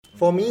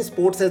for me,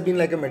 sports has been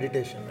like a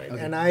meditation, right?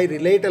 Okay. And I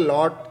relate a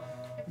lot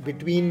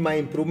between my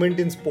improvement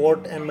in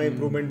sport and my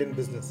improvement in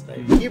business,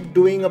 right? Keep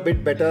doing a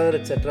bit better,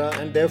 etc.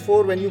 And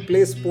therefore, when you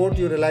play sport,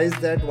 you realize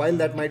that while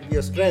that might be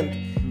a strength,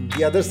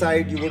 the other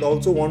side, you would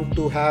also want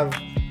to have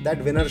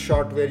that winner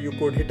shot where you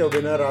could hit a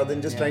winner rather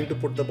than just trying to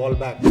put the ball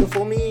back. So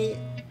for me,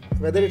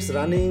 whether it's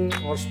running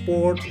or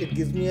sports, it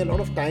gives me a lot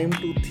of time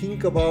to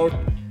think about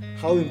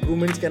how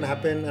improvements can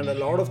happen, and a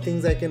lot of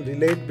things I can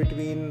relate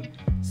between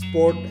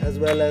sport as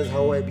well as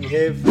how I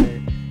behave.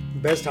 My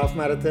best half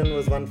marathon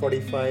was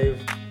 1:45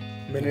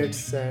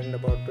 minutes and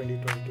about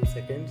 22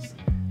 seconds.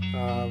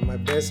 My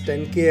best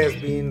 10K has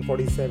been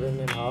 47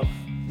 and a half.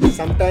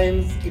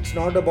 Sometimes it's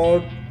not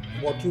about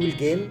what you will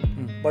gain,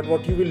 but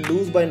what you will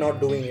lose by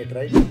not doing it,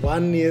 right?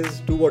 One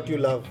is do what you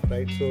love,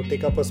 right? So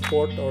take up a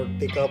sport or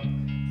take up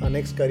a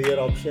next career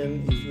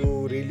option if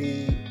you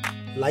really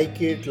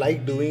like it,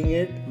 like doing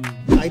it.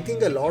 I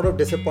think a lot of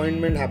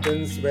disappointment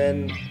happens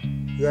when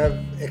you have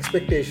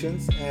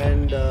expectations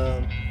and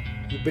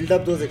you build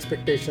up those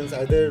expectations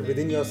either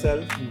within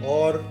yourself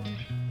or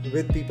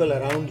with people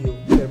around you.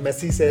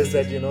 Messi says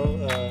that, it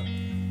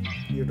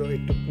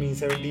took me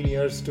 17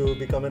 years to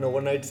become an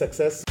overnight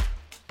success.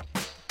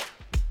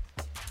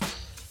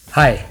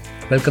 Hi,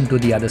 welcome to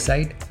The Other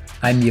Side.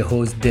 I'm your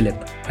host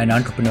Dilip, an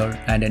entrepreneur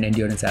and an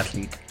endurance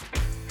athlete.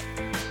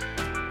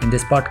 In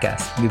this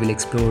podcast, we will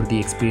explore the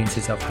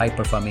experiences of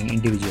high-performing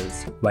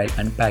individuals while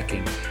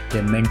unpacking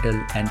their mental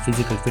and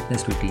physical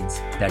fitness routines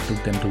that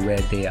took them to where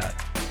they are.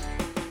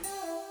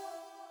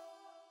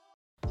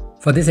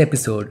 For this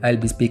episode, I'll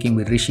be speaking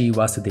with Rishi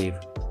Vasudev.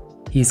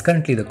 He is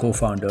currently the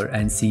co-founder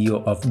and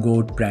CEO of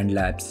Goat Brand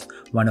Labs,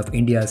 one of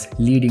India's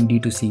leading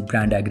D2C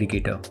brand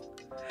aggregator.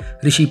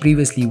 Rishi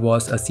previously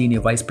was a senior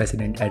vice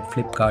president at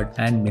Flipkart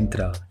and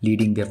Myntra,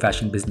 leading their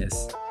fashion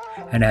business,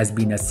 and has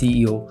been a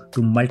CEO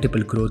to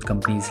multiple growth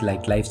companies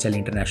like Lifestyle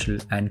International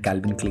and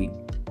Calvin Klien.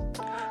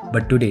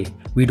 But today,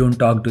 we don't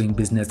talk doing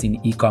business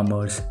in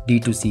e-commerce,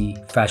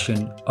 D2C,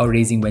 fashion, or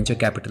raising venture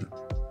capital.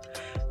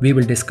 We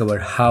will discover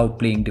how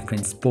playing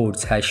different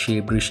sports has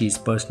shaped Rishi's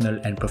personal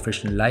and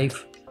professional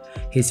life,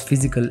 his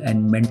physical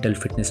and mental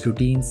fitness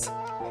routines,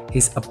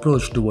 his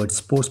approach towards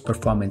sports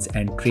performance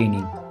and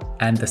training,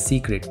 and the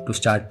secret to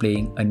start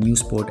playing a new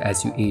sport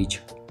as you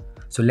age.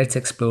 So let's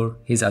explore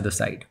his other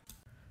side.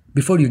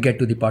 Before you get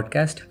to the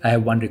podcast, I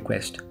have one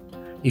request.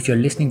 If you're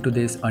listening to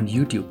this on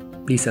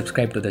YouTube, please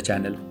subscribe to the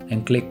channel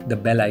and click the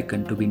bell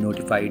icon to be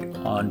notified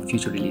on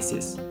future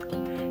releases.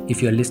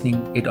 If you're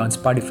listening it on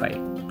Spotify,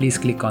 please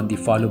click on the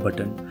follow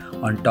button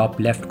on top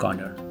left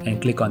corner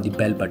and click on the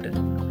bell button.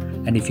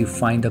 And if you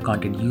find the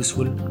content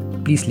useful,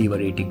 please leave a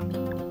rating.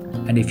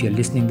 And if you're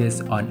listening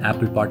this on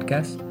Apple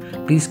Podcasts,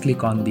 please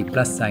click on the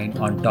plus sign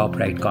on top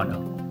right corner.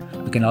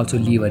 You can also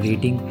leave a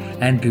rating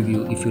and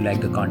review if you like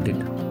the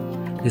content.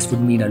 This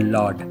would mean a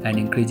lot and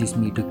encourages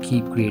me to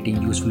keep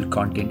creating useful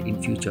content in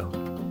future.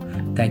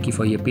 Thank you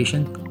for your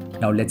patience.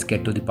 Now let's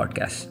get to the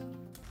podcast.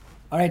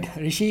 All right,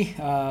 Rishi,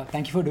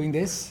 thank you for doing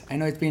this. I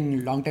know it's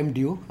been long time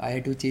due. I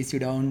had to chase you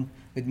down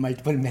with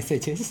multiple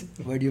messages,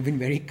 but you've been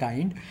very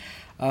kind.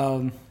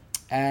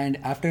 And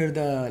after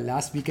the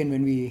last weekend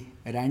when we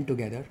ran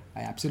together, I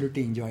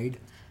absolutely enjoyed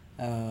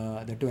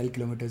the 12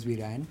 kilometers we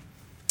ran.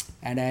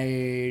 And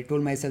I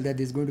told myself that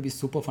this is going to be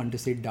super fun to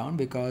sit down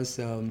because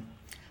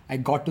I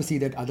got to see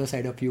that other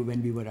side of you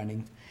when we were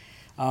running.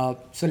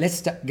 So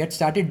let's get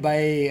started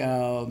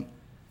by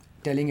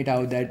telling it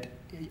out that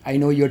I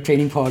know you're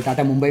training for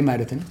Tata Mumbai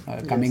Marathon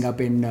coming up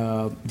in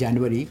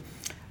January.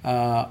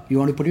 You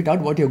want to put it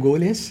out what your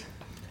goal is?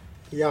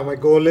 Yeah, my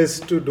goal is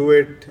to do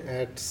it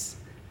at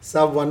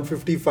sub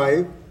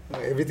 155.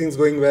 Everything's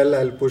going well.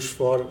 I'll push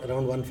for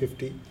around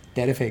 150.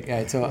 Terrific.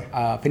 Right. So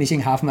finishing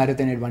half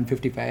marathon at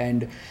 155,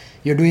 and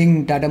you're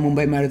doing Tata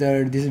Mumbai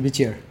Marathon. This is which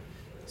year?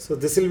 So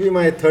this will be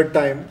my third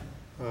time.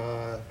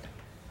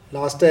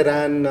 Last I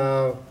ran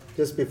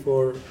just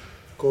before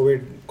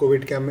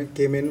COVID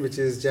came in, which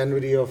is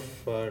February of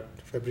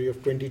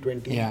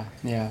 2020. Yeah.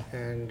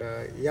 And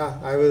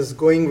I was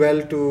going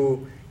well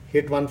to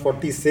hit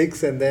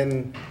 146, and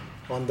then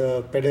on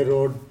the pedal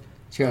road,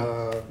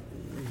 sure.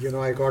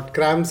 I got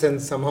cramps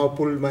and somehow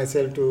pulled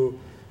myself to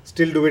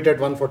still do it at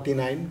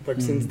 149.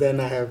 But since then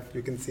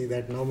you can see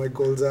that now my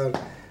goals are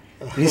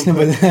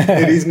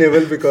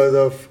reasonable because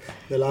of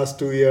the last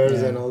 2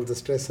 years and all the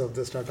stress of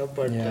the startup.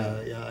 But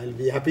I'll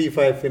be happy if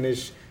I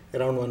finish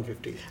around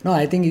 150. No,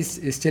 I think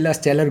it's still a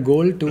stellar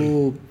goal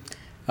to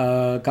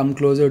come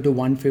closer to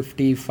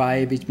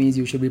 155, which means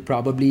you should be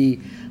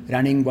probably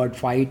running about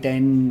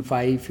 5:10,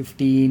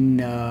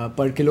 5:15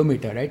 per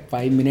kilometer, right?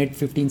 5 minutes,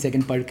 15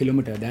 seconds per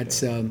kilometer.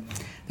 That's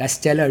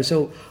stellar.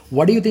 So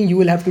what do you think you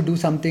will have to do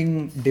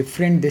something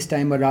different this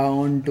time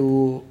around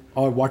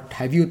or what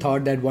have you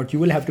thought that what you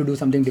will have to do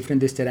something different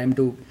this time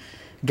to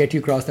get you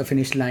across the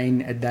finish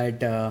line at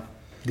that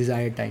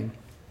desired time?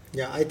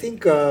 Yeah, I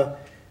think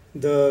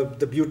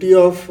the beauty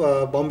of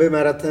Bombay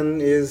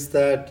Marathon is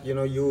that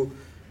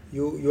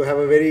you have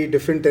a very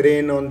different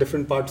terrain on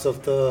different parts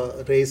of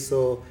the race.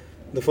 So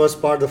the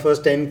first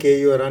 10K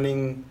you are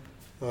running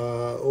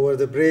over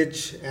the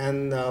bridge,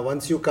 and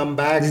once you come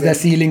back, this is the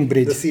ceiling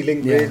bridge. The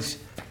ceiling bridge.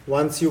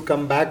 Once you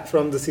come back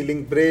from the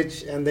ceiling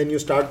bridge, and then you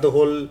start the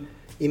whole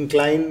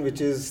incline,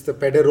 which is the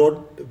pedal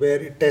road, where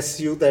it tests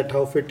you that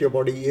how fit your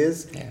body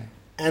is. Yeah.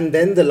 And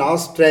then the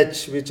last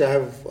stretch, which I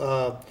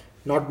have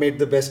not made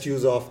the best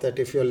use of, that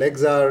if your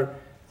legs are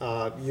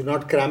you're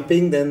not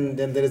cramping, then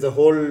there is a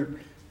whole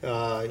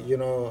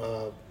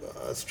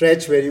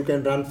stretch where you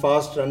can run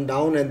fast, run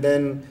down, and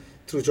then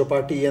through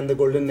Chopati and the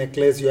golden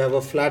necklace, you have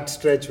a flat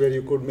stretch where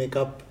you could make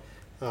up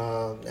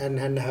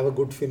and have a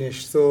good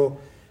finish. So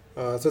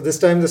this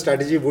time the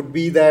strategy would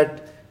be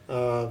that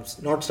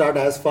not start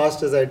as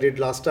fast as I did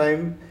last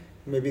time,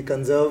 maybe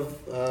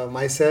conserve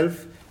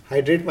myself,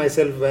 hydrate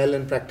myself well,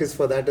 and practice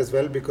for that as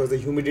well, because the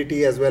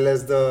humidity as well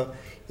as the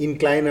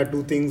incline are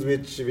two things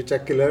which are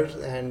killers,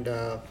 and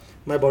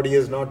my body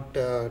is not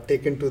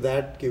taken to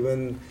that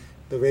given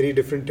the very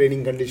different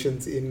training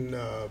conditions in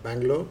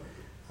Bangalore.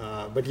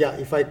 But yeah,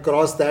 if I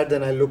cross that,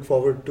 then I look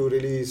forward to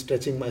really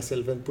stretching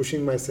myself and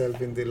pushing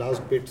myself in the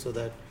last bit so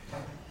that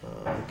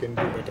I can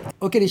do better.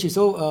 Okay, Rishi.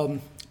 So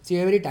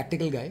you're a very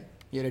tactical guy.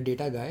 You're a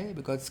data guy,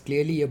 because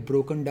clearly you've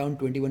broken down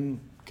 21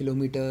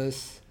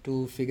 kilometers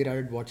to figure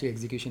out what's your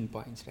execution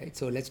points, right?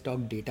 So let's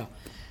talk data.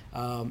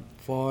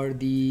 For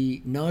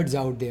the nerds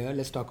out there,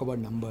 let's talk about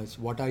numbers.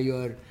 What are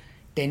your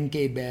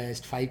 10K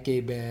best,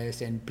 5K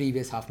best, and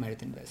previous half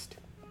marathon best?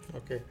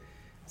 Okay.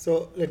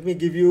 So let me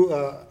give you,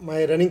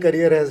 my running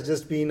career has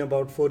just been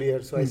about 4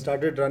 years. So I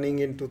started running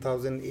in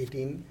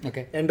 2018,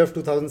 end of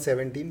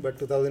 2017, but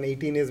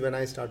 2018 is when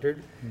I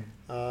started.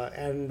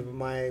 And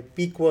my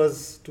peak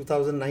was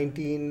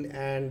 2019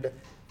 and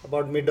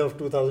about mid of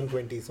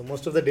 2020. So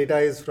most of the data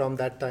is from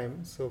that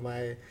time. So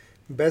my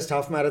best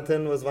half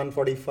marathon was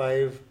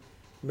 145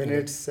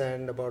 minutes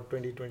and about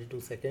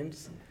 22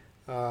 seconds.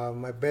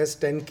 My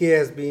best 10K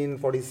has been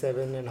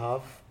 47 and a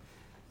half.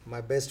 My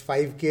best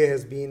 5K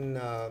has been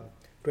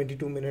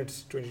 22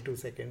 minutes, 22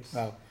 seconds.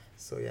 Wow.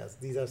 So yes,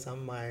 these are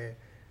some.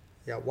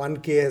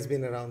 1K has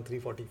been around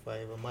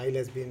 345. A mile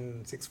has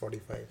been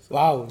 645. So.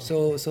 Wow.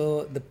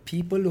 So the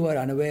people who are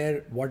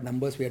unaware what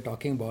numbers we are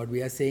talking about,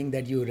 we are saying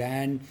that you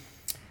ran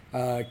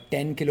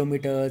 10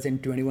 kilometers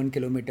and 21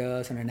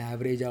 kilometers on an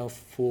average of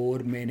 4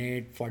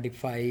 minutes,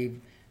 45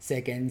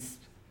 seconds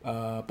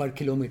per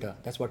kilometer.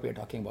 That's what we are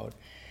talking about.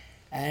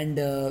 And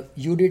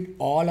you did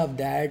all of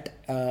that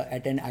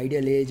at an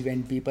ideal age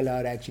when people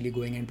are actually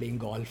going and playing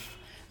golf.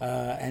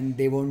 And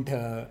they won't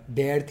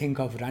dare think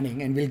of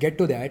running, and we'll get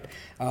to that.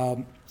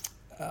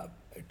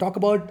 Talk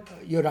about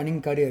your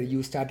running career.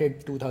 You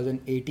started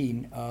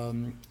 2018.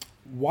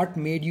 What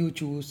made you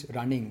choose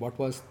running? What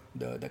was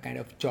the kind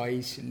of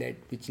choice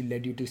which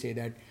led you to say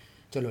that,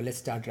 chalo, let's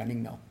start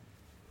running now?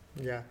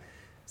 Yeah.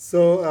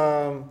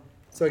 So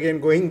again,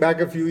 going back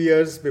a few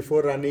years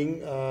before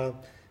running,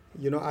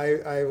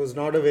 I was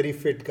not a very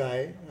fit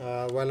guy.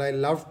 While I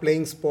loved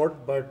playing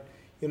sport, but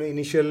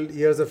initial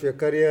years of your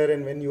career,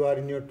 and when you are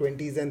in your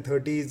 20s and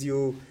 30s,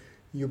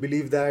 you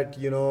believe that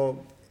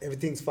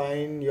everything's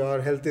fine, your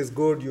health is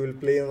good, you will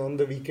play on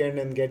the weekend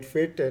and get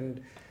fit,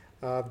 and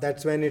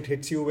that's when it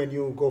hits you when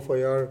you go for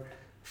your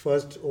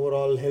first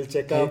overall health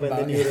checkup, and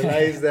then you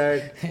realize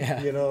that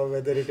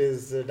whether it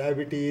is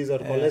diabetes or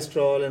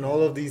cholesterol, and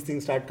all of these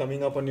things start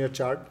coming up on your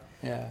chart.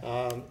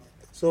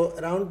 So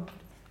around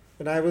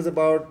when I was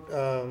about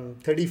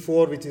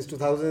 34, which is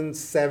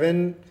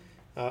 2007,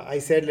 I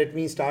said, let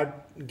me start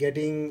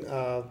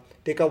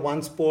take up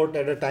one sport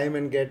at a time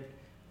and get,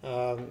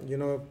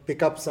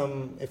 pick up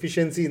some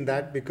efficiency in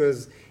that,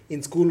 because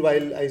in school,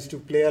 while I used to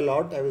play a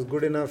lot, I was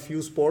good in a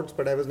few sports,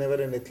 but I was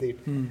never an athlete.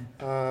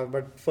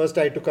 But first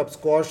I took up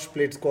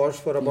played squash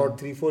for about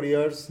 3-4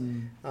 years.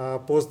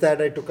 Post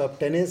that I took up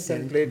tennis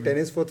and played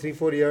tennis for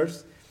 3-4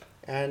 years.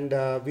 And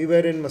we were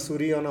in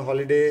Mussoorie on a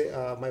holiday.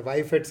 My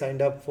wife had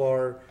signed up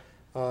for,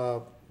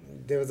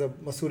 there was a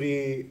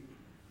Mussoorie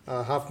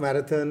half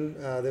marathon.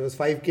 There was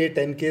 5K,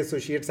 10K, so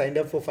she had signed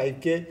up for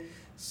 5K.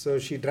 So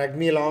she dragged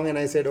me along, and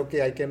I said,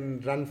 okay, I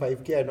can run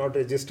 5K. I had not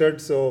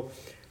registered,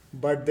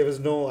 but there was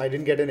I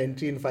didn't get an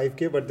entry in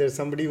 5K, but there's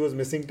somebody who was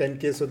missing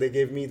 10K, so they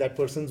gave me that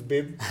person's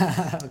bib.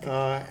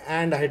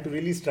 And I had to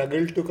really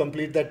struggle to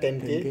complete that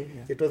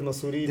 10K. It was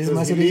Mussoorie. This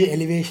Mussoorie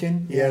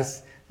elevation.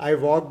 Yes. I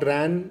walked,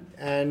 ran,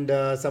 and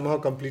somehow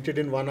completed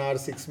in 1 hour,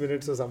 6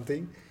 minutes or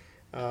something.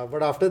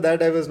 But after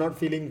that, I was not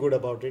feeling good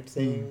about it,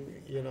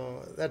 saying,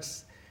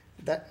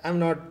 that I'm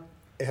not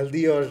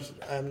healthy or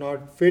I'm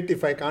not fit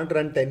if I can't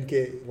run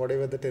 10K,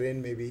 whatever the terrain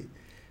may be.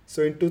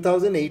 So in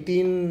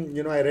 2018,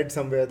 I read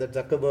somewhere that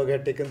Zuckerberg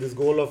had taken this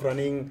goal of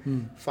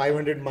running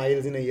 500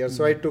 miles in a year.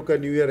 So I took a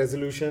New Year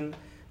resolution.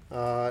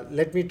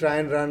 Let me try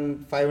and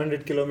run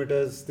 500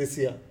 kilometers this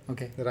year.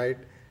 Okay. Right.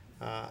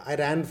 I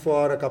ran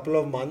for a couple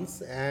of months,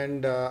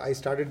 and I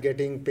started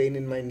getting pain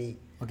in my knee.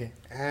 Okay.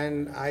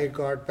 And I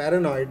got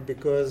paranoid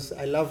because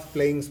I love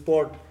playing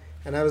sport.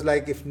 And I was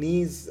like,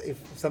 if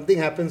something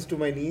happens to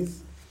my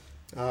knees,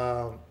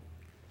 there's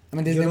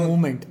no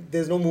movement.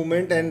 There's no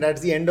movement, and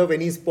that's the end of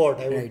any sport.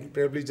 I would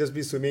probably just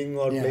be swimming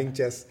or playing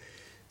chess.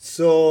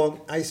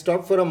 So I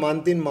stopped for a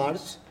month in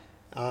March.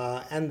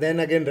 And then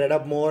again read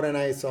up more, and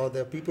I saw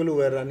the people who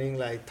were running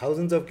like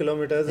thousands of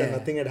kilometers and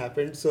nothing had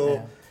happened.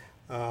 So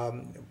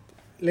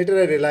later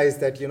I realized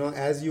that,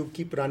 as you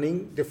keep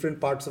running, different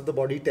parts of the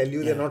body tell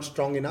you they're not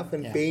strong enough,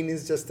 and pain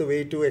is just the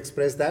way to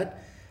express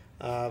that.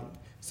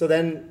 So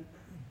then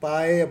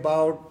by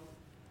about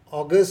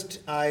August,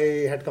 I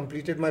had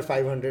completed my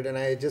 500 and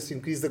I just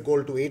increased the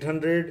goal to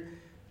 800.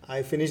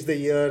 I finished the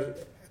year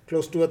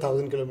close to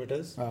 1,000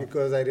 kilometers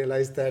because I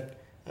realized that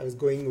I was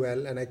going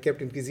well, and I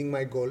kept increasing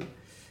my goal.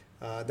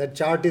 That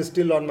chart is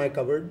still on my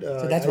cupboard.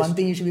 So that's one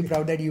thing you should be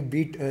proud that you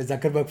beat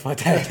Zuckerberg for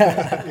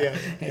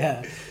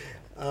that.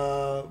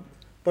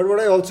 But what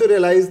I also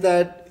realized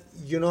that,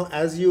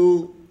 as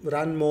you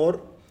run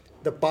more,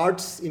 the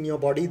parts in your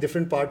body,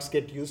 different parts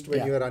get used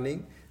when you are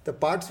running. The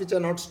parts which are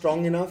not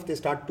strong enough, they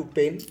start to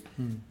pain.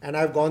 And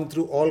I've gone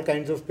through all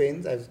kinds of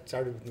pains. I've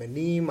started with my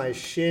knee, my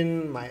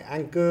shin, my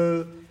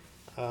ankle,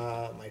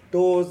 my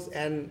toes,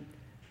 and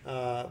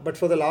but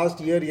for the last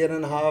year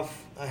and a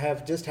half, I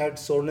have just had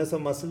soreness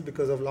of muscle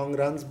because of long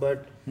runs,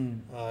 but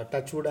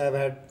touch wood, I've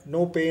had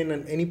no pain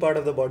in any part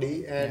of the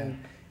body, and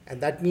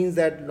that means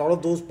that a lot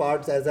of those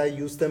parts, as I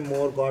use them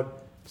more, got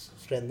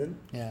strengthened.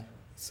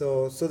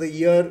 So the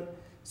year,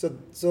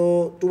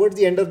 so towards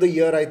the end of the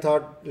year, I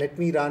thought, let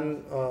me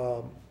run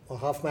a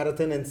half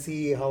marathon and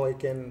see how I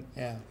can,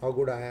 how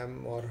good I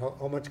am, or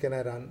how much can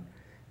I run.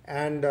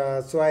 And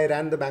so I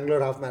ran the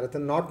Bangalore half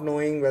marathon, not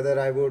knowing whether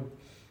I would,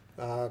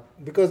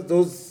 because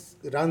those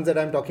runs that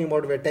I'm talking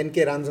about were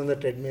 10K runs on the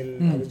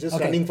treadmill. I was just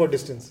running for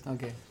distance.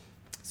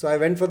 So I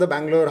went for the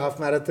Bangalore half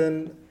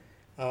marathon.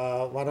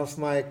 One of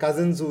my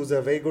cousins, who's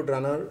a very good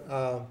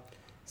runner,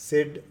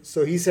 Sid,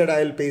 so he said,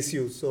 I'll pace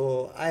you.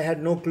 So I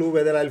had no clue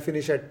whether I'll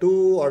finish at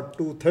 2 or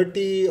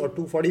 2:30 or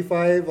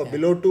 2:45 or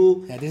below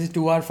 2. This is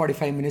 2 hours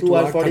 45 minutes. 2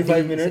 hours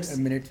 45 minutes.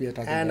 We are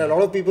talking and about. A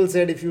lot of people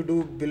said if you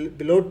do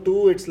below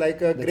 2, it's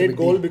like a great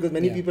goal, because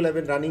many people have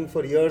been running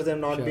for years and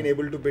not been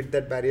able to beat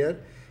that barrier.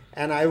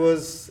 And I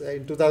was,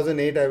 in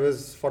 2008, I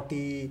was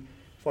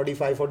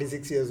 45,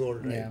 46 years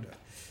old, right?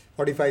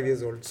 45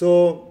 years old.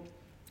 So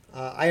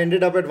I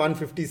ended up at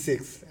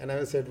 156, and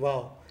I said,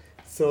 wow.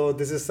 So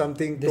this is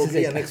something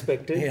totally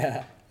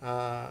unexpected.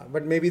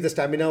 But maybe the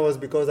stamina was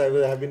because I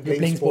have been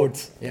playing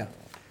sports.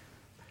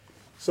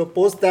 So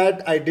post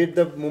that, I did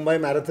the Mumbai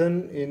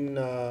Marathon in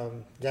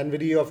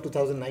January of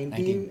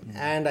 2019,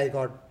 and I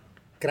got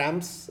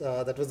cramps.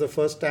 That was the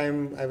first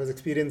time I was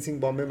experiencing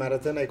Bombay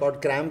Marathon. I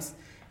got cramps,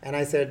 and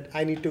I said,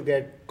 I need to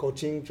get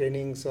coaching,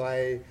 training. So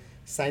I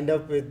signed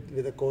up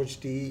with a coach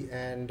T,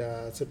 and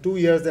so 2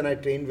 years then I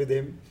trained with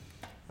him.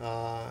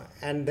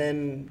 And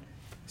then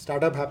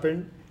startup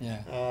happened,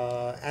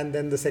 and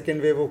then the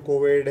second wave of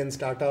COVID and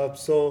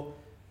startups. So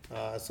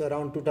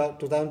around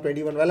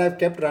 2021, well, I've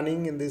kept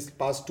running in these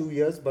past 2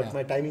 years, but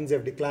my timings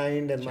have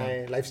declined and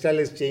my lifestyle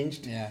has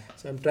changed.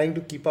 So I'm trying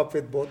to keep up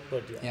with both.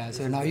 But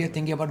so now you're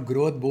thinking about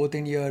growth both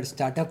in your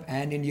startup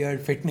and in your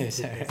fitness,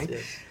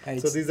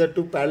 right? So these are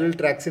two parallel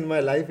tracks in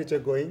my life which are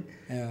going.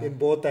 In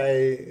both,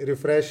 I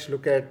refresh,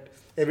 look at,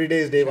 every day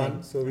is day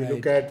one. So we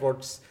look at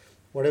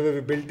whatever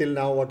we built till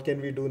now, what can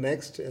we do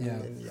next?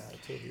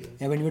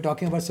 When you were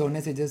talking about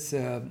soreness, I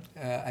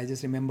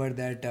just remember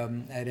that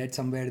I read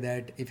somewhere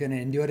that if you're an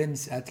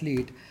endurance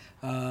athlete,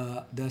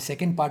 the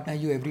second partner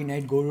you every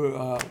night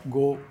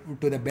go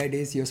to the bed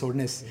is your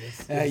soreness.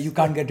 You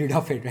can't get rid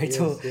of it, right?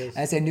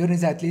 As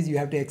endurance athletes, you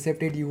have to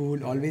accept it. You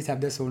will always have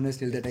the soreness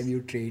till the time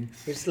you train.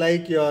 It's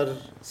like your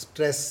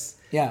stress.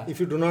 If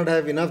you do not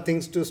have enough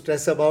things to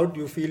stress about,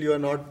 you feel you are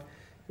not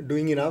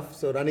doing enough.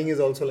 So running is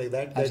also like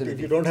that. That if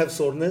you don't have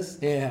soreness,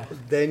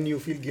 then you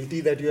feel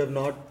guilty that you have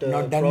not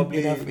done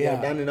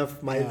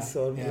enough miles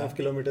or enough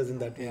kilometers in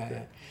that week.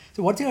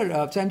 So what's your?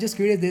 So I'm just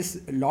curious. There's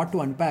a lot to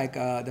unpack.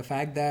 The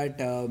fact that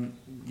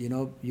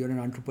you're an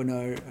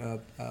entrepreneur,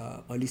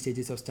 early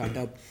stages of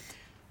startup.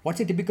 What's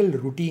a typical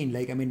routine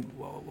like? I mean,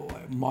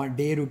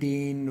 day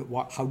routine.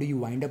 How do you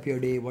wind up your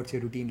day? What's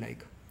your routine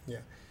like?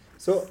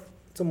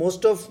 So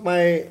most of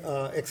my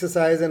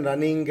exercise and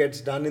running gets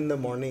done in the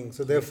morning.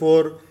 So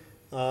therefore,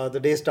 the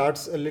day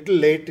starts a little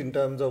late in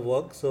terms of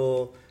work.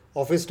 So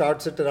office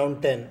starts at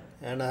around 10,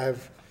 and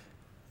I've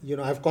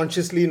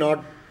consciously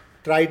not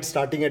tried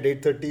starting at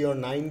 8:30 or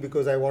 9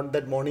 because I want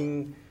that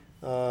morning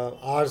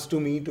hours to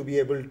me to be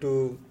able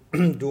to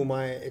do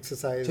my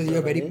exercise. So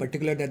you're very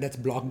particular that's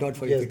blocked out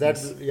for your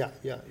fitness.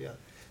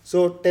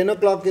 So 10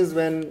 o'clock is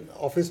when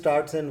office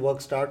starts and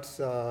work starts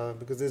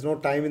because there's no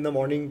time in the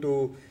morning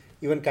to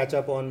even catch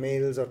up on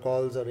mails or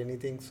calls or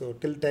anything. So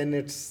till 10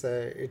 it's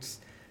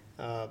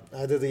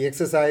either the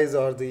exercise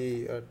or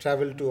the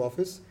travel to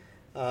office.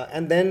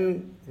 And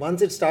then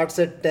once it starts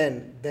at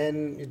 10,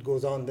 then it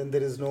goes on. Then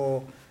there is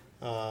no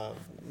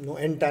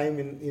end time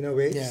in a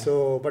way.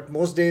 So, but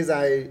most days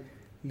I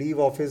leave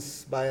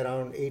office by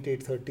around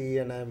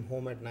 8:30 and I'm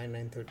home at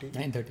 9:30.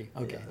 9:30.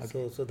 Okay.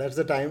 So that's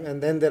the time.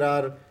 And then there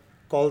are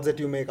calls that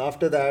you make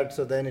after that.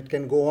 So then it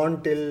can go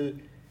on till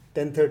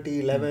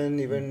 10:30, 11,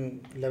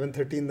 even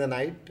 11:30 in the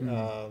night.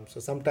 So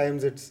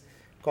sometimes it's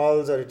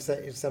calls or it's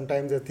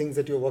sometimes the things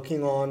that you're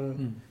working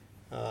on.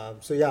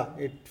 So yeah,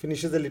 it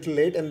finishes a little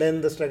late, and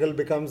then the struggle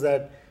becomes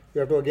that you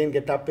have to again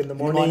get up in the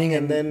morning,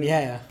 and then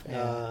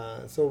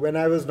so when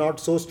I was not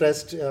so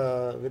stressed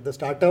with the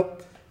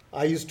startup,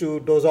 I used to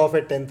doze off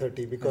at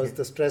 10:30 because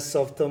the stress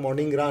of the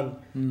morning run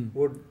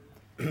would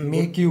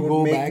make you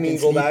go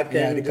back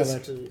and recover.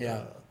 Just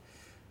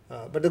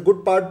but the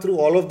good part through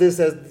all of this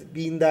has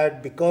been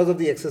that because of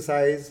the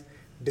exercise,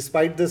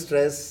 despite the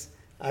stress,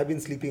 I've been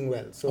sleeping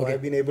well. So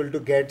I've been able to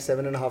get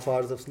 7.5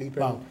 hours of sleep.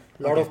 And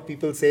a lot of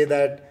people say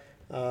that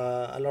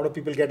a lot of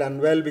people get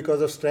unwell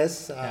because of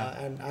stress.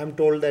 And I'm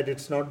told that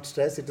it's not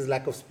stress, it is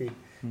lack of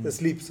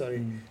sleep. So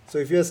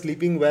if you're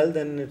sleeping well,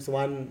 then it's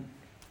one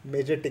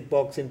major tick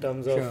box in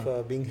terms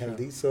of being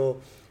healthy.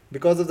 So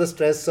because of the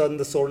stress and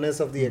the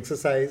soreness of the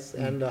exercise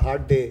and a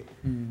hard day,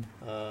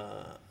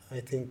 I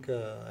think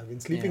I've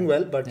been sleeping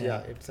well, but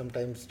it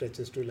sometimes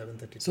stretches to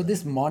 11:30. So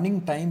this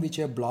morning time which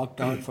you have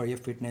blocked out for your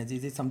fitness,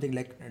 is it something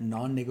like a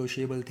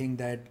non-negotiable thing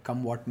that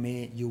come what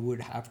may you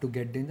would have to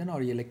get done,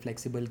 or you're like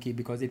flexible key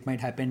because it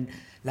might happen,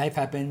 life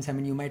happens. I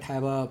mean, you might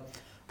have a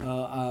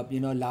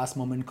last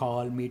moment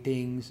call,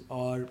 meetings,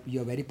 or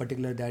you're very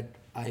particular that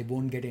I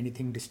won't get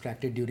anything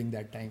distracted during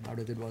that time. How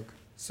does it work?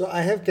 So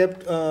I have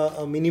kept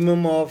a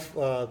minimum of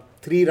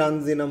 3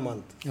 runs in a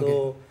month.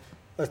 So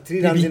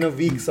 3 runs in a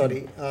week,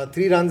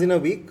 3 runs in a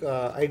week.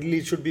 Ideally,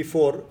 it should be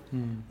 4.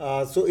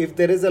 So if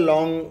there is a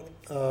long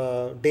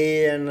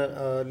day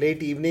and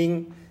late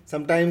evening,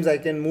 sometimes I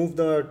can move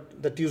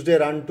the Tuesday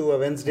run to a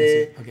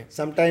Wednesday.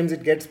 Sometimes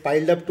it gets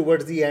piled up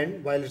towards the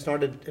end, while it's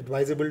not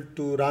advisable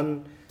to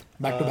run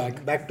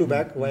back to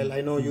back. While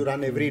I know you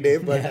run every day,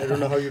 but I don't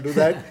know how you do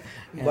that.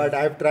 But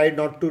I've tried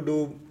not to do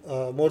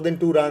more than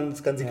 2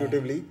 runs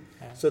consecutively.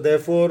 So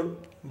therefore,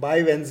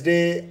 by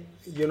Wednesday,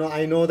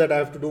 I know that I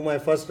have to do my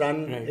first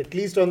run at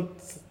least on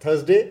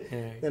Thursday,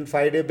 then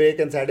 5-day break,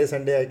 and Saturday,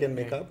 Sunday I can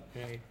make up.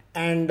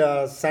 And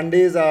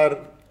Sundays are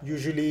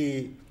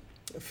usually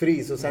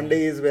free. So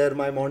Sunday is where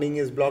my morning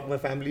is blocked. My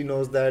family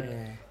knows that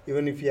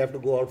even if you have to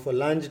go out for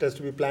lunch, it has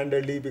to be planned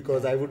early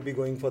because I would be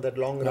going for that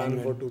long run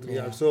for 2-3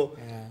 hours.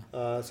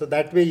 So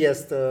that way,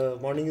 yes, the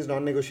morning is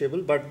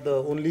non-negotiable, but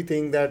the only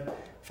thing that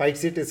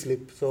fights it is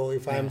sleep. So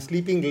if I am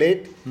sleeping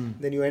late,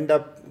 then you end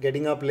up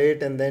getting up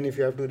late, and then if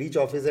you have to reach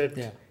office at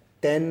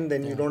 10,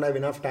 then you don't have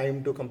enough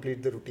time to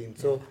complete the routine.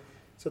 So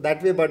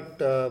that way, but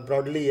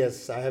broadly,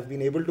 yes, I have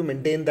been able to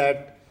maintain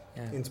that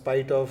in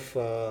spite of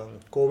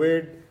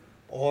COVID,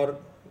 or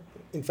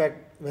in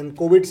fact, when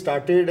COVID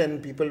started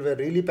and people were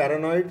really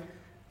paranoid,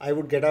 I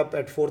would get up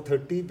at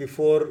 4:30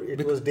 before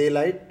it was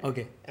daylight,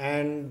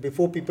 and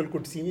before people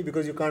could see me,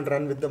 because you can't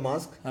run with the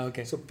mask.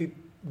 So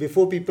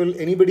before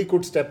anybody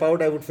could step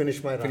out, I would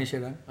finish my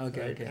run.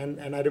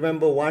 And I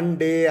remember one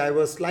day I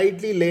was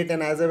slightly late,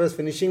 and as I was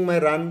finishing my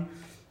run,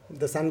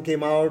 the sun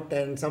came out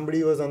and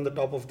somebody was on the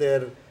top of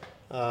their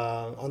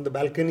on the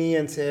balcony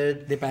and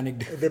said they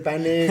panicked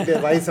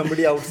why is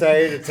somebody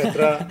outside,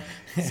 etc.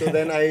 So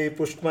then I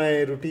pushed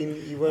my routine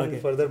even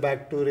further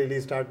back to really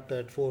start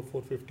at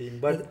 4:15,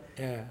 but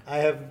I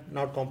have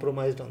not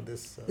compromised on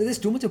this. There's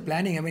too much of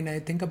planning. I mean, I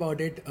think about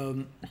it,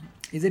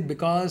 is it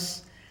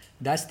because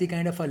that's the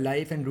kind of a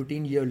life and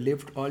routine you've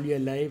lived all your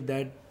life,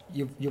 that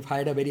you've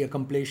had a very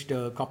accomplished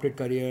corporate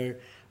career,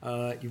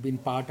 you've been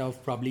part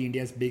of probably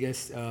India's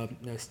biggest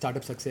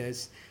startup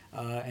success,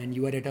 and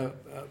you are at a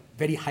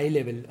very high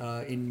level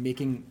in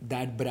making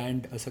that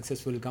brand a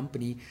successful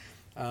company.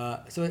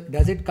 So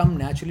does it come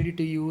naturally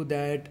to you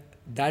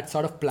that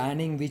sort of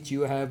planning which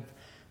you have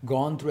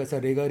gone through as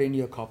a rigor in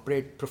your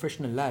corporate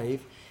professional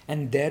life,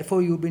 and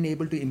therefore you've been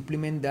able to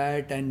implement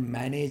that and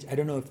manage? I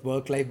don't know if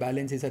work-life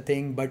balance is a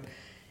thing, but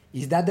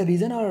is that the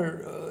reason,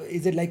 or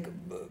is it like,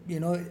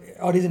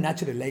 or is it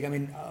natural? Like, I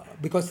mean,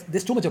 because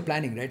there's too much of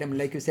planning, right? I mean,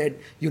 like you said,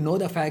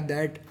 the fact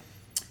that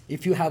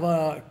if you have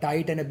a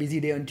tight and a busy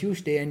day on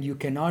Tuesday and you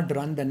cannot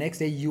run the next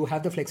day, you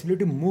have the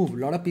flexibility to move. A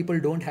lot of people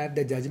don't have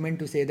the judgment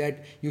to say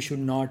that you should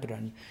not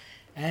run.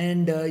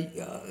 And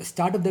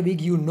start of the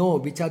week,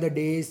 which are the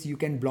days you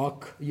can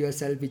block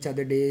yourself, which are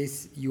the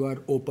days you are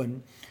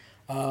open.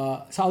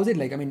 So how's it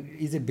like? I mean,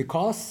 is it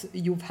because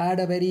you've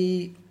had a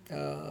very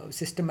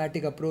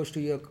systematic approach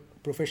to your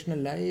professional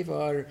life,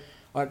 or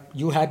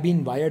you have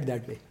been wired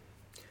that way?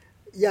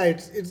 Yeah,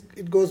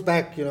 it goes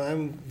back.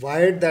 I'm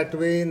wired that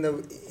way in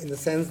the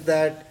sense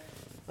that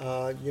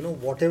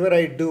whatever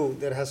I do,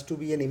 there has to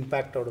be an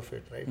impact out of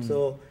it, right?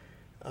 So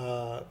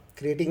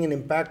creating an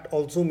impact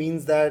also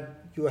means that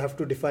you have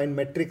to define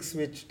metrics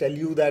which tell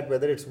you that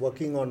whether it's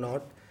working or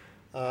not.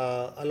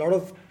 A lot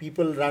of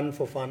people run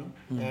for fun,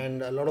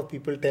 and a lot of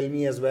people tell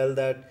me as well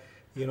that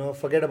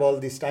forget about all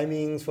these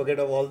timings, forget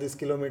about all these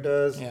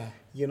kilometers,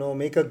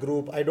 make a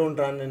group. I don't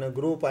run in a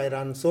group, I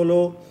run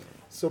solo.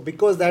 So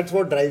because that's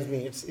what drives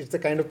me, it's the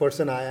kind of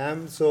person I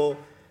am. So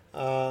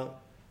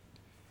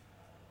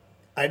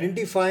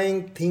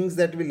identifying things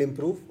that will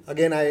improve.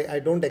 Again, I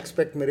don't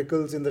expect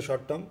miracles in the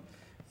short term.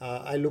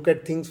 I look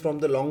at things from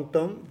the long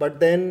term, but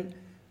then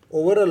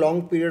over a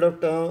long period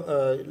of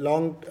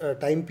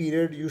time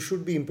period, you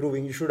should be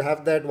improving. You should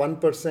have that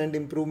 1%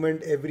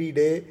 improvement every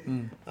day,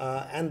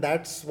 and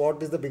that's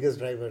what is the biggest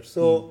driver.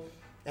 So,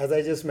 as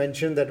I just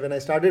mentioned, that when I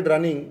started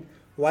running,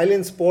 while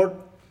in sport,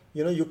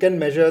 you can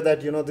measure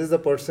that, this is the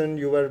person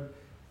you were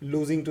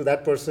losing to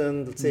that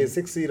person, let's say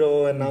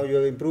 6-0, and now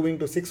you're improving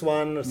to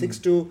 6-1 or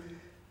 6-2.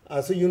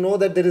 So you know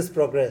that there is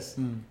progress.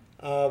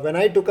 When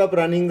I took up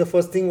running, the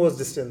first thing was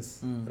distance,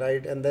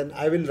 right? And then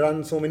I will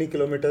run so many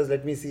kilometers.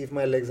 Let me see if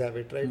my legs have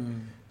it, right?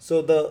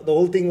 So the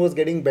whole thing was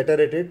getting better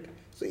at it.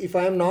 So if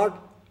I am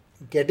not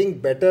getting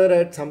better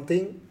at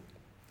something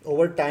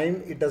over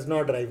time, it does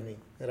not drive me,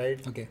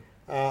 right? Okay.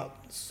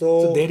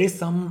 So there is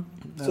some.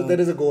 So there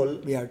is a goal.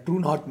 Yeah, true.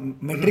 Not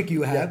metric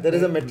you have. Yeah, there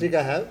is a metric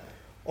I have.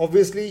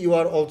 Obviously, you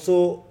are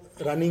also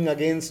running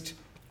against.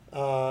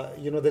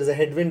 There is a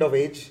headwind of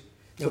age.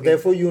 So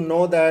therefore, you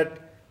know that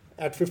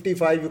at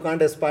 55, you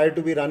can't aspire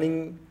to be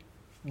running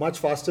much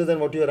faster than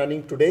what you are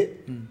running today.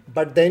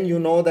 But then you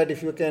know that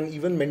if you can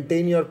even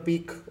maintain your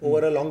peak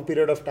over a long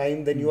period of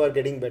time, then you are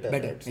getting better.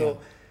 Right?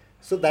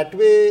 So that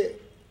way,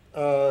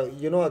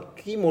 a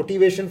key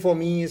motivation for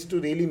me is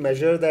to really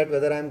measure that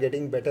whether I'm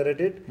getting better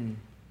at it.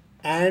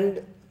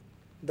 And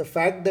the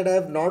fact that I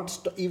have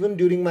not, even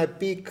during my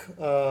peak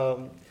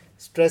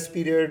stress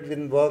period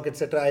in work,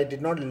 etc., I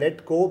did not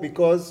let go,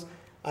 because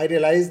I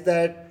realized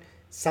that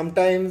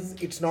sometimes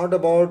it's not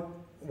about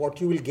what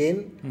you will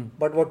gain,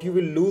 but what you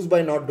will lose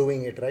by not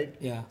doing it, right?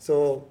 Yeah.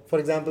 So, for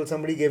example,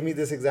 somebody gave me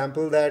this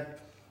example that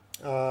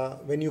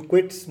when you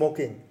quit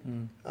smoking,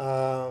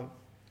 after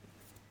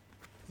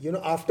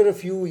a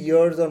few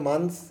years or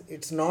months,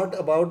 it's not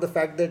about the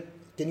fact that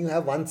can you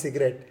have one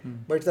cigarette,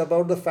 but it's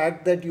about the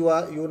fact that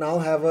you now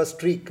have a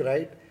streak,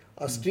 right?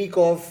 A streak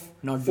of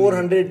not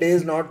 400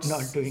 days not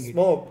doing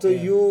smoke. So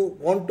you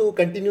want to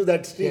continue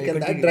that streak,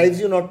 and that drives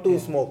you not to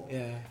smoke.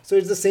 Yeah. So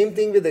it's the same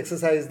thing with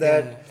exercise,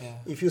 that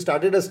if you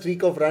started a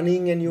streak of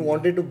running and you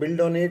wanted to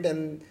build on it,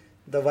 and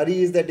the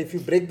worry is that if you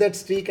break that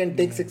streak and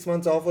take 6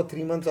 months off or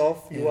 3 months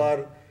off, you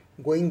are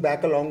going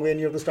back a long way and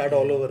you have to start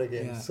all over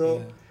again.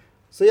 So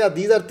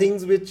these are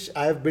things which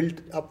I have built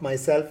up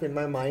myself in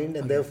my mind,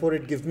 and therefore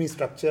it gives me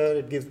structure,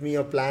 it gives me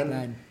a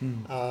plan.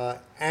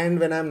 And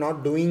when I'm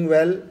not doing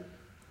well,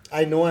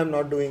 I know I'm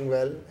not doing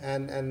well,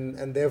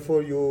 and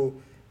therefore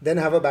you then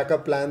have a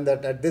backup plan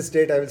that at this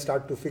date I will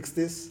start to fix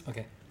this.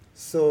 Okay.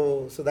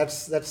 So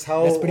that's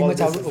how. That's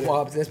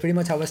pretty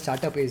much how a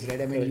startup is,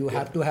 right? I mean, you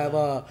have to have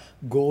a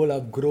goal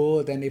of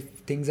growth, and if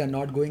things are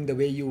not going the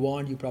way you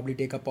want, you probably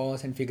take a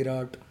pause and figure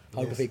out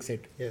how to fix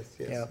it. Yes.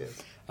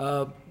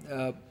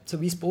 So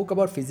we spoke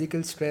about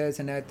physical stress,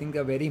 and I think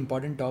a very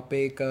important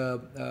topic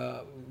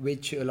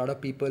which a lot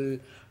of people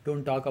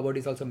don't talk about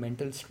is also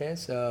mental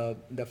stress.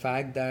 The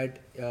fact that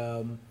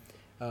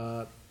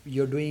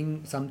you're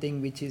doing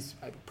something which is,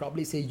 I would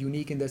probably say,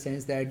 unique in the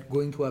sense that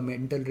going through a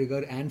mental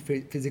rigor and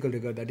physical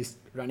rigor, that is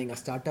running a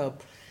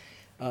startup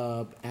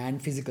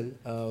and physical.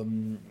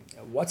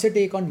 What's your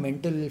take on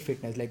mental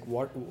fitness? Like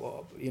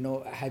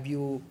have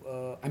you,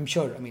 I'm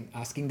sure,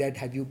 asking that,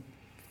 have you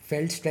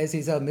felt stress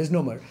is a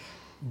misnomer,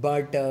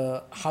 but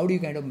how do you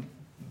kind of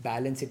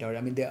balance it out?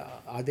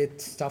 Are there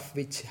stuff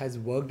which has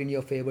worked in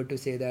your favor to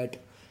say that,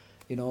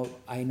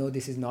 I know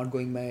this is not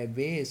going my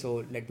way,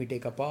 so let me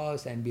take a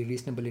pause and be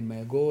reasonable in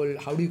my goal?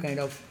 How do you kind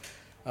of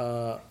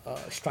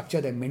structure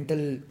the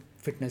mental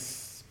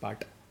fitness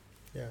part?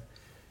 Yeah.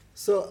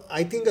 So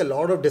I think a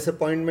lot of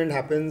disappointment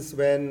happens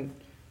when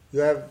you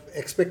have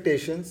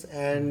expectations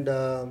and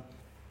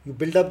you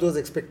build up those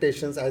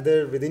expectations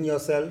either within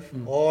yourself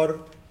or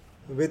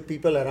with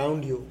people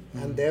around you.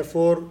 And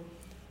therefore,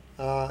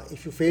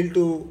 if you fail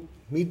to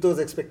meet those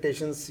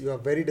expectations, you are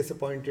very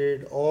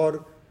disappointed,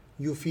 or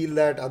you feel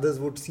that others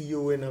would see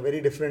you in a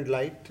very different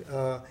light,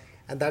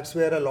 and that's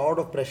where a lot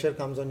of pressure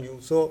comes on you.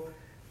 So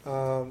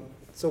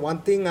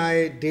one thing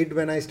I did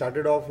when I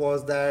started off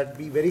was that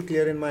be very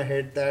clear in my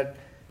head that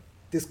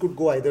this could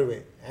go either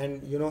way.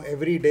 And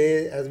every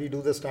day as we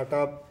do the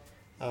startup,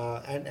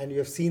 and you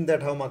have seen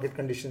that how market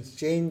conditions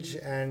change,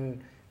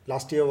 and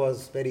last year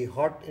was very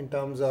hot in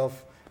terms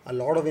of a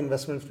lot of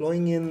investment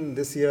flowing in.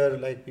 This year,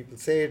 like people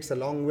say, it's a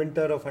long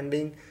winter of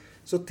funding,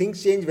 so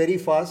things change very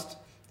fast.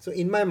 So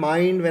in my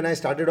mind, when I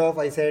started off,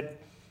 I said,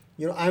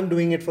 I'm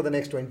doing it for the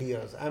next 20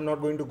 years. I'm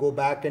not going to go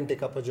back and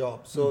take up a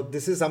job. So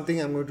this is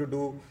something I'm going to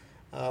do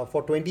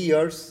for 20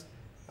 years.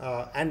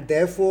 And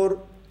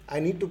therefore, I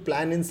need to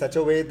plan in such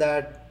a way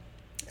that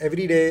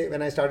every day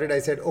when I started, I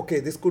said, okay,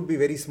 this could be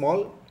very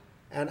small,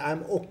 and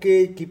I'm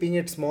okay keeping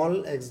it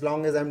small as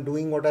long as I'm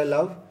doing what I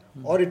love.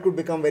 Or it could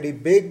become very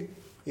big.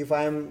 If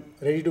I'm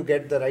ready to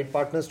get the right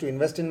partners to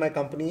invest in my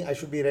company, I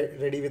should be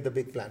ready with the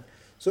big plan.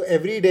 So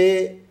every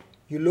day,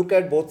 you look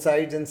at both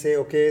sides and say,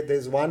 okay,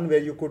 there's one where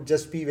you could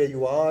just be where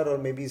you are, or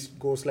maybe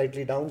go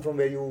slightly down from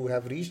where you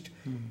have reached.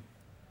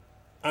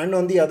 And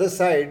on the other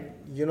side,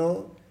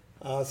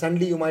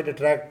 suddenly you might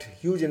attract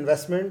huge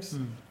investments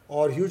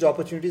or huge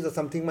opportunities, or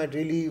something might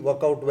really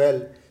work out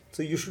well.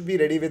 So you should be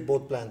ready with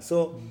both plans.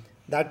 So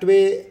that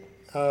way,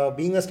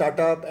 being a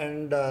startup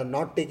and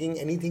not taking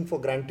anything for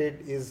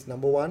granted is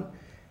number one.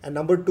 And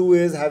number two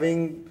is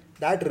having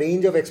that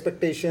range of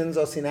expectations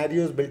or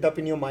scenarios built up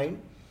in your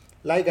mind,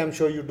 like I'm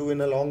sure you do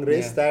in a long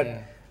race,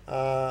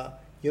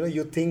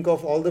 you think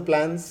of all the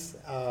plans,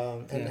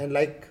 and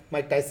like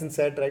Mike Tyson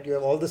said, right, you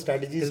have all the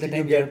strategies till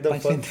you get the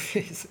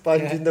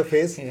punch in the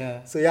face.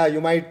 So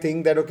you might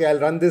think that, okay, I'll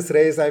run this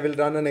race, I will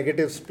run a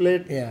negative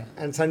split,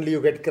 and suddenly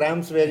you get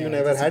cramps where you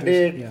never had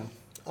it,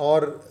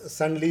 or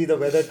suddenly the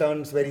weather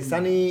turns very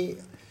sunny.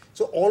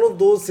 So all of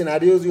those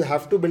scenarios you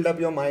have to build up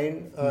your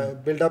mind,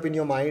 build up in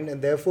your mind,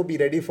 and therefore be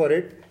ready for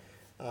it,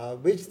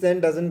 which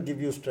then doesn't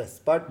give you stress.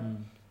 But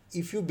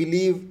if you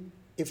believe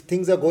if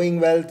things are going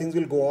well, things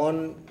will go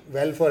on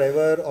well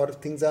forever, or if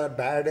things are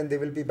bad and they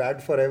will be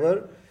bad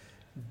forever,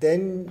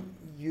 then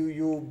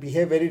you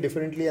behave very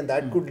differently, and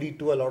that could lead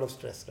to a lot of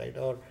stress, right?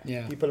 Or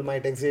people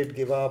might exit,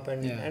 give up,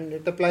 and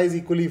it applies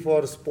equally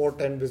for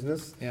sport and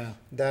business.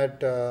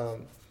 That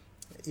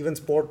even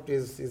sport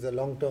is a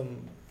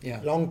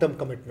long-term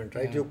commitment,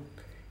 right?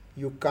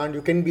 You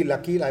can be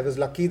lucky. I was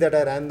lucky that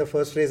I ran the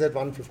first race at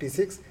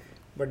 156.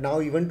 But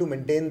now even to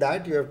maintain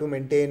that, you have to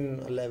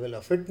maintain a level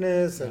of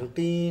fitness, a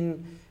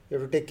routine, you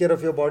have to take care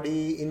of your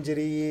body,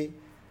 injury,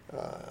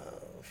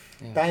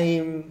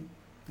 time,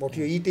 what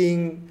you're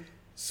eating.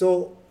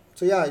 So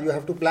you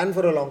have to plan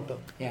for a long term.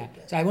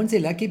 So I won't say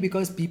lucky,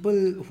 because people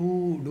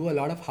who do a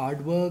lot of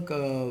hard work,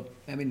 luck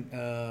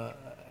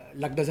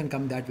doesn't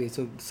come that way.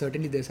 So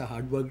certainly there's a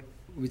hard work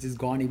which is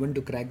gone even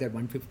to crack that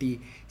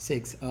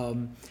 156.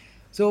 When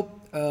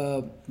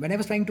I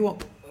was trying to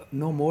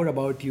know more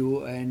about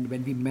you, and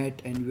when we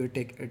met and you were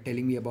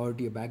telling me about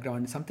your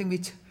background, something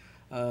which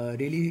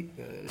really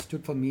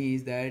stood for me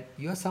is that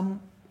you're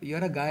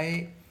a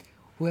guy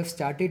who have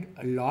started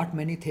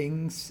many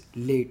things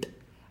late.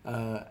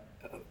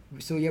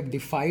 So you have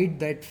defied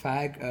that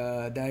fact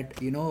that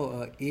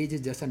age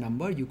is just a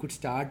number. You could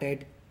start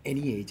at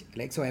any age.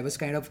 So I was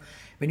kind of,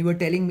 when you were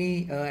telling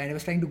me, and I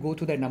was trying to go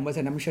through the numbers,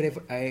 and I'm sure if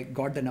I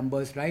got the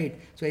numbers right.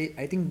 So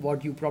I think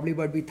what you probably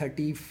would be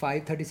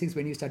 35, 36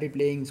 when you started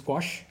playing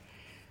squash.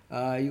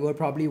 You were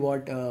probably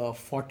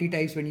 40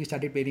 types when you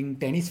started playing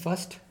tennis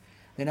first.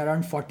 Then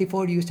around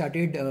 44 you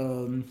started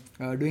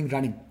doing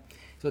running.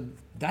 So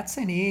that's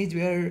an age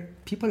where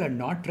people are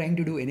not trying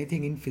to do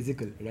anything in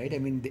physical, right?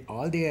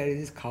 All they are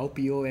is cow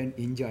PO and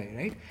enjoy,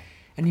 right?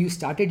 And you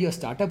started your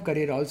startup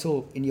career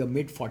also in your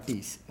mid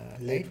 40s,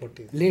 late right?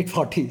 40s. Late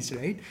 40s,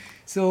 right?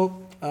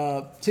 So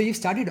you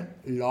started a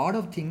lot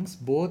of things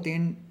both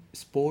in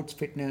sports,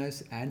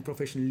 fitness, and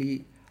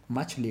professionally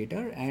much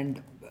later,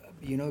 and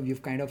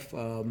you've kind of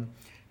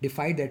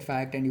defied that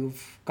fact, and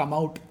you've come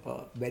out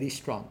very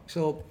strong.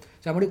 So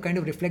I want to kind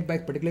of reflect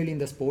back, particularly in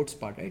the sports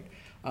part, right?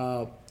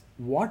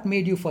 What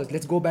made you first,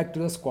 let's go back to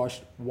the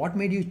squash. What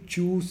made you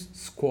choose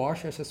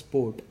squash as a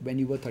sport when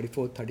you were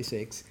 34,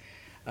 36?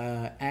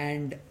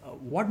 And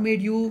what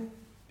made you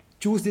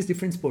choose this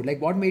different sport?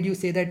 What made you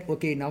say that,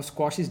 okay, now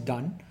squash is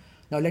done.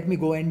 Now let me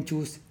go and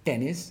choose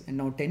tennis. And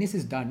now tennis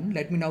is done.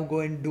 Let me now go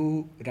and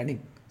do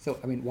running. So,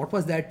 what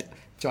was that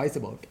choice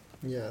about?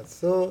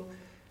 So,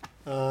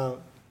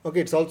 okay,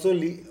 it's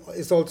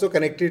also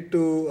connected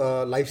to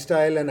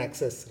lifestyle and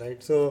access,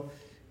 right? So,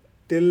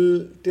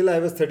 till I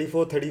was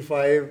 34,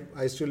 35,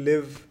 I used to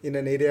live in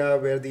an area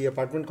where the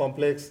apartment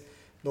complex,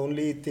 the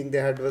only thing they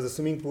had was a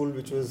swimming pool,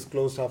 which was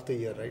closed half the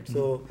year, right?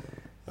 So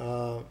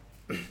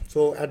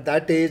at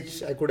that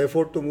age, I could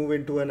afford to move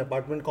into an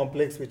apartment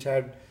complex which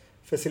had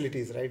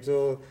facilities, right?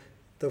 So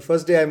the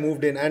first day I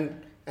moved in,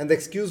 and the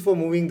excuse for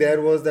moving there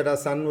was that our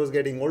son was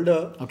getting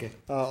older,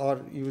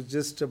 or he was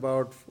just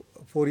about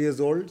 4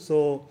 years old.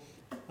 So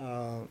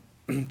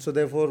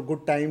therefore,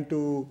 good time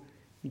to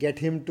get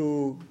him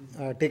to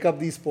take up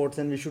these sports,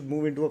 and we should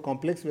move into a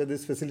complex where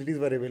these facilities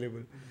were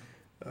available.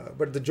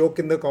 But the joke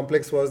in the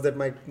complex was that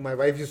my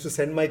wife used to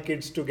send my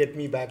kids to get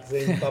me back,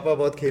 saying, "Papa,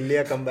 bahut khel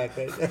liya, come back."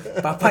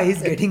 Right? Papa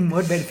is getting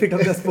more benefit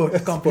of the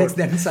sport complex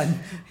than son.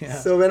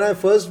 So when I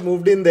first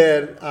moved in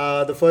there,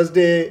 the first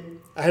day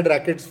I had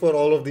rackets for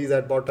all of these. I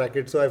had bought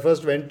rackets. So I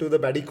first went to the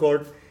baddie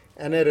court,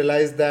 and I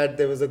realized that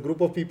there was a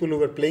group of people who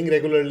were playing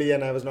regularly,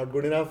 and I was not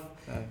good enough.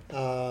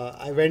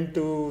 I went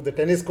to the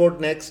tennis court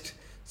next.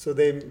 So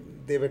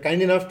they were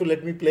kind enough to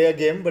let me play a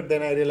game, but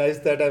then I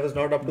realized that I was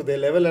not up to their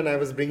level, and I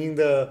was bringing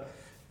the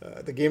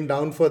game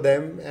down for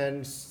them,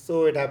 and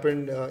so it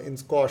happened in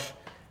squash.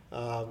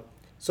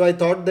 So I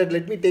thought that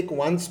let me take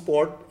one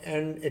sport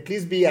and at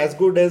least be as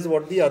good as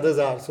what the others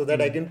are, so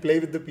that I can play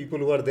with the people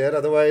who are there.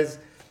 Otherwise,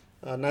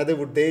 neither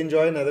would they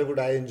enjoy, neither would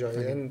I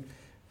enjoy.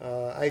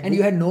 And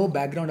you had no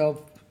background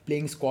of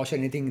playing squash or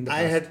anything in the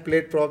past? I had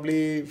played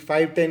probably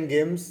 5-10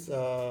 games.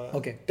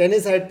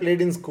 Tennis I had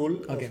played in school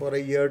for a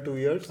year, 2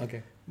 years.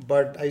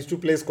 But I used to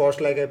play squash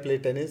like I play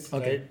tennis,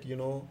 right?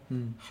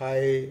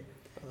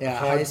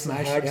 Hard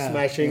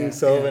smashing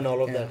serve and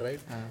all of that, right?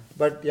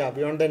 But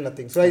beyond that,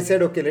 nothing. So I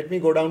said, okay, let me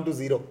go down to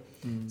zero.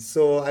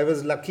 So I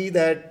was lucky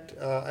that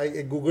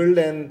I Googled,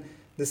 and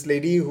this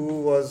lady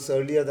who was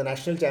earlier the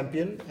national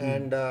champion,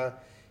 and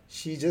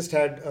she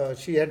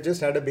had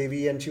just had a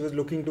baby, and she was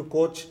looking to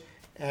coach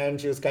and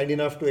she was kind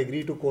enough to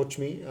agree to coach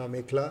me,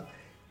 Mekhla.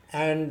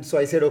 And so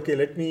I said, okay,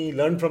 let me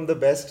learn from the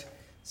best.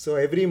 So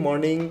every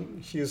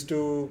morning she used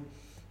to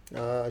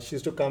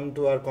come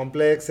to our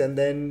complex, and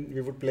then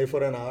we would play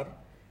for an hour.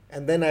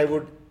 And then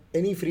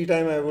any free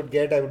time I would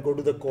go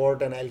to the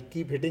court, and I'll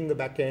keep hitting the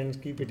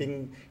backends,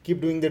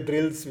 keep doing the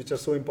drills, which are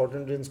so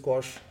important in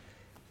squash.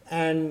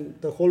 And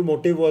the whole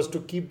motive was to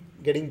keep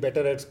getting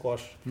better at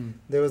squash.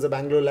 There was a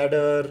Bangalore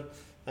ladder.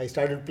 I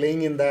started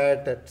playing in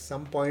that. At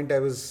some point, I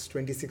was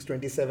 26,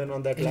 27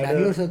 on that ladder.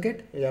 Bangalore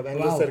circuit? Yeah,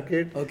 Bangalore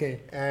circuit.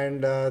 Okay.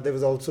 And there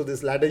was also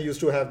this ladder they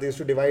used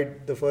to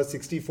divide the first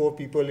 64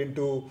 people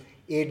into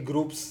 8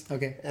 groups.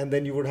 Okay. And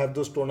then you would have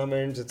those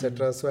tournaments,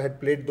 etc. So I had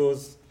played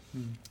those.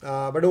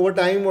 But over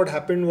time, what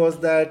happened was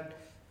that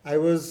I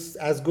was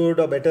as good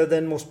or better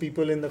than most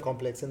people in the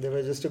complex. And there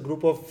were just a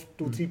group of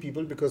 2-3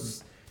 people,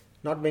 because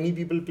not many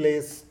people play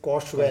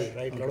squash well,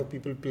 right? A lot of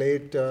people play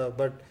it,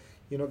 but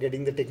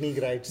getting the technique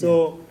right.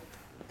 So,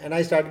 and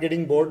I started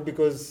getting bored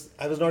because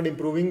I was not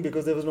improving,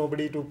 because there was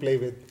nobody to play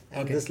with.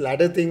 And this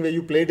ladder thing where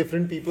you play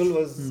different people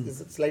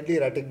is slightly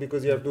erratic,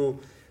 because you have to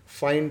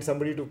find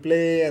somebody to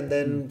play and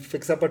then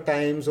fix up a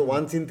time. So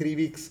once in 3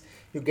 weeks,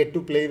 you get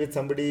to play with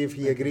somebody if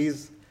he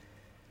agrees.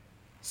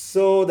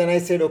 So then I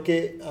said,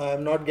 okay,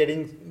 I'm not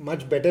getting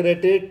much better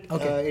at it.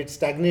 It's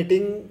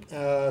stagnating.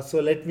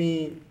 So let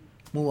me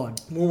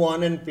move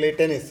on and play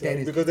tennis.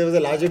 Right? Because there was a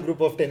larger group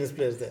of tennis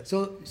players there.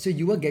 So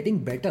you were getting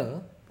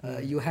better.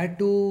 You had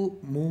to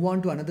move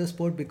on to another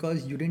sport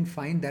because you didn't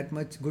find that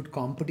much good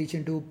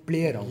competition to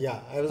play around.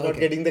 Yeah, I was not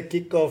getting the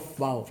kick of.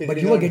 Wow,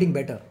 but you were getting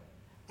better.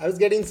 I was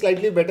getting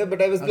slightly better,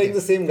 but I was playing the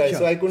same guy,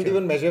 so I couldn't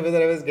even measure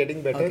whether I was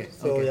getting better.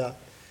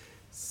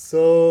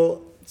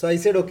 So I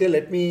said, okay,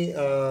 let me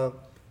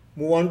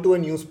move on to a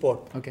new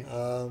sport.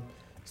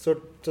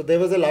 So there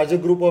was a larger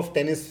group of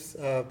tennis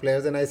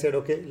players, and I said,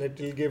 okay,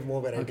 we'll give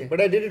more variety.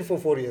 But I did it for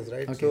 4 years,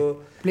 right?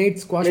 So played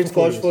squash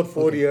for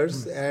 4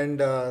 years, and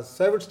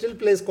so I would still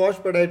play squash,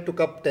 but I took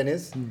up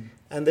tennis.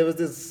 And there was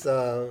this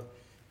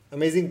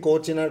amazing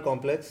coach in our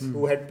complex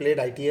who had played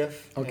ITF,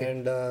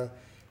 and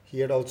he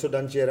had also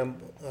done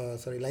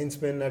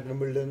linesman at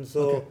Wimbledon.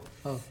 So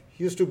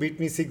he used to beat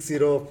me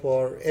 6-0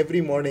 for every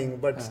morning,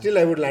 but still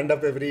I would land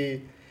up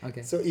every.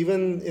 So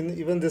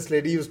even this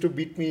lady used to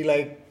beat me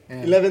like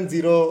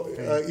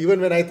 11-0,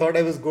 even when I thought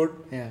I was good.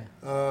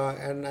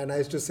 And I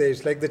used to say,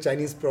 it's like the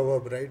Chinese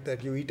proverb, right?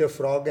 That you eat a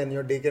frog and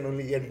your day can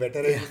only get better.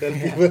 And you tell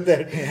people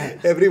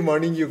that every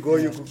morning you go,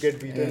 you could get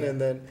beaten.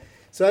 And then,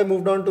 so I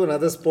moved on to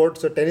another sport.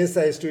 So tennis,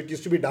 it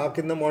used to be dark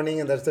in the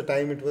morning, and that's the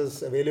time it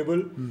was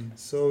available.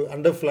 So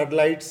under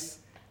floodlights,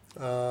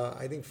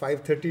 I think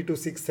 5:30 to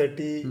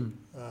 6:30,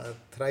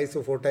 thrice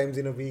or 4 times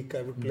in a week,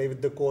 I would play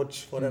with the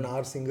coach for an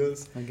hour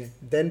singles,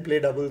 then play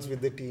doubles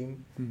with the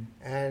team.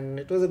 And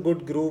it was a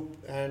good group,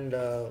 and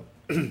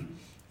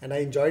and I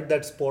enjoyed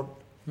that sport.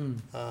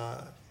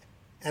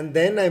 And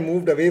then I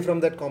moved away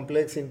from that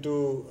complex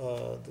into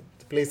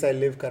the place I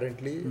live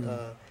currently.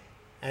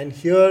 And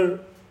here,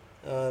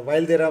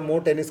 while there are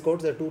more tennis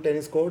courts, there are 2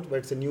 tennis courts, but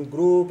it's a new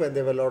group, and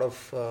there were a lot of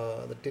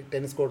the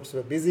tennis courts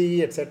were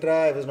busy,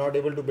 etc. I was not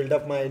able to build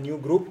up my new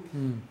group,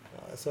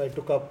 so I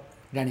took up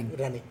running.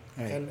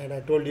 And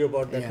I told you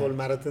about that whole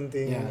marathon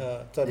thing.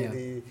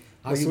 The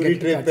Missouri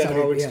trip and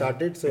how it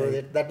started. So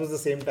that was the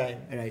same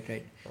time.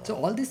 Right. So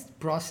all this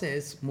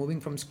process,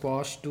 moving from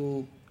squash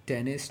to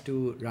tennis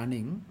to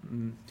running.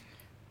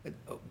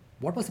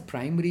 What was the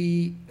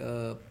primary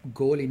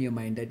goal in your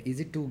mind? That is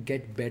it to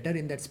get better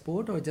in that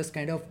sport, or just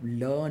kind of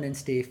learn and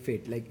stay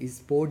fit? Like, is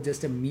sport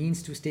just a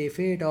means to stay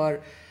fit, or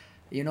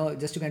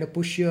just to kind of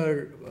push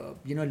your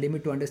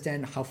limit to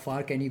understand how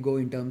far can you go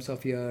in terms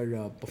of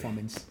your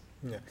performance?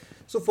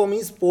 So for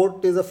me,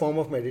 sport is a form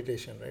of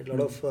meditation, right? A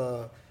lot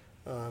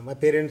of my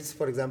parents,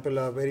 for example,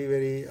 are very,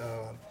 very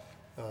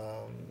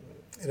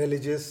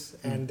religious,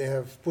 and they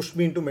have pushed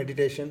me into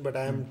meditation, but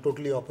I am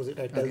totally opposite.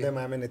 I tell them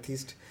I am an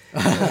atheist.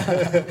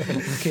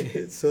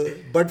 So,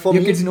 but for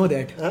your me, kids know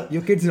that.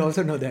 Your kids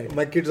also know that.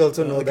 My kids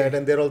also know that,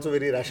 and they're also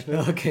very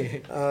rational.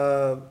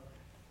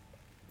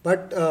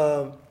 But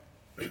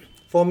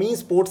for me,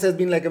 sports has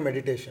been like a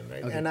meditation,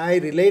 right? And I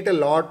relate a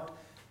lot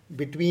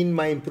between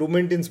my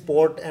improvement in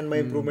sport and my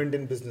improvement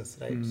in business,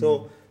 right?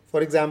 So,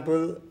 for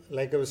example,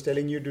 like I was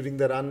telling you during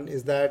the run,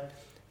 is that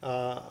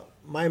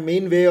my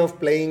main way of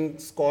playing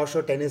squash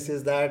or tennis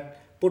is that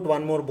put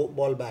one more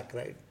ball back,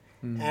 right?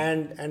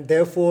 And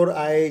therefore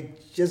I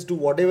just do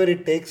whatever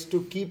it takes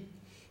to keep,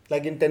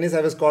 like in tennis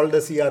I was called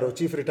the CRO,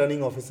 Chief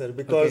Returning Officer,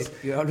 because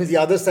the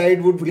other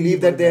side would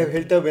believe that they have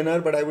hit a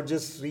winner, but I would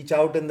just reach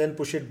out and then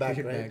push it back,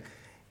 right?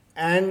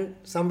 And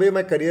some way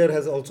my career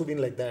has also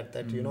been like that,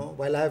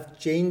 while I have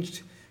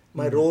changed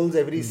my roles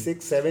every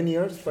 6-7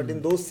 years, but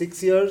in those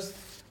 6 years,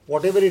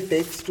 whatever it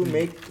takes to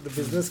make the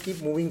business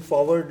keep moving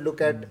forward,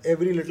 look at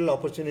every little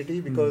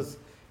opportunity, because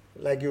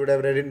like you would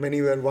have read it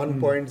many where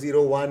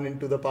 1.01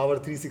 into the power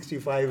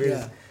 365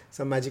 is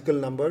some magical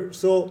number.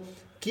 So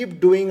keep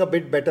doing a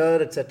bit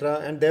better, etc.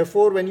 And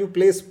therefore, when you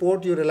play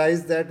sport, you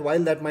realize that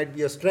while that might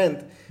be a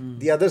strength,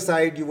 the other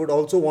side, you would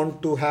also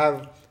want to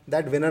have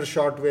that winner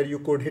shot where you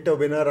could hit a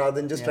winner rather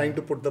than just trying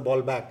to put the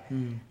ball back.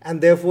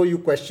 And therefore you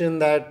question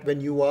that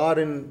when you are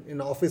in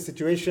an office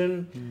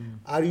situation,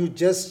 are you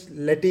just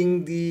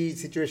letting the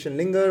situation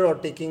linger or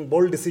taking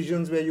bold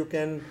decisions where you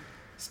can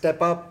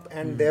step up,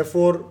 and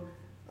therefore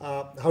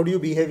how do you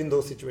behave in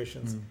those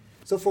situations?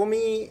 So for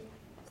me,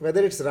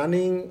 whether it's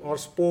running or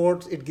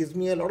sports, it gives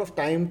me a lot of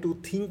time to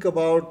think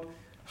about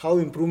how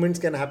improvements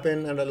can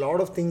happen, and a lot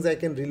of things I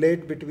can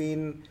relate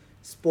between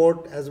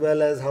sport as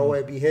well as how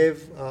I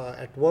behave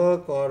at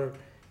work or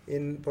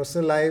in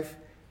personal life.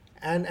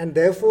 And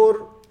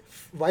therefore,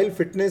 while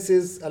fitness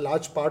is a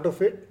large part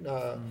of it,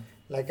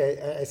 like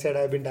I said,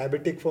 I've been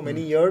diabetic for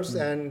many years,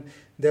 and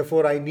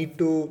therefore I need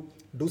to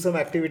do some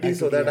activity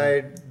so that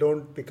I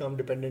don't become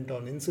dependent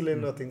on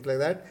insulin or things like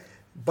that.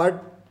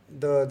 But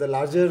the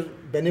larger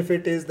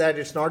benefit is that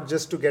it's not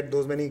just to get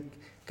those many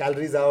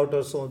calories out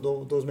or so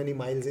those many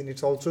miles in.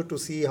 It's also to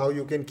see how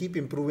you can keep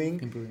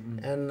improving.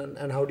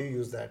 And how do you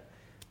use that.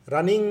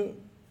 Running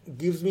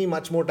gives me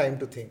much more time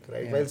to think,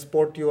 right? While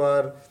sport, there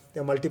are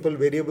multiple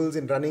variables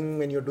in running.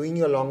 When you're doing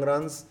your long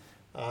runs,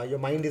 your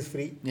mind is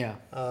free.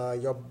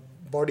 Your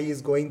body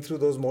is going through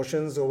those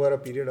motions over a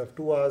period of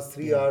 2 hours,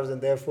 3 hours,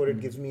 and therefore it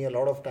gives me a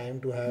lot of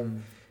time to have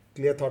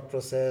clear thought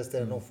process.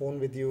 There's no phone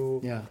with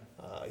you.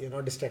 You're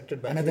not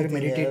distracted by another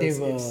meditative.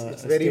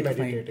 It's very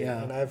meditative,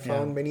 and I've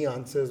found many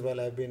answers while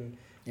I've been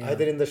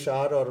either in the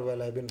shower or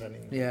while I've been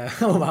running.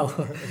 Oh,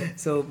 wow.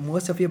 So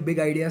most of your big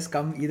ideas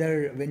come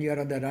either when you are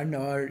on the run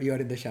or you are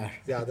in the shower.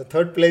 The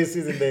third place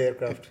is in the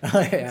aircraft.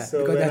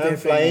 So when I'm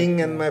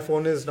flying and my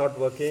phone is not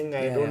working,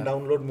 I don't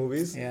download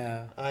movies.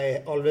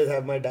 I always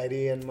have my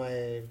diary and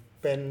my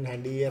pen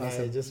handy, and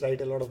I just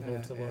write a lot of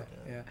notes about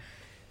it.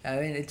 I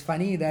mean, it's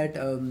funny that,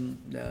 I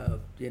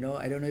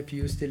don't know if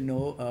you still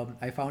know,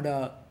 I found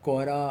a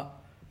Quora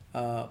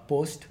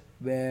post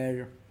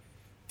where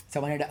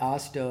someone had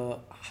asked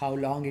how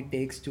long it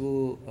takes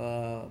to,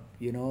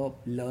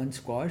 learn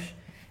squash.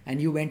 And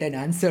you went and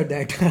answered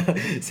that,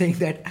 saying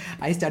that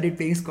I started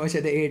playing squash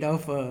at the age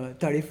of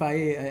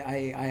 35.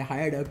 I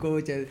hired a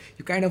coach. You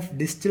kind of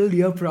distilled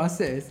your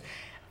process.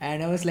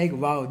 And I was like,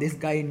 wow, this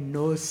guy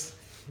knows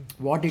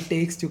what it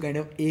takes to kind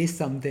of ace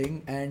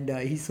something, and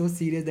he's so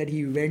serious that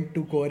he went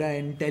to Quora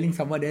and telling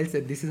someone else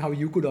that this is how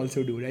you could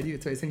also do,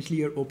 right? So essentially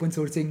you're open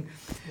sourcing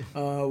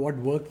what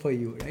worked for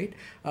you, right?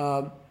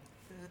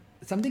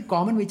 Something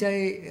common which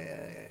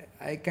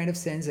I kind of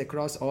sense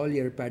across all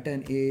your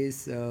pattern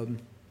is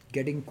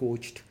getting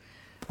coached,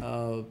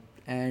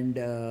 and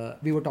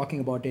we were talking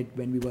about it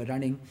when we were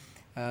running,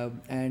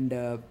 and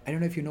I don't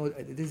know if you know,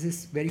 there's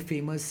this very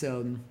famous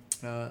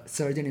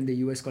surgeon in the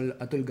US called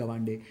Atul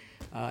Gawande,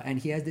 and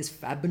he has this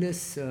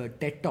fabulous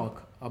TED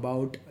talk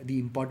about the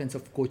importance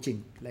of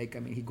coaching. Like, I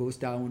mean, he goes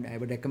down. I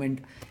would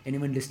recommend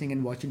anyone listening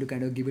and watching to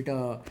kind of give it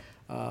a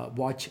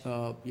watch.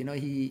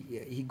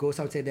 He goes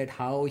outside that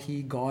how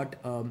he got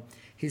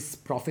his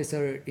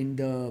professor in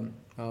the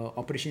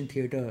operation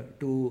theater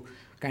to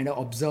kind of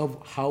observe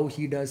how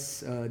he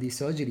does the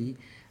surgery,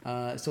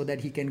 so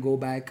that he can go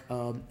back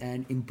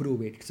and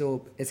improve it.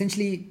 So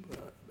essentially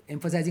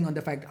emphasizing on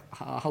the fact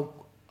how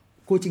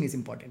coaching is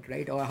important,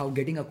 right? Or how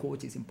getting a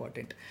coach is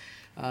important.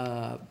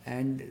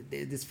 And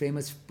this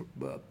famous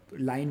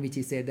line which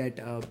he said that,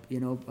 you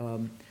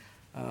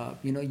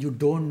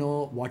don't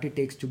know what it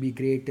takes to be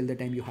great till the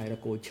time you hire a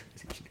coach,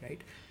 essentially,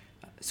 right?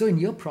 So in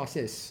your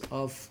process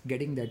of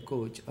getting that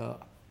coach,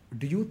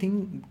 do you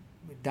think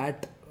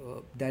that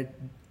that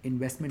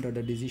investment or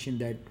the decision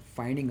that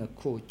finding a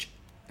coach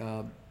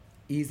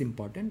is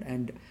important?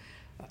 And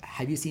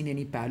have you seen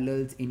any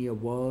parallels in your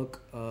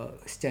work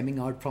stemming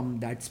out from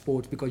that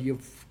sports? Because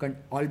you've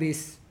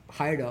always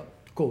hired a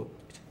coach,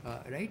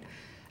 right?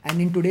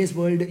 And in today's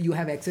world, you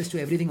have access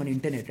to everything on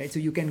internet, right? So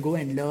you can go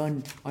and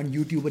learn on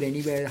YouTube or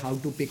anywhere how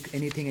to pick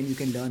anything, and you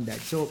can learn that.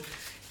 So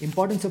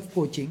importance of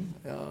coaching,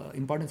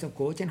 importance of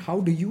coach, and how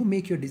do you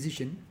make your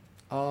decision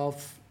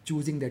of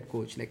choosing that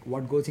coach? Like,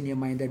 what goes in your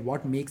mind that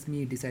what makes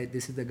me decide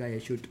this is the guy I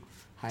should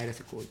hire as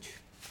a coach?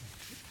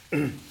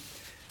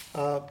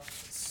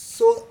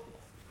 So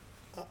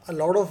a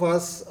lot of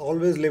us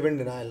always live in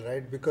denial,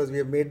 right? Because we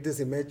have made this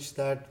image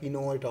that we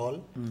know it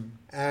all,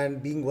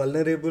 and being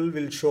vulnerable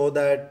will show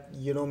that,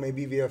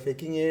 maybe we are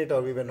faking it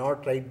or we were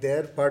not right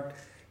there. But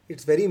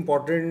it's very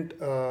important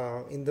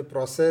in the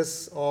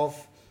process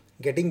of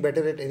getting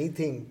better at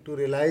anything to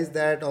realize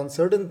that on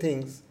certain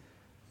things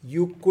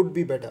you could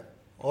be better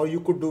or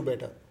you could do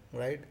better,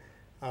 right?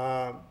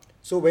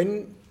 So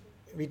when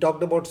we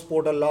talked about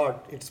sport a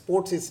lot,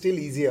 sports is still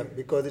easier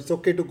because it's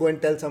okay to go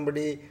and tell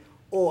somebody,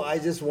 oh, I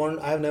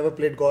have never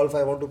played golf,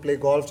 I want to play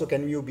golf, so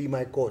can you be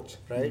my coach,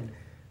 right?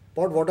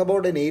 But what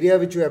about an area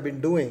which you have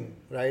been doing,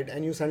 right?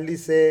 And you suddenly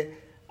say,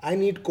 I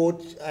need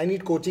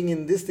coaching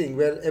in this thing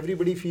where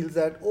everybody feels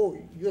that, oh,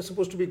 you're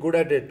supposed to be good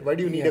at it. Why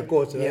do you need a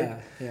coach, right?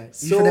 You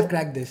should have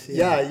cracked this.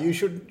 You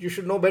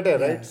should know better,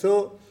 right?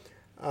 So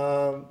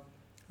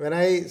when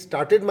I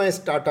started my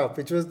startup,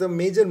 which was the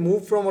major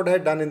move from what I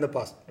had done in the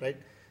past, right?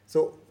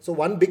 So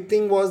one big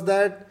thing was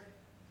that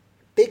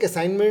take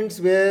assignments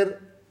where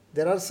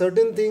there are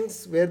certain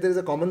things where there is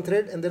a common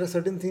thread, and there are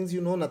certain things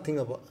you know nothing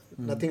about,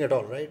 nothing at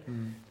all, right?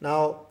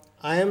 Now,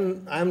 I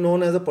am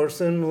known as a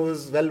person who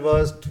is well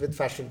versed with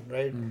fashion,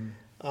 right?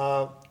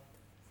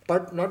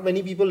 But not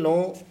many people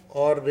know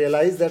or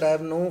realize that I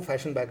have no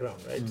fashion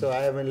background, right? So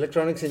I am an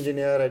electronics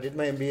engineer. I did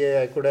my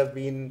MBA. I could have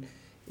been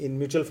in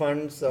mutual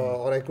funds,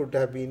 or I could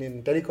have been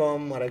in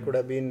telecom, or I could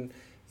have been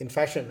in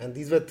fashion. And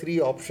these were three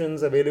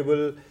options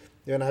available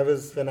when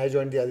I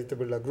joined the Aditya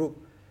Birla Group.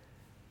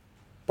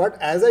 But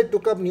as I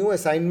took up new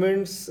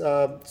assignments,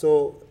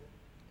 so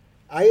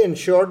I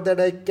ensured that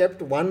I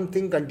kept one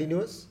thing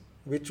continuous,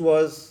 which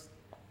was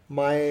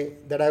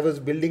that I was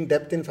building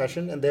depth in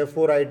fashion, and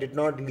therefore I did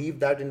not leave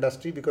that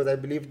industry, because I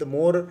believed the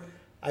more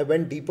I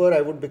went deeper,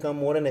 I would become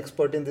more an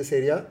expert in this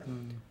area.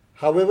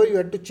 However, you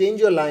had to change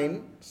your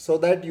line so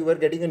that you were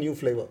getting a new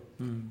flavor.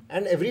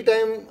 And every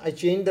time I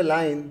changed the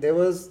line, there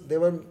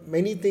were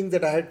many things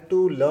that I had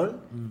to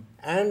learn,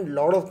 and a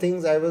lot of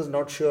things I was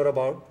not sure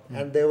about,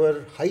 and there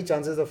were high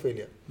chances of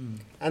failure.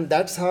 And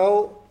that's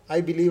how I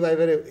believe I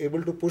were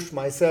able to push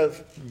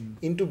myself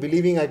into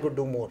believing I could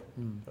do more,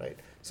 right?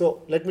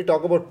 So let me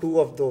talk about two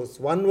of those.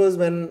 One was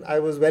when I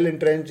was well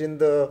entrenched in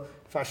the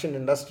fashion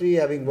industry,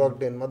 having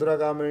worked in Madura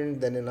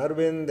Garment, then in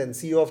Arvind, then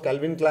CEO of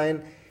Calvin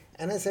Klien.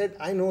 And I said,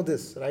 I know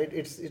this, right?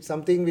 It's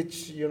something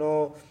which,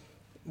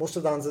 most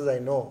of the answers I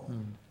know.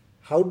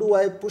 How do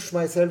I push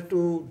myself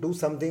to do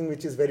something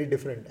which is very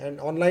different?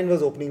 And online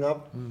was opening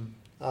up.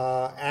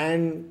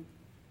 And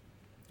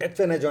that's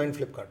when I joined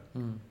Flipkart.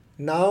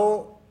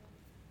 Now,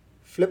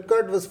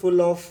 Flipkart was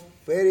full of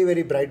very,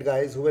 very bright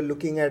guys who were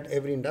looking at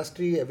every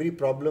industry, every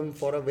problem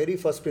for a very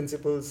first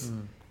principles.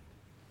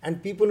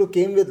 And people who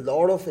came with a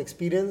lot of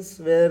experience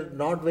were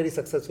not very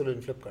successful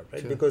in Flipkart,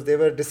 right? Sure. Because they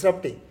were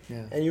disrupting.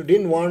 Yeah. And you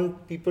didn't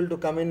want people to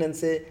come in and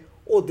say,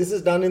 oh, this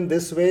is done in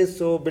this way,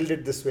 so build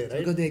it this way, right?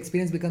 Because the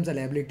experience becomes a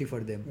liability for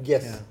them.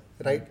 Yes,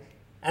 right.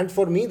 And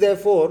for me,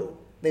 therefore,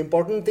 the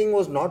important thing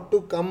was not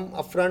to come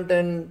upfront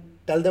and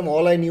tell them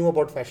all I knew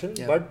about fashion,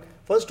 but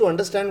first to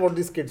understand what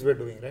these kids were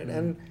doing, right?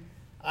 And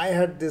I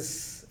had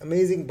this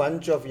amazing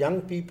bunch of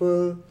young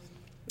people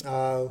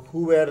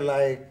who were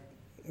like,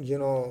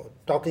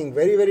 talking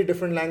very, very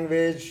different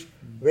language,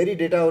 very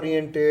data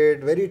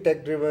oriented, very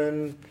tech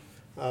driven,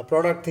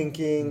 product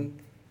thinking.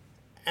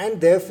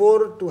 And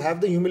therefore, to have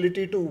the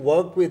humility to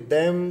work with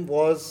them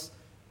was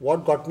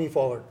what got me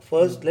forward.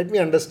 First, let me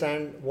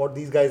understand what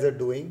these guys are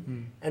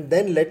doing, and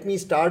then let me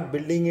start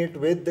building it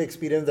with the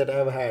experience that I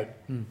have had.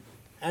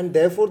 And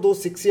therefore,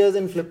 those 6 years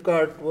in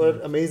Flipkart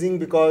were amazing,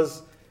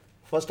 because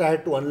first I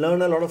had to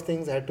unlearn a lot of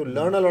things, I had to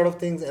learn a lot of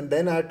things, and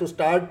then I had to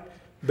start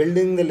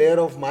building the layer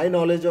of my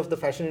knowledge of the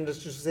fashion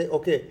industry to say,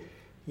 okay,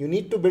 you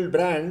need to build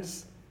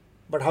brands,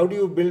 but how do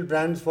you build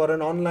brands for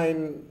an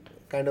online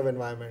kind of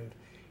environment?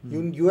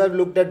 You have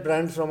looked at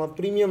brands from a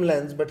premium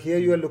lens, but here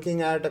you are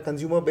looking at a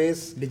consumer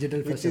base,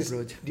 digital first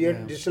approach,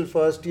 digital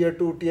first, tier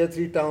 2, tier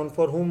 3 town,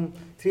 for whom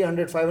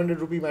 300, 500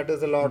 rupee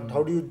matters a lot.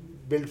 How do you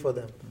build for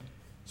them?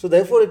 So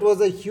therefore, it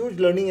was a huge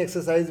learning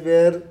exercise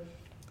where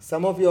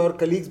some of your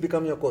colleagues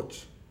become your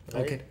coach.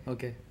 Right?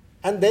 Okay.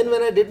 And then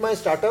when I did my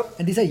startup...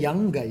 And these are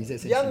young guys,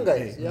 essentially.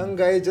 Young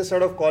guys just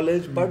out of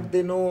college, but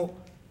they know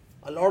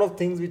a lot of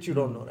things which you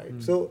don't know,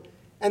 right? So,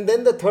 and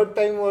then the third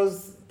time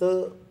was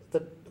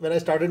when I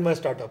started my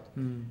startup.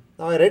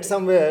 Now I read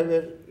somewhere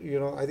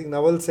where, I think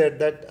Naval said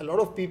that a lot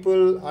of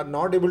people are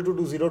not able to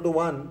do 0 to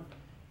 1.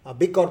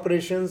 Big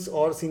corporations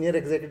or senior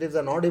executives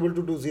are not able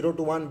to do 0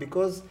 to 1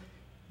 because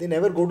they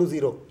never go to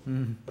 0,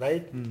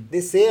 right?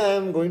 They say I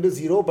am going to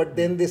 0, but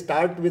then they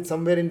start with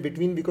somewhere in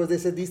between, because they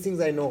say these things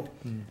I know.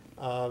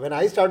 When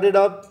I started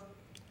up,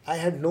 I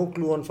had no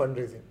clue on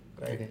fundraising,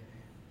 right? Okay.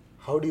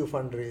 How do you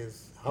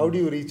fundraise? How do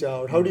you reach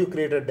out? How do you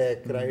create a deck,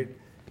 right?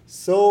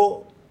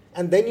 So,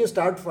 and then you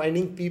start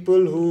finding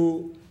people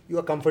who you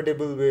are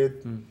comfortable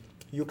with.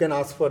 You can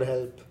ask for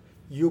help.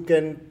 You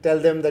can tell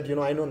them that,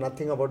 I know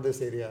nothing about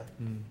this area.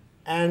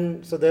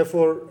 And so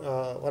therefore,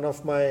 one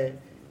of my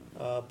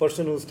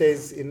person who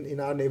stays in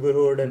our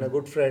neighborhood and a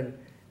good friend,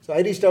 so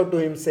I reached out to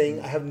him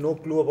saying, I have no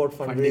clue about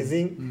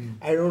fundraising.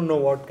 I don't know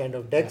what kind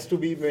of decks to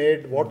be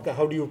made.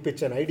 How do you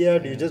pitch an idea?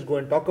 Do you just go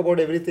and talk about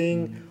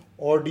everything?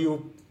 Or do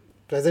you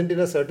present in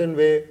a certain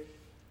way?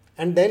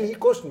 And then he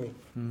coached me,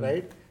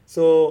 right?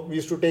 So we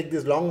used to take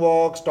these long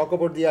walks, talk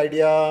about the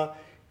idea,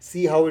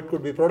 see how it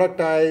could be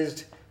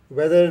productized,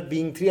 whether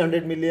being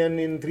 300 million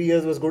in 3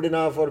 years was good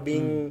enough, or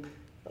being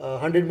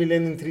 100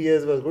 million in 3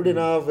 years was good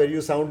enough. Were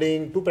you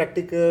sounding too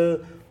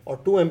practical or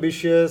too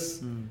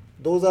ambitious?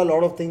 Those are a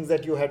lot of things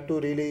that you had to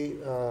really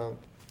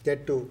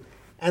get to.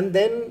 And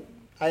then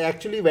I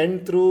actually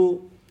went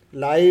through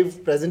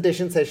live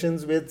presentation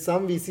sessions with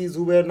some VCs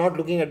who were not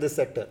looking at this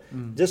sector,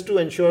 just to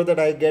ensure that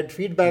I get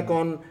feedback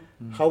on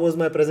how was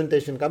my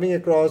presentation coming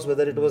across,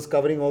 whether it was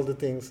covering all the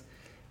things.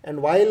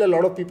 And while a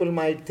lot of people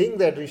might think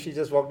that Rishi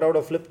just walked out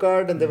of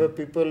Flipkart and there were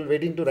people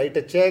waiting to write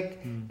a check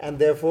and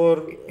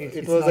therefore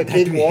it was a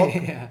cakewalk,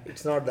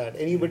 it's not that.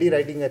 Anybody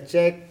writing a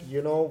check,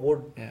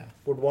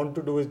 would want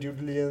to do his due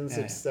diligence.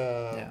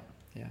 So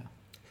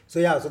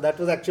that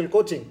was actual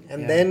coaching.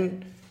 And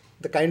then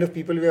the kind of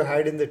people we have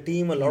hired in the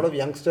team, a lot of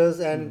youngsters,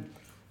 and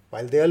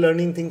while they are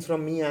learning things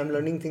from me, I'm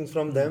learning things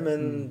from them,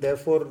 and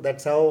therefore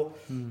that's how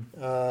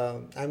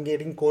I'm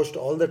getting coached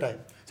all the time.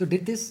 So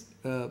did this,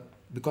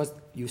 because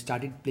you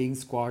started playing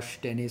squash,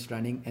 tennis,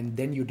 running, and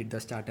then you did the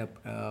startup,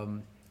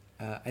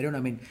 I don't know,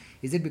 I mean,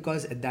 is it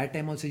because at that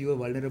time also you were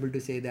vulnerable to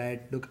say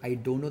that, look, I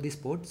don't know this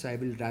sport, so I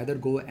will rather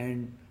go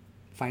and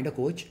find a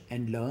coach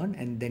and learn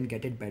and then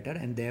get it better,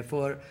 and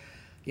therefore,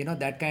 you know,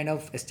 that kind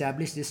of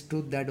established this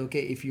truth that,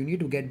 okay, if you need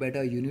to get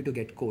better, you need to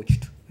get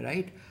coached,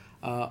 right?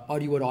 Or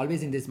you were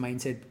always in this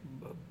mindset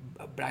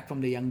back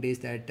from the young days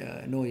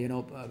that, no, you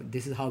know,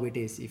 this is how it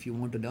is. If you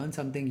want to learn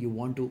something, you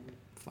want to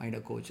find a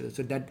coach.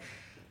 So that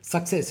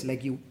success,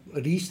 like you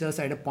reached us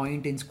at a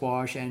point in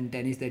squash and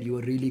tennis that you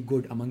were really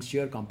good amongst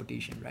your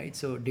competition, right?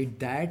 So did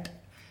that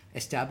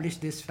establish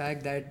this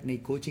fact that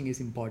coaching is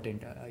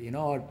important, you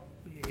know, or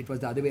it was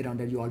the other way around,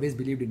 that you always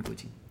believed in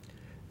coaching?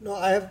 No,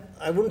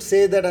 I wouldn't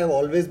say that I've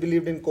always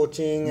believed in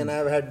coaching and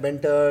I've had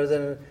mentors,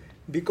 and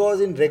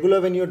because in regular,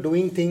 when you're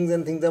doing things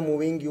and things are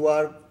moving, you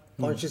are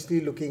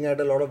consciously looking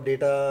at a lot of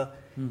data,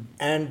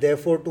 and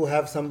therefore to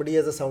have somebody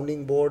as a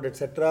sounding board,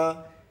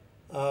 etc.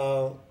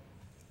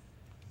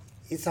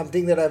 Is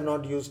something that I have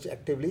not used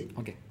actively.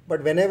 Okay.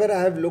 But whenever I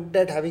have looked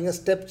at having a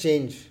step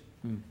change,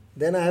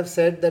 then I have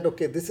said that,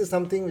 okay, this is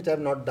something which I have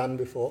not done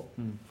before,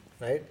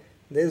 right?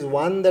 There's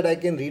one that I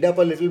can read up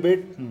a little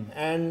bit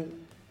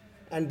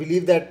and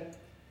believe that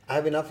I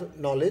have enough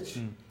knowledge,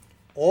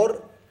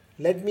 or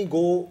let me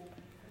go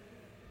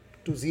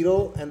to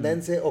zero and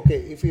then say, okay,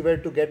 if we were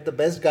to get the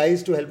best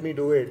guys to help me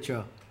do it,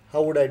 Sure.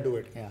 how would I do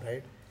it, Yeah.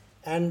 right?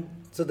 And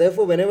so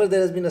therefore, whenever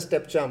there has been a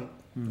step jump,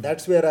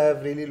 that's where I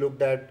have really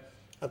looked at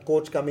a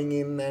coach coming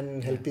in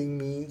and helping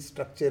me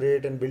structure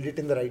it and build it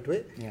in the right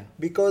way. Yeah.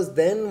 Because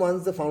then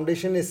once the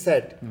foundation is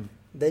set,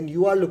 then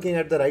you are looking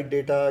at the right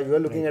data, you are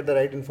looking at the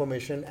right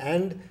information,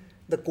 and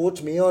the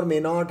coach may or may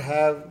not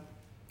have,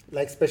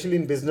 like especially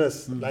in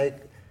business,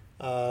 like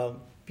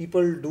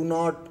people do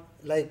not,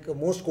 like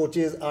most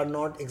coaches are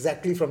not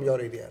exactly from your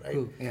area, right?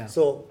 True, yeah.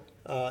 So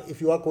if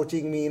you are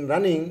coaching me in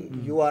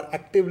running, you are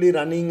actively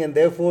running, and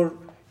therefore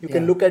you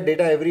can look at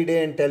data every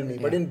day and tell me.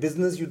 But in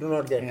business, you do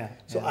not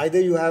get. So either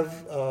you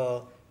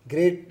have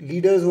great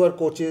leaders who are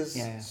coaches,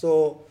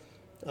 so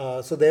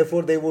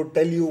therefore they would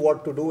tell you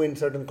what to do in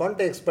certain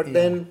contexts, but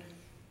then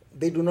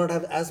they do not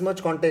have as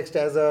much context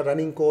as a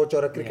running coach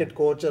or a cricket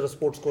coach or a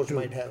sports coach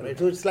might have, right?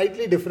 So it's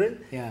slightly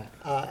different.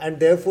 And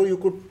therefore you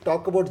could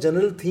talk about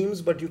general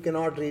themes, but you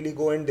cannot really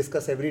go and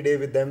discuss every day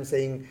with them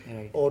saying,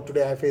 oh,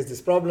 today I faced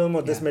this problem,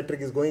 or this metric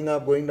is going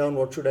up, going down,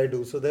 what should I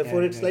do? So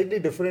therefore it's slightly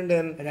different.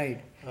 And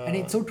and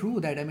it's so true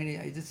that, I mean,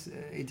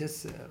 it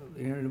just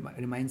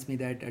reminds me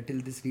that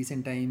till this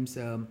recent times,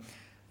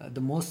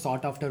 the most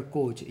sought after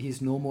coach,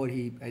 he's no more,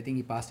 I think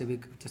he passed away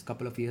just a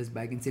couple of years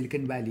back, in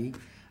Silicon Valley,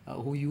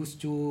 who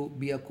used to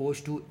be a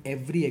coach to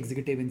every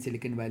executive in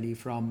Silicon Valley,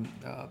 from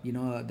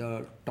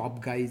the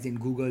top guys in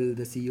Google,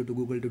 the CEO to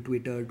Google to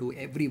Twitter, to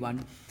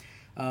everyone.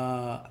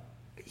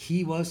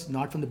 He was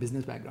not from the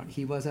business background.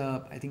 He was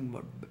I think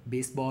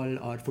baseball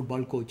or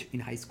football coach in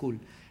high school.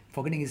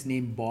 Forgetting his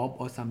name, Bob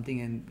or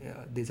something, and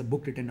there's a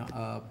book written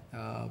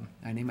I'll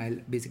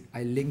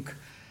link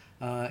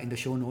in the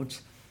show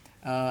notes,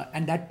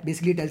 and that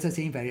basically tells the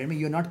same value. I mean,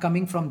 you're not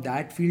coming from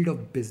that field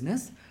of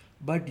business,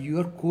 but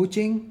you're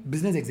coaching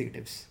business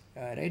executives,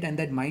 right? And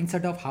that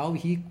mindset of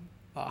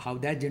how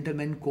that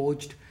gentleman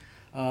coached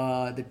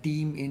the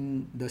team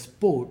in the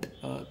sport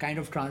kind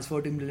of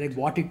transferred into like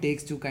what it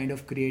takes to kind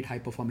of create high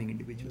performing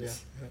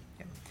individuals.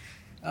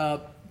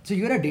 So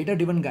you're a data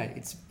driven guy.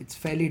 It's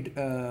fairly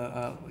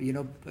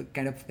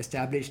kind of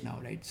established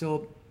now, right?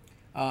 So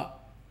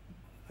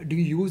do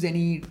you use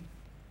any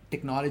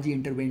technology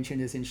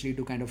intervention essentially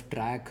to kind of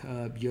track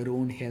your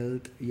own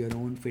health, your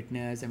own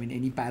fitness? I mean,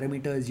 any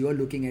parameters you're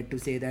looking at to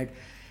say that,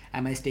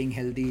 am I staying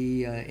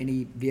healthy?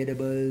 Any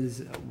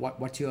wearables?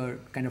 What's your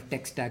kind of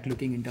tech stack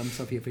looking in terms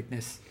of your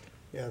fitness?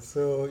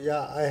 So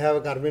I have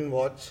a Garmin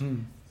watch,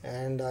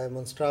 and I'm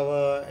on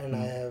Strava, and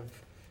I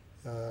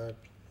have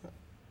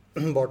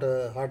bought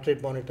a heart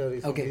rate monitor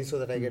recently so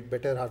that I get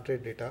better heart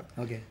rate data.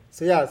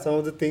 So some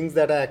of the things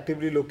that I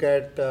actively look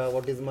at,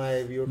 what is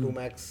my VO2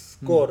 max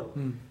score,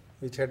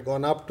 which had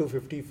gone up to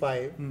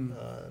 55.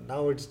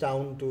 Now it's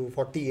down to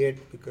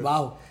 48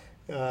 because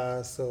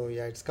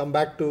it's come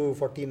back to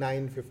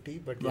 49, 50.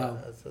 But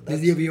so this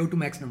is your VO2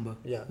 max number.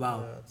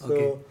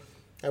 So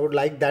I would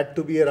like that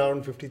to be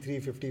around 53,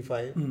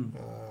 55.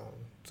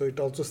 So it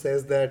also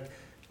says that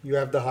you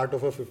have the heart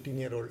of a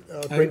 15-year-old,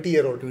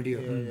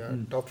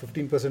 20-year-old. Top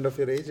 15% of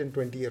your age and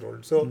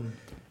 20-year-old.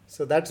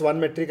 So that's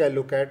one metric I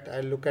look at. I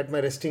look at my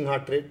resting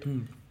heart rate,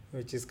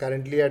 which is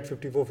currently at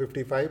 54,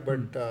 55,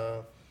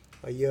 but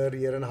a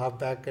year and a half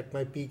back at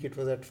my peak, it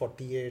was at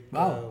 48,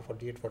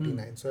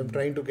 49. So I'm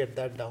trying to get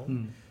that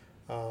down.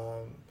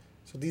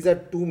 So these are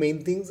two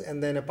main things.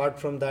 And then apart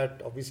from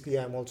that, obviously,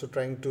 I'm also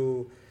trying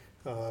to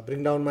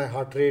bring down my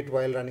heart rate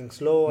while running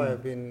slow.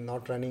 I've been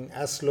not running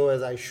as slow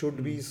as I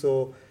should be.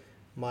 So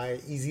my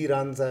easy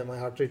runs, my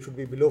heart rate should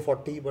be below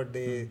 40, but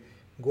they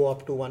go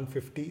up to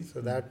 150.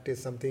 So that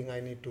is something I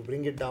need to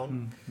bring it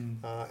down.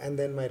 And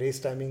then my race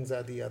timings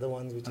are the other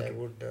ones which I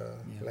would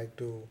like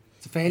to.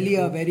 It's fairly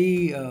a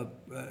very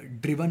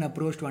driven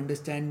approach to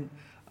understand,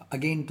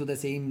 again, to the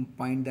same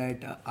point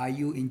that are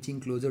you inching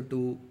closer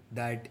to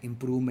that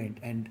improvement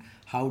and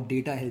how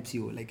data helps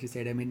you. Like you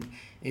said, I mean,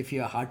 if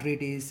your heart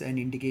rate is an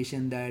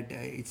indication that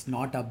it's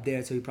not up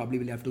there, so you probably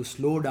will have to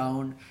slow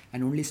down,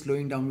 and only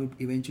slowing down will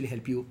eventually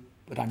help you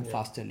run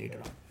faster later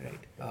on,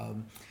 right?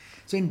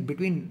 So in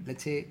between,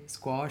 let's say,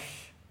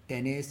 squash,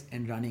 tennis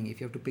and running, if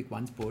you have to pick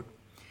one sport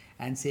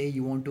and say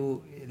you want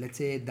to, let's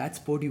say that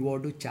sport you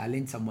want to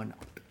challenge someone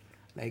out,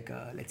 like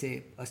let's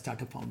say a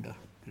startup founder,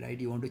 right?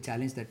 You want to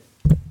challenge that,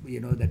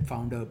 that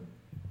founder,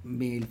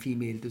 male,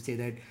 female, to say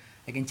that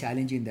I can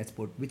challenge you in that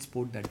sport. Which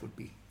sport that would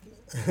be?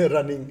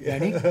 Running.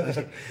 Running?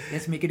 Okay.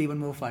 Let's make it even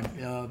more fun.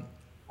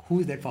 Who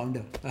is that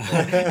founder?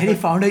 Any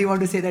founder you want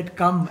to say that,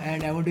 come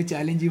and I want to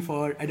challenge you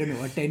for, I don't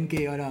know, a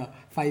 10K or a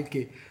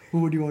 5K.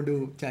 Who would you want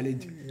to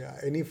challenge? Yeah,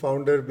 any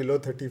founder below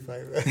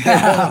 35.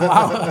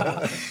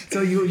 Wow.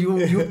 So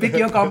you pick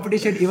your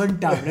competition even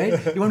tough,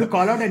 right? You want to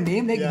call out a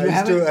name? Like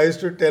I used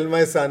to tell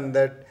my son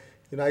that,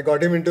 I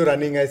got him into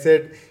running. I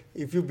said,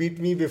 if you beat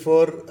me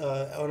before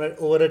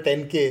over a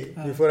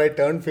 10K before I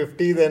turn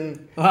 50,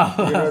 then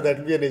that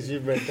will be an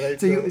achievement, right?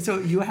 So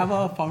you have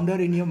a founder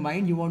in your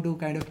mind you want to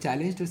kind of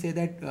challenge, to say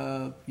that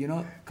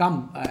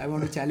come, I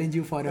want to challenge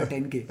you for a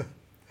 10K.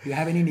 Do you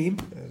have any name?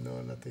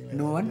 No, nothing. Like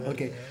no that. one. Yeah,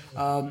 okay.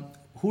 Yeah.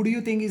 Who do you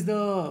think is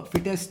the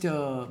fittest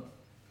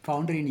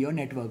founder in your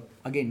network?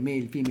 Again,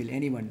 male, female,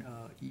 anyone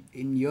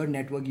in your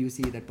network you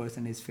see that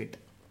person is fit?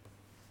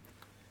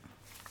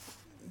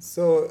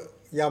 So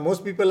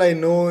most people I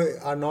know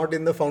are not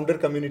in the founder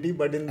community,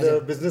 but in the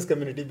business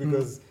community,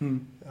 because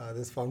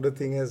this founder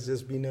thing has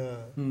just been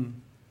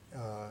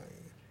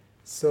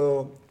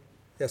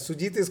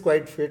Sujit is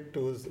quite fit.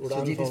 Who's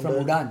Udaan Sujit founder. is from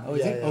Udaan. Oh,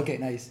 is it? Yeah. Okay,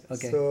 nice.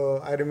 Okay.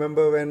 So I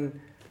remember when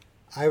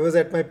I was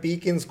at my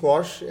peak in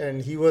squash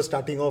and he was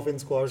starting off in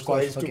squash, so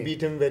I used to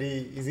beat him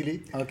very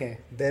easily. Okay.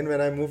 Then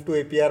when I moved to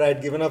APR, I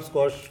had given up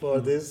squash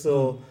for this,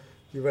 so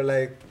we were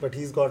like, but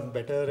he's gotten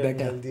better and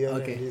healthier,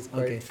 and he's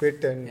quite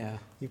fit, and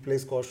he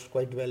plays squash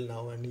quite well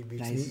now, and he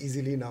beats me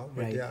easily now.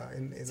 But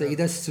so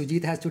either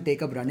Sujit has to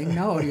take up running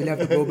now, or you'll have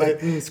to go back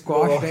to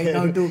squash right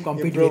now to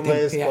compete with him. Improve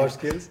my squash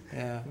skills.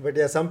 Yeah.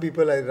 But some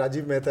people like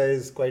Rajiv Mehta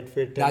is quite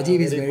fit.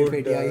 Rajiv is very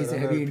fit. He's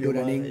heavy into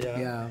running.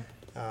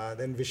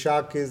 Then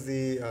Vishak is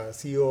the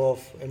CEO of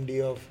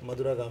MD of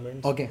Madura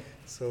Garments. Okay.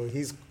 So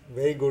he's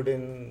very good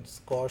in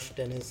squash,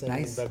 tennis,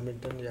 and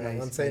badminton.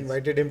 Once I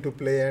invited him to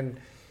play and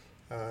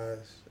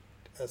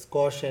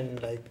squash,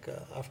 and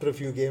after a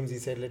few games he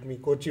said, let me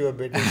coach you a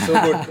bit. It's so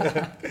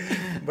good.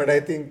 But I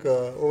think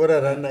over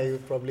a run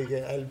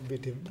I'll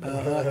beat him.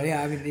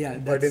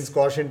 But in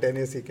squash and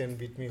tennis he can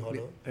beat me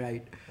hollow.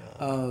 Right.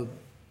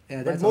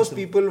 But most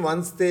people,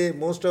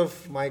 most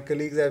of my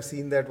colleagues, I've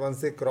seen that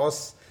once they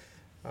cross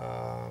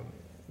the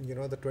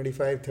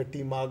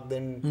 25-30 mark,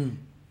 then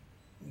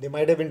they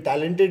might have been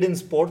talented in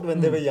sport when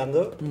they were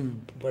younger,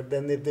 but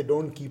then if they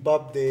don't keep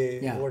up, they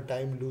over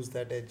time lose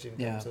that edge in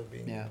terms of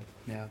being.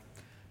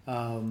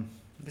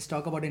 Let's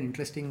talk about an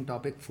interesting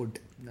topic: food.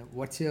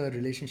 What's your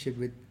relationship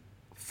with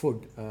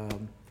food?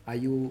 Are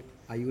you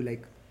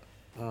like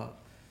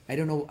I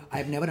don't know,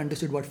 I've never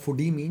understood what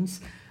foodie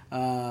means,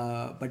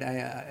 but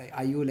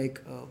are you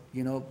like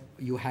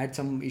you had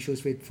some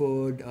issues with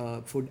food?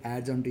 Food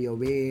adds onto your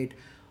weight.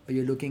 Or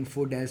you're looking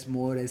food as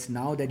more as,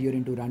 now that you're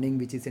into running,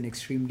 which is an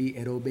extremely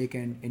aerobic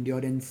and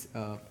endurance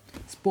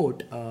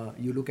sport,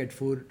 you look at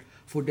food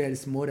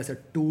as more as a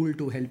tool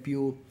to help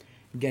you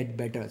get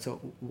better.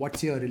 So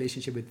what's your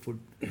relationship with food?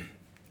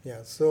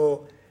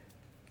 So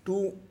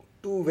two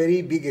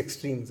very big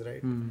extremes,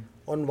 right?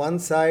 On one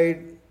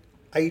side,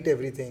 I eat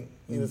everything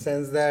in the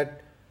sense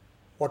that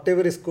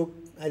whatever is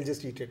cooked, I'll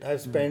just eat it. I've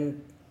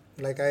spent,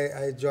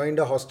 I joined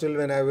a hostel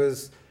when I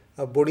was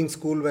a boarding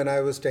school when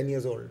I was 10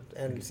 years old,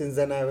 and since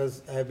then I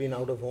have been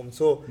out of home.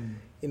 So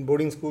in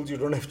boarding schools you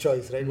don't have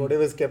choice, right?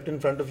 Whatever is kept in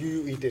front of you,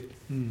 you eat it.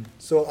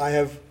 So I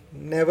have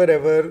never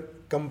ever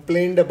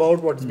complained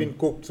about what's been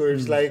cooked. So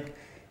it's like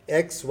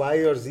X, Y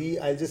or Z,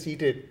 I'll just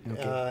eat it.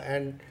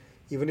 And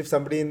even if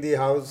somebody in the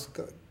house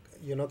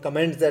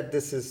comments that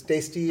this is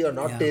tasty or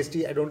not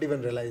tasty, I don't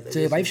even realize. So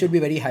your wife should be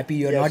very happy.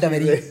 You're not a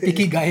very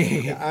picky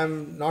guy.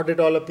 I'm not at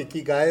all a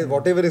picky guy.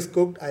 Whatever is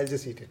cooked, I'll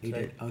just eat it. Eat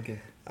it. Okay.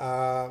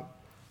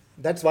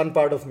 That's one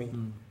part of me.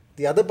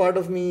 The other part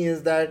of me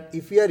is that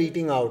if we are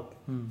eating out,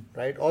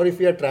 right, or if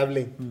we are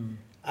traveling,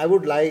 I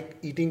would like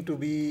eating to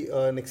be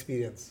an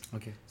experience.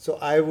 Okay. So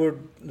I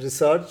would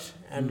research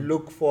and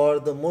look for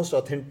the most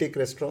authentic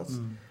restaurants.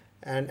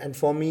 And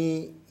for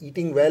me,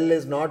 eating well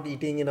is not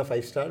eating in a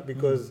 5-star,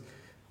 because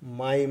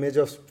my image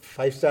of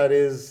 5-star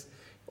is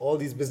all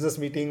these business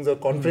meetings or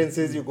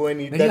conferences, you go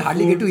and eat when you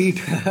hardly get to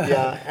eat.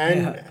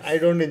 I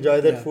don't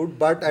enjoy that food,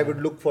 but I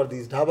would look for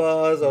these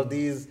dhabas or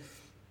these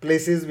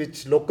places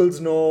which locals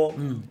know.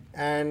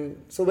 And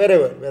so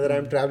whether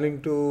I'm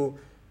traveling to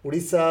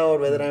Odisha or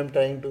whether I'm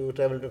trying to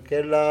travel to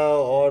Kerala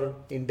or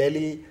in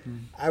Delhi,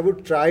 I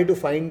would try to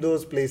find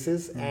those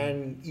places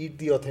and eat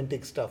the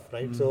authentic stuff,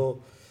 right?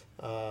 So,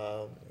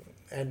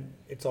 and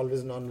it's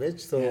always non-veg,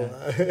 so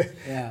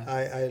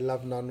I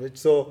love non-veg.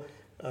 So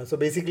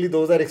basically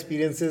those are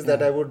experiences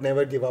that I would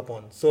never give up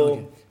on.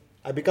 So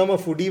I become a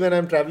foodie when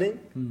I'm traveling,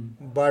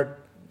 but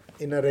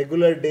in a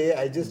regular day,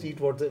 I just eat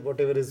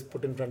whatever is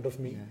put in front of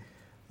me.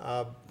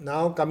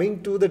 Now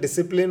coming to the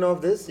discipline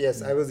of this,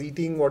 yes, I was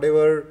eating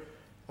whatever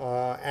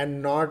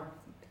and not.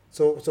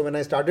 So when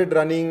I started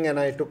running and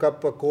I took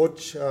up a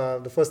coach,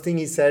 the first thing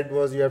he said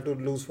was you have to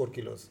lose 4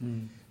 kilos.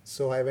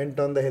 So I went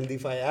on the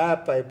Healthify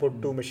app. I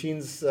put 2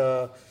 machines,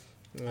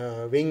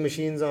 weighing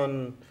machines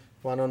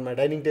one on my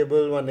dining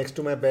table, one next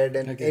to my bed,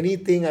 and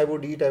anything I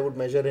would eat, I would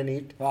measure and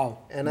eat. Wow.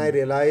 And I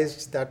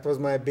realized that was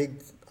my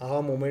big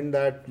aha moment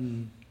that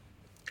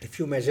if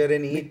you measure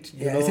and eat,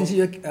 you know, essentially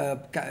your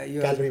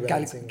calorie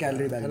balancing.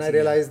 Calorie balancing. And I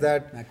realized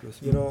that,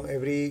 macros. you know,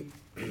 every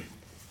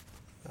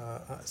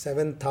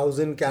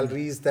 7,000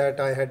 calories that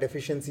I had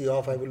deficiency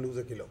of, I will lose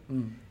a kilo.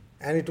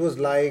 And it was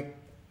like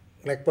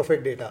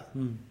perfect data.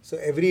 So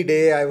every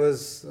day I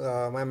was,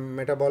 my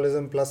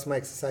metabolism plus my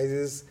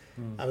exercises,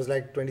 I was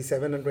like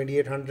 27 and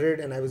 2800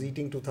 and I was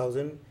eating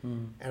 2000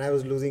 and I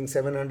was losing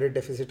 700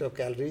 deficit of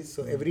calories.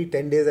 So every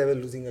 10 days I was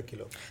losing a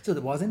kilo. So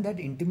wasn't that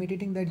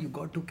intimidating that you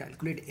got to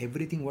calculate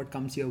everything what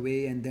comes your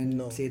way and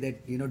then say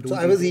that, you know, So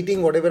I was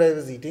eating whatever I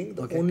was eating.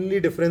 The only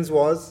difference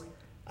was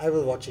I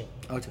was watching.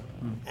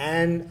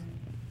 And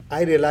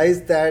I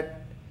realized that,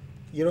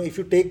 you know, if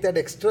you take that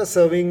extra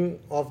serving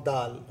of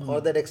dal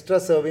or that extra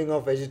serving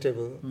of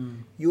vegetable,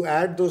 you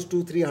add those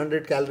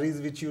 200-300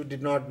 calories which you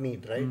did not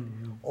need, right?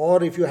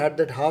 Or if you had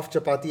that half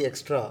chapati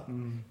extra,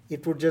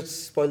 it would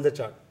just spoil the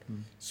chart.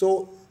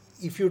 So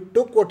if you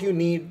took what you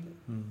need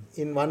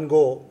in one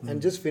go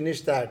and just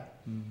finished that,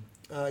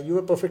 you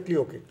were perfectly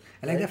okay.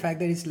 I like the fact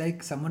that it's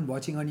like someone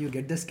watching on you,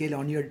 get the scale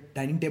on your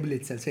dining table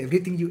itself. So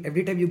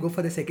every time you go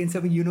for the second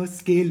serving, you know,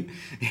 scale,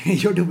 you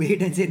have to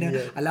wait and say,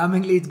 no,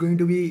 alarmingly, it's going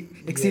to be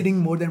exceeding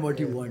more than what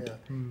you want.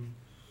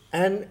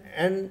 And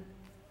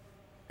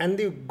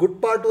the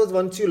good part was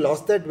once you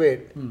lost that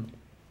weight,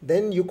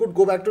 then you could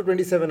go back to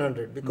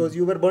 2700 because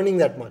you were burning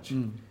that much,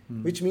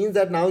 which means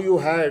that now you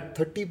had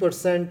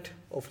 30%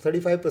 of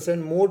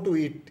 35% more to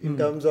eat in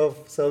terms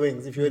of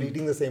servings if you were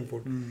eating the same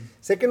food.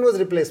 Second was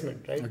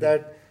replacement, right?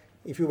 That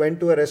if you went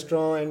to a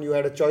restaurant and you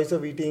had a choice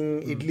of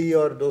eating idli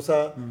or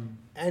dosa,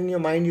 and in your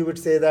mind you would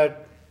say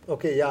that,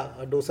 okay,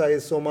 a dosa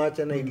is so much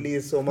and a idli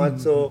is so much,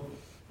 so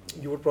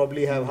you would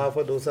probably have half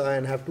a dosa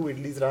and have 2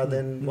 idlis rather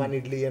than one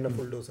idli and a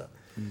full dosa.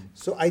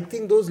 So I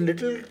think those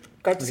little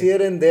cuts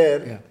here and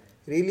there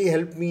really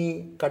helped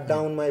me cut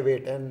down my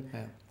weight.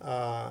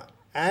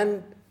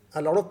 And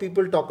a lot of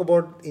people talk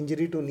about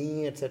injury to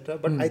knee, etc.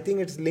 But I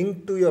think it's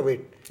linked to your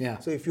weight.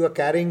 So if you are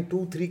carrying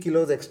 2-3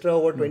 kilos extra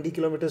over 20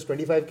 kilometers,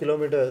 25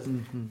 kilometers,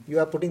 you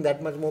are putting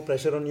that much more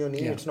pressure on your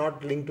knee. It's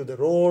not linked to the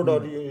road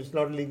or it's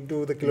not linked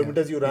to the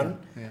kilometers you run,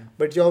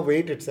 but your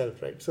weight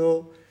itself, right?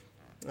 So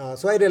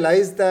I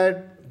realized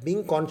that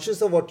being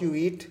conscious of what you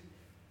eat,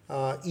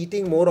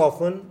 eating more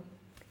often,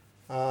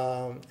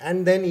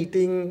 and then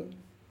eating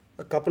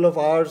a couple of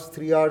hours,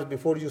 3 hours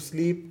before you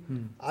sleep,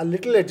 are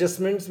little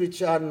adjustments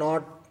which are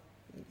not,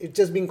 it's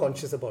just being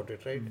conscious about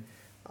it, right?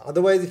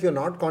 Otherwise, if you're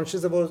not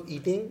conscious about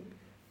eating,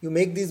 you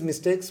make these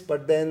mistakes,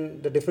 but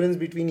then the difference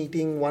between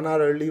eating 1 hour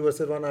early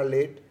versus 1 hour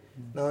late.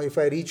 Now, if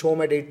I reach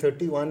home at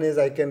 8:30, one is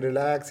I can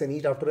relax and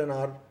eat after an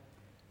hour,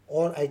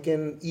 or I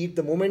can eat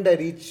the moment I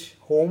reach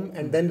home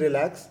and then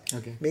relax.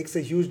 Makes a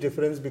huge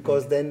difference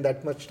because then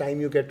that much time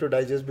you get to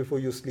digest before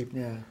you sleep.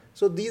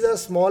 So these are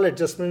small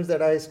adjustments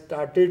that I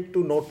started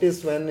to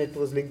notice when it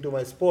was linked to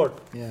my sport.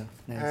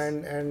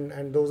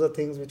 And those are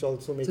things which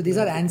also make. So these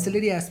are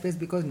ancillary aspects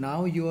because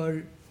now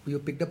you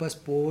picked up a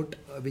sport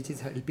which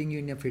is helping you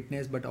in your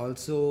fitness, but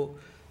also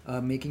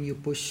making you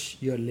push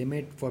your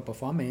limit for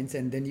performance,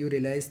 and then you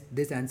realize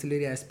this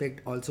ancillary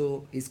aspect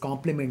also is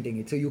complementing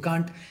it. So you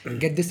can't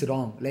get this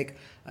wrong. Like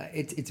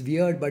it's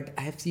weird, but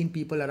I have seen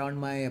people around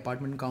my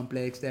apartment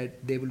complex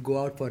that they will go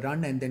out for a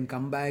run and then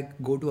come back,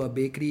 go to a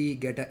bakery,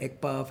 get an egg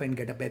puff and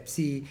get a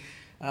Pepsi.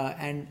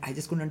 And I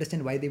just couldn't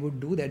understand why they would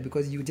do that,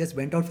 because you just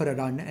went out for a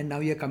run and now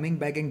you're coming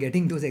back and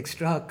getting those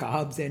extra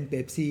carbs and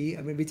Pepsi,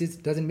 I mean, which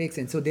doesn't make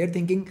sense. So they're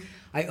thinking,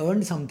 I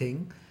earned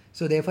something,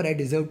 so therefore I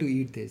deserve to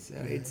eat this.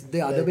 It's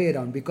the other way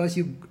around. Because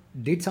you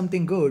did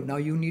something good, now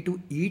you need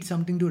to eat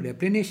something to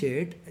replenish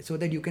it so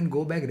that you can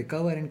go back,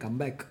 recover and come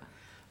back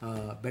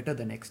better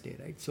the next day,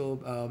 right?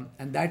 So,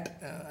 and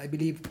that I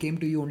believe came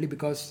to you only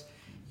because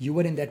you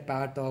were in that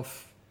path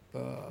of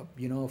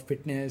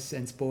fitness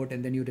and sport,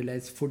 and then you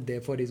realize food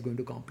therefore is going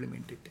to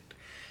complement it.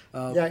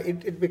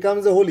 It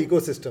becomes a whole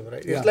ecosystem,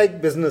 right? It's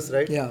like business,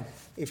 right?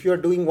 If you are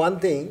doing one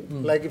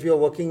thing, like if you are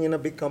working in a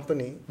big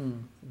company,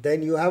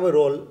 then you have a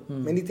role.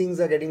 Many things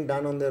are getting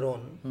done on their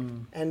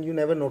own, and you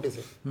never notice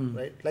it,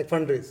 right? Like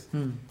fundraise.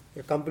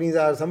 Your companies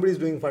somebody's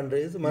doing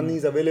fundraise, money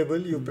is available,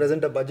 you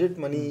present a budget,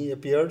 money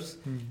appears,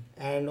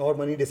 or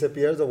money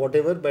disappears or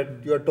whatever,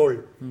 but you are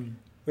told.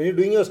 when you're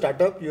doing your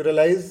startup, you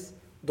realize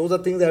those are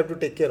things I have to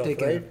take care of,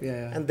 right?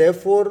 And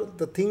therefore,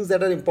 the things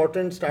that are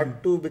important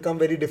start to become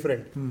very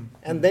different.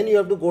 And then you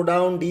have to go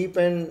down deep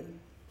and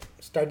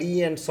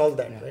study and solve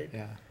that, right?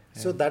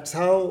 So that's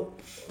how,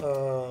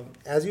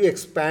 as you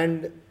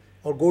expand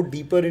or go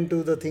deeper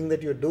into the thing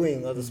that you're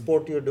doing, or the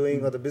sport you're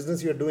doing, or the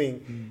business you're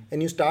doing,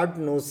 and you start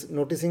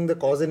noticing the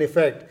cause and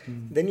effect,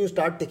 then you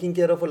start taking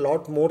care of a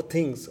lot more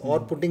things or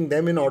putting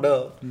them in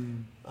order.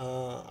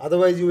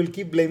 Otherwise, you will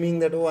keep blaming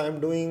that, oh,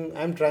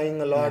 I'm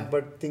trying a lot,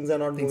 but things are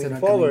not moving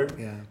forward.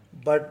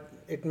 But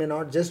it may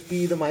not just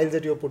be the miles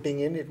that you're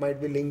putting in, it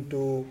might be linked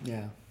to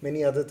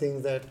many other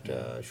things that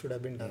should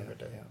have been done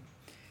better.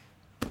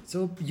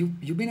 So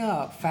you've been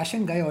a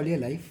fashion guy all your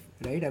life,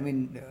 right? I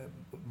mean,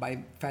 by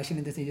fashion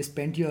in the sense you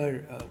spent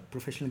your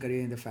professional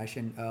career in the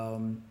fashion.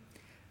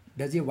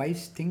 Does your wife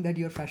think that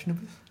you're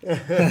fashionable?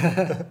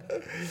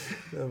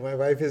 My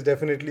wife is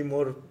definitely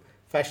more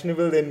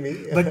fashionable than me.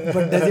 But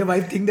does your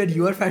wife think that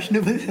you are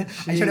fashionable?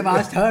 I should have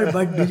asked her,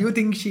 but do you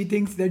think she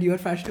thinks that you are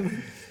fashionable?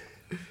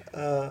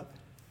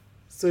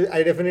 So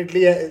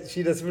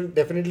she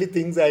definitely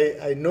thinks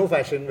I know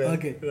fashion well,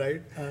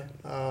 right?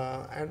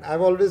 And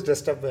I've always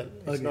dressed up well.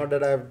 It's not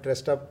that I've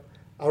dressed up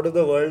out of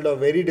the world or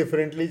very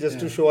differently just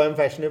to show I'm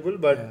fashionable,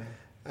 but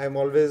I'm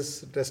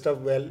always dressed up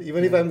well.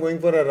 Even if I'm going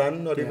for a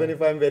run, or even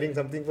if I'm wearing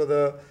something for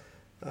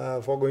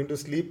going to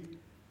sleep,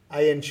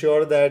 I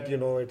ensure that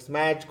it's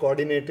matched,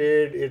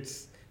 coordinated,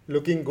 it's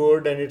looking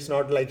good, and it's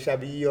not like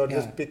shabby or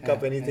just pick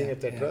up anything,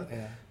 etc.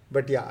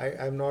 But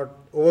I'm not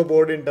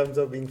overboard in terms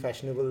of being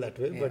fashionable that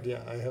way. But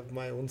I have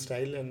my own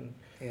style and.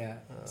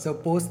 So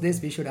post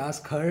this, we should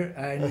ask her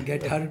and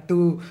get her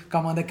to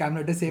come on the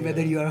camera to say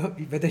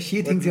whether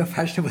she thinks you're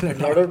fashionable or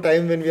not. A lot of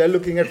time when we are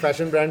looking at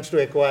fashion brands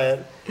to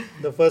acquire,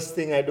 the first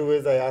thing I do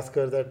is I ask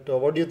her that,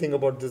 what do you think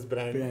about this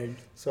brand?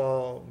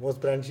 So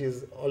most brands she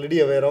is already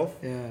aware of.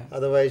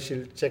 Otherwise,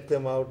 she'll check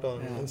them out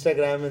on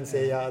Instagram and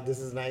say, this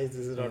is nice,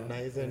 this is not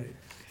nice. And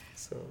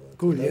so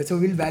cool. So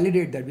we'll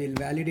validate that.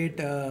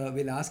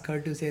 We'll ask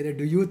her to say that,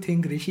 do you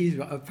think Rishi is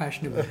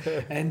fashionable?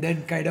 And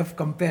then kind of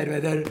compare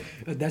whether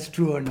that's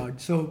true or not.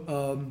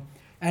 So,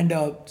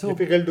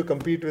 difficult to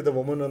compete with a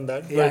woman on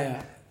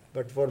that.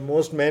 But for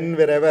most men,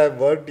 wherever I've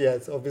worked,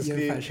 yes,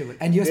 obviously. You're fashionable.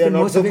 And you spend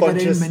most of your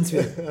career in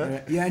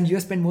menswear. And you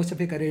spend most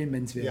of your career in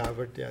menswear.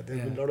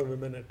 There's been a lot of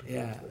women at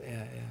work.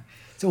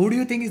 So who do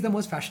you think is the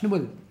most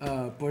fashionable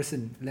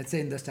person, let's say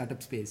in the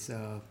startup space?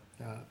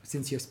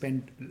 Since you've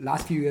spent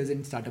last few years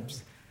in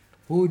startups,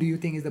 who do you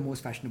think is the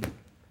most fashionable?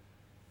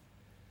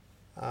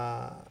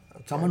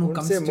 Someone who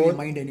comes to your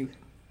mind anyway.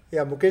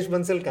 Mukesh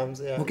Bansal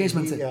comes. Mukesh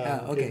Bansal.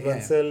 Mukesh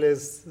Bansal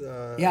is.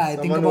 I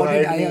think about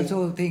it. I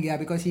also think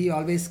because he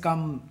always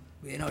come,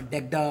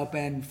 decked up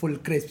and full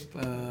crisp.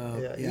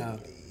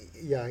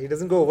 He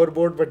doesn't go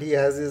overboard, but he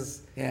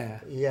has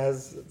he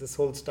has this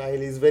whole style.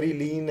 He's very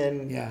lean,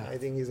 and I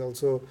think he's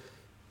also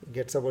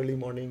gets up early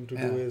morning to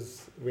do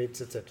his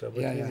weights, etc.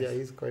 But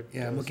he's quite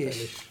Mukesh.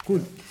 stylish.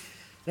 Cool.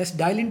 Let's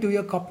dial into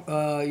your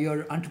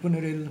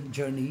entrepreneurial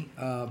journey.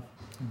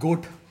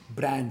 GOAT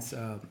brands,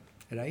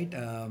 right?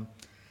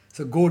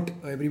 So GOAT,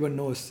 everyone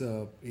knows,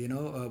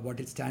 what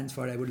it stands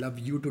for. I would love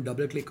you to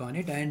double click on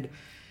it. And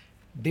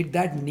did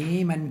that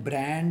name and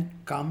brand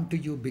come to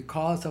you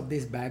because of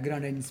this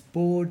background in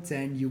sports,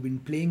 and you've been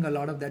playing a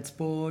lot of that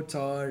sports,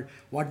 or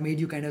what made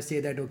you kind of say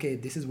that, okay,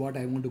 this is what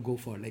I want to go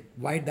for? Like,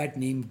 why that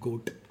name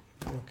GOAT?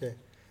 Okay.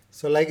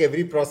 So like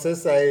every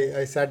process,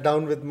 I sat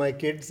down with my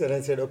kids and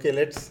I said, okay,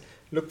 let's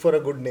look for a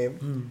good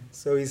name.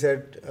 So he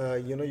said,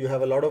 you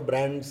have a lot of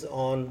brands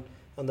on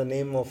the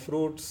name of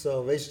fruits,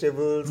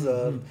 vegetables,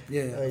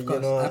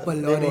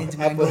 apple, orange,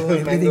 mango,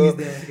 everything is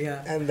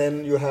there. And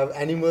then you have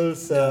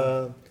animals.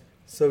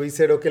 So we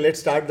said, okay, let's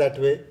start that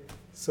way.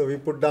 So we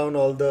put down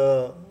all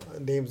the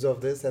names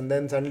of this, and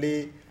then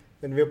suddenly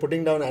when we were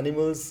putting down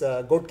animals,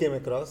 GOAT came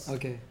across.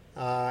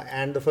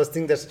 And the first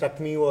thing that struck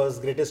me was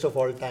greatest of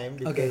all time,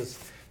 because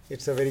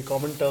it's a very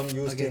common term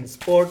used in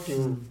sport.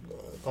 You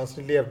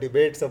constantly have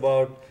debates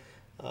about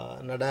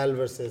Nadal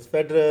versus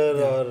Federer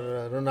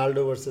or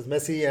Ronaldo versus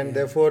Messi, and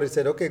therefore we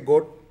said, okay,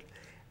 GOAT.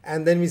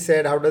 And then we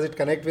said, how does it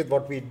connect with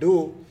what we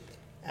do?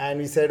 And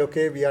we said,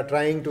 okay, we are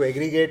trying to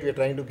aggregate, we are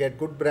trying to get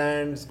good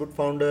brands, good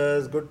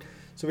founders,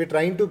 so we're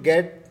trying to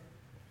get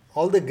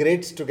all the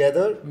greats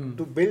together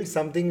to build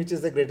something which is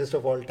the greatest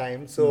of all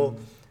time. So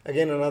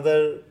again,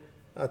 another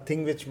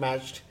thing which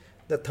matched.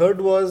 The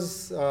third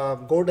was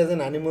goat as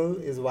an animal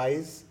is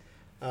wise.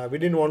 We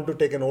didn't want to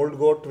take an old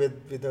goat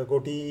with a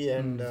goatee,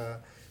 and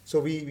so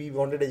we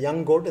wanted a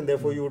young goat, and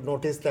therefore you would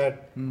notice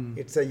that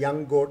it's a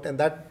young goat, and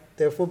that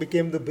therefore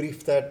became the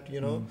brief that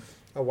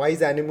a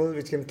wise animal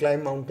which can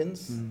climb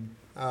mountains,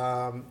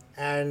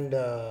 and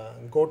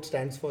GOAT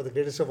stands for the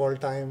greatest of all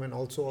time, and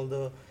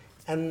also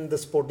and the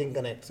sporting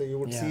connect. So you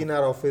would see in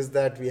our office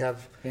that we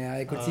have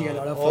I could see a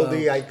lot of all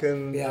the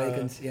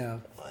icons,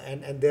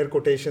 and their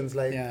quotations,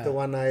 like the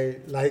one I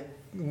like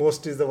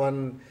most is the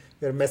one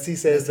where Messi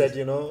says that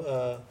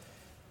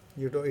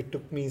it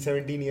took me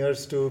 17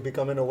 years to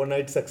become an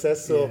overnight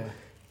success. So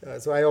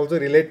so I also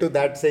relate to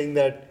that, saying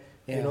that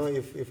You know,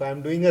 if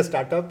I'm doing a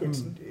startup,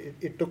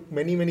 it took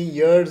many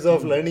years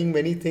of learning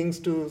many things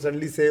to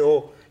suddenly say,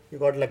 oh, you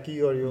got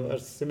lucky, or you are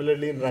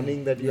similarly in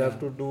running that you have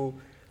to do.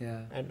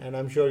 Yeah. And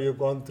I'm sure you've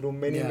gone through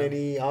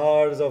many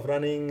hours of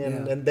running,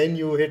 and then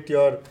you hit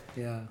your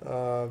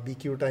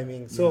BQ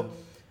timing.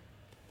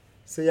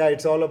 So yeah,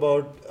 it's all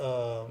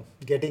about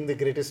getting the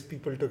greatest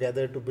people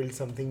together to build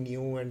something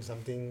new and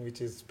something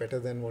which is better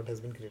than what has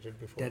been created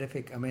before.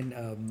 Terrific. I mean,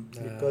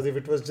 because if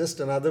it was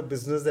just another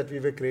business that we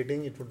were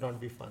creating, it would not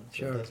be fun.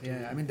 Sure.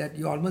 Yeah. I mean, that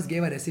you almost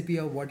gave a recipe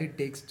of what it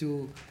takes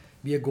to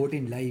be a goat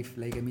in life.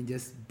 Like, I mean,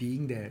 just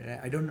being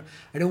there. I don't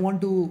want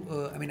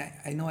to. I mean,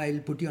 I know I'll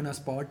put you on a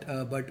spot.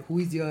 But who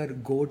is your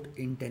goat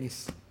in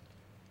tennis?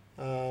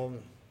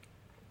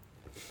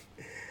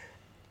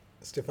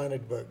 Stefan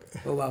Edberg.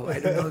 Oh wow! I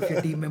don't know if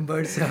your team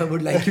members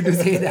would like you to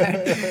say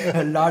that.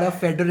 A lot of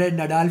Federer and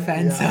Nadal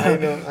fans I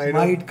know.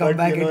 might come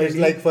back. But it's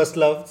like first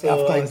love.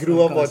 So I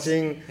grew up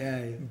watching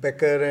Yeah.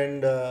 Becker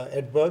and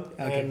Edberg,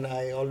 and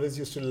I always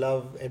used to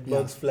love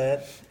Edberg's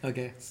flair.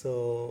 Okay.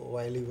 So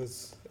while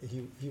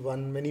he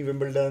won many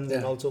Wimbledons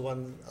and also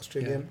won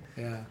Australian.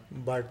 Yeah.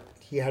 But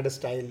he had a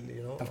style,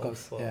 you know. Of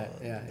course.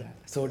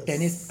 So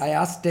tennis. I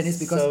asked tennis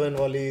because serve and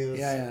volley.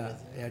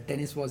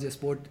 Tennis was your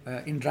sport.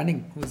 In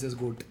running, who's your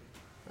goat?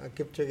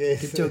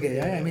 Kipchoge.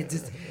 Yeah. I mean,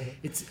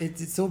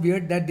 it's so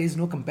weird that there's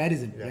no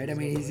comparison, right? I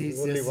mean,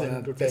 he's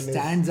just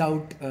stands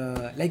out.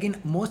 Like in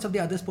most of the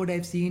other sport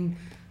I've seen,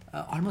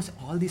 almost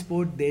all the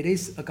sport there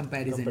is a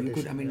comparison. You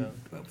could,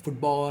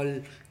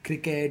 football,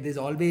 cricket. There's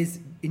always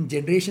in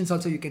generations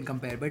also you can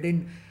compare, but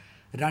in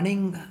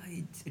running,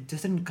 it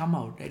doesn't come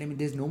out, right? I mean,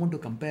 there's no one to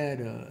compare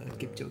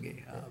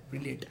Kipchoge.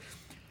 Brilliant.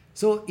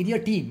 So in your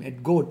team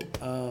at GOAT,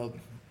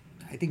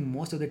 I think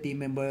most of the team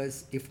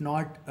members, if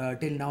not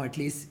till now, at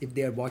least if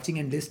they are watching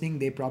and listening,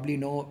 they probably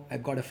know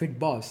I've got a fit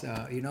boss.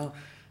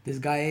 This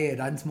guy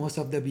runs most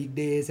of the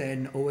weekdays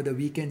and over the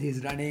weekends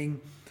he's running.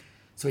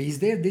 So is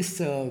there this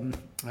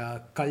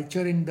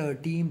culture in the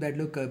team that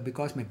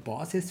because my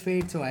boss is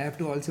fit, so I have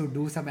to also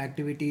do some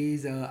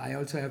activities. I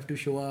also have to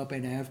show up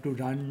and I have to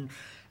run.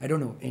 I don't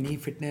know, any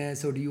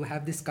fitness. So do you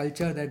have this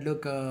culture that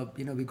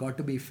we got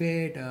to be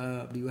fit?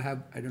 Do you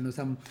have, I don't know,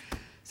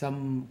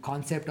 some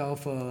concept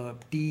of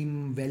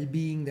team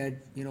well-being that,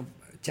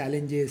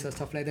 challenges or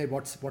stuff like that?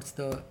 What's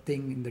the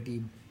thing in the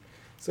team?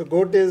 So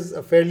GOAT is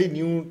a fairly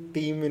new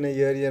team in a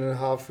year and a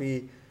half.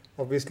 We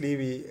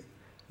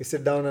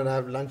sit down and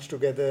have lunch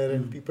together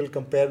and people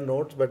compare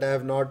notes, but we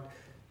have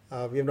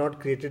not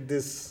created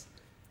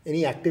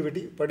any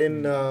activity. But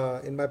in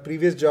my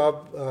previous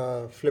job,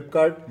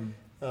 Flipkart,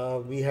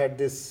 we had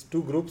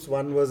two groups.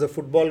 One was a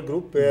football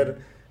group where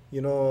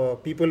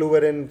people who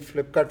were in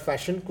Flipkart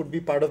fashion could be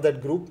part of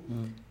that group.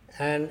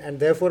 And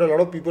therefore a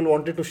lot of people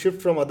wanted to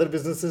shift from other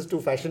businesses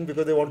to fashion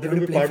because they wanted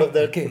to be part of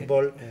that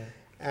football. Yeah.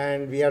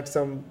 And we had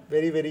some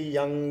very, very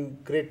young,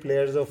 great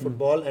players of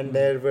football, and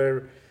there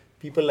were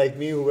people like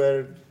me who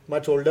were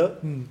much older,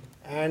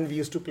 and we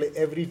used to play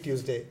every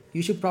Tuesday.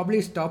 You should probably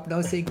stop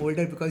now saying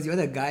older, because you're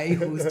the guy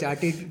who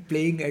started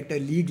playing at the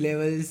league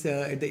levels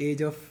at the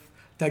age of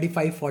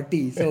 35,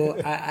 40. So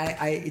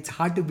it's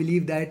hard to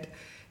believe that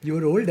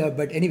you're older,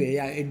 but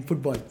anyway, in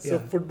football. So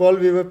football,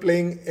 we were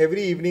playing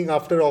every evening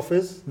after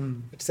office.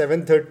 At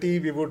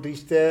 7:30, we would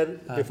reach there.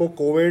 Before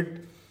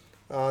COVID,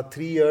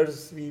 3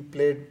 years, we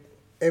played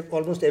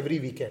almost every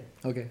weekend.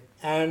 Okay.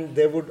 And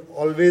there would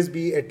always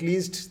be at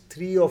least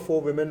 3 or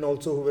 4 women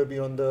also who were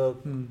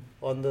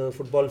on the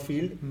football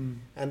field.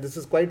 And this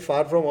is quite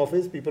far from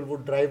office. People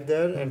would drive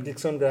there and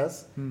kicks on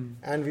grass,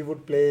 and we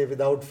would play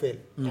without fail.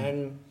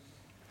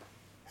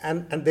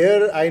 And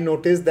there I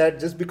noticed that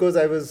just because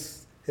I was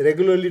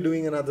regularly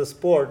doing another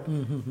sport,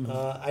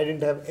 I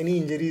didn't have any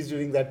injuries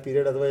during that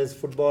period. Otherwise,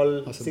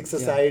 football, awesome.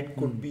 6-a-side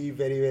could be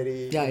very,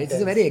 very intense.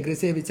 It's a very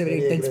aggressive, it's a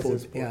very intense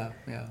sport.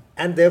 Yeah.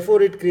 And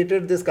therefore, it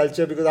created this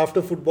culture, because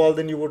after football,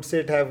 then you would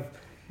sit, have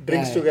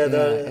drinks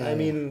together.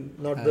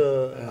 Not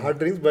the hard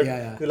drinks, but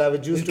you'll have a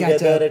juice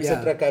together,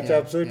 etc. Catch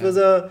up. So it was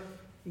a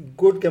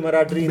good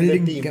camaraderie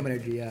in the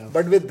team.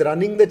 But with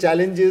running, the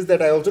challenge is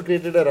that I also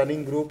created a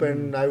running group,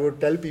 and I would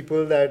tell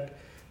people that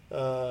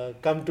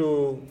come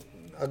to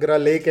Agra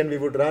Lake and we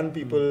would run.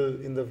 People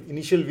in the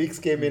initial weeks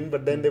came in,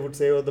 but then they would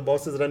say, oh, the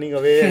boss is running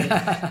away,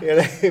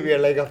 and we are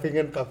like huffing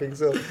and puffing.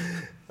 So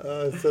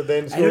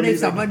then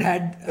slowly,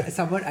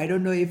 I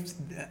don't know if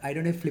I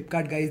don't know if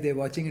Flipkart guys, they're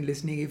watching and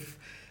listening, if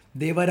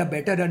they were a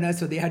better runner,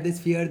 so they had this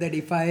fear that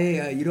if I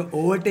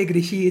overtake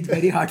Rishi, it's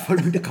very hard for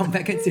me to come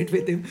back and sit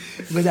with him,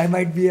 because I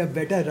might be a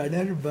better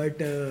runner.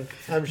 But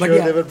I'm sure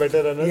they were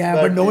better runners.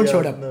 But no one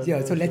showed up.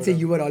 So let's say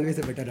you were always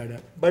a better runner.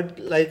 But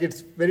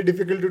it's very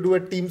difficult to do a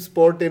team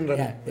sport in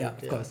running.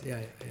 Of course.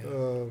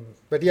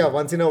 But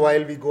once in a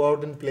while we go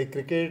out and play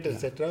cricket,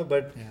 etc.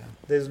 But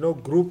there's no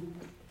group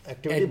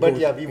activity.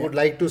 But we would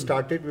like to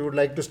start it. We would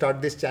like to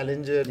start this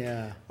challenge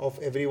of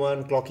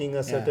everyone clocking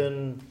a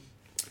certain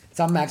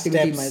some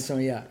activity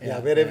milestone,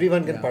 where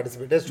everyone can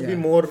participate. There has to be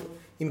more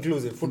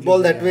inclusive. Football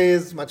that way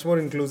is much more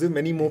inclusive.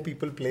 Many more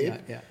people play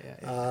it.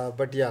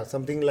 But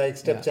something like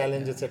step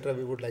challenge, etc.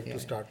 We would like to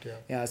start.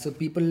 So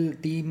people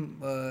team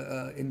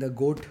in the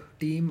GOAT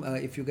team,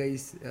 if you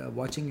guys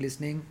watching,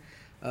 listening,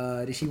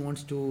 Rishi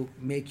wants to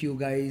make you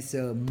guys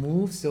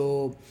move.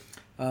 So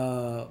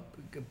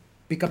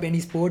pick up any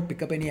sport,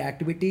 pick up any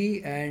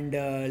activity, and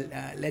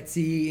let's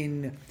see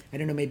in, I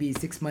don't know, maybe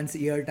 6 months,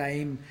 year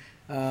time,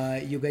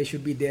 you guys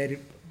should be there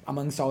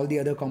amongst all the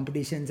other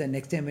competitions. And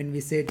next time when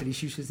we said,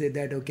 Rishi should say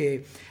that,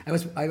 okay, I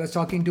was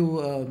talking to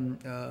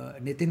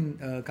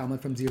Nitin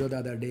Kamath from Zero the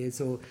other day.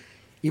 So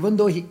even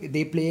though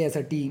they play as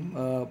a team,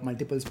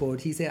 multiple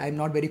sports, he said, I'm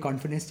not very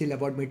confident still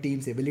about my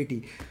team's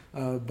ability,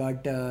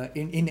 but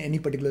in any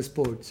particular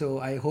sport. So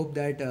I hope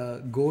that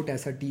GOAT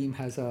as a team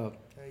has a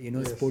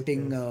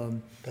sporting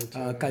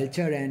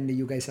culture, and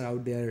you guys are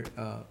out there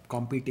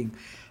competing.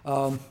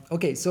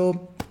 Okay,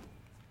 so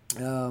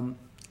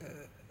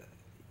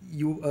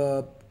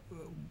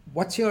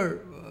what's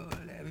your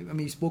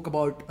you spoke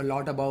about a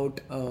lot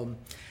about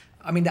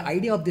the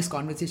idea of this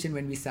conversation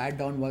when we sat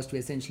down was to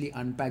essentially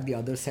unpack the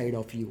other side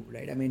of you,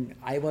 right?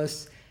 I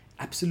was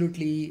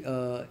absolutely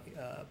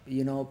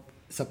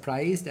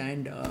surprised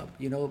and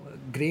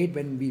great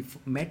when we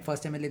met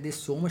first time. Like,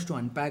 there's so much to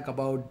unpack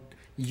about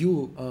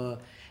you,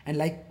 and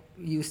like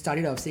you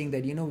started off saying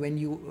that when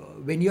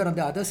you're on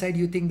the other side,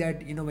 you think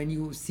that when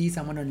you see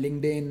someone on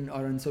LinkedIn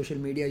or on social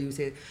media, you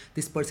say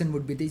this person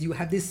would be this, you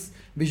have this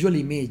visual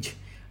image,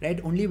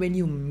 right? Only when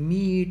you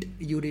meet,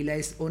 you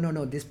realize, oh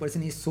no, this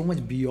person is so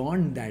much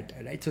beyond that,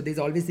 right? So there's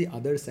always the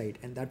other side,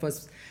 and that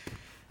was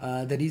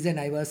the reason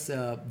I was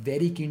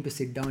very keen to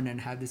sit down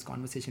and have this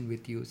conversation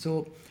with you.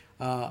 So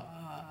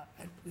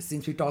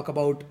since we talk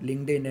about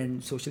LinkedIn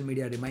and social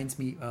media, reminds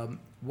me,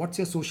 what's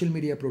your social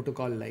media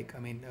protocol like?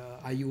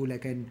 Are you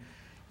like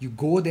you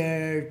go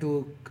there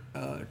to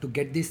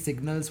get these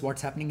signals,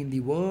 what's happening in the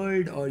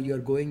world, or you're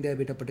going there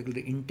with a particular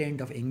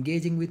intent of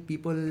engaging with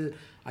people?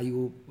 Are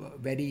you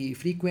very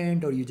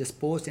frequent, or you just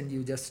post and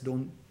you just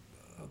don't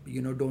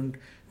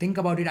think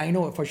about it? I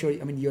know for sure,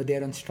 you're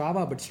there on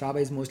Strava, but Strava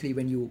is mostly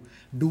when you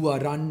do a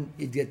run,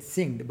 it gets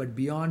synced. But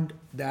beyond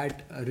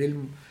that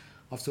realm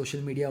of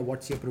social media,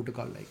 what's your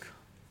protocol like?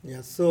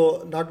 Yeah,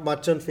 so not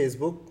much on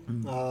Facebook.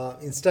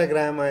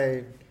 Instagram,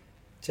 I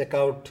check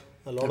out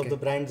a lot of the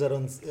brands are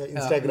on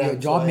Instagram. Your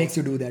job makes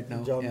you do that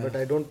now. But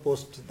I don't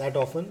post that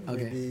often.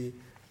 Maybe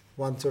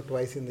once or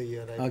twice in the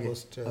year I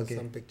post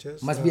some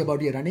pictures. Must be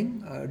about your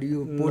running? Do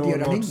you post your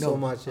running? Not so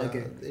much.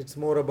 It's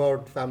more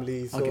about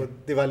family. So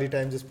Diwali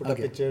time, just put up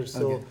pictures.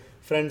 So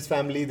friends,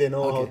 family, they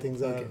know how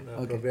things are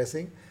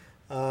progressing.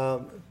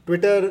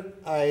 Twitter,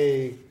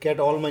 I get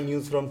all my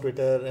news from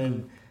Twitter,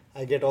 and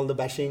I get all the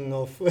bashing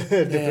of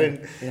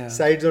different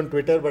sides on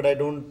Twitter, but I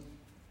don't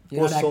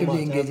post so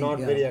much. I'm not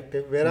very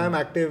active. Where I'm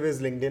active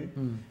is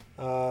LinkedIn.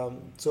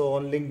 So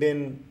on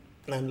LinkedIn,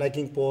 I'm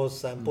liking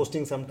posts, I'm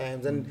posting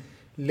sometimes, and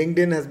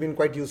LinkedIn has been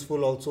quite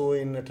useful also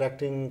in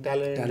attracting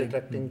talent.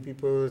 Attracting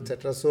people,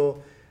 etc.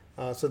 So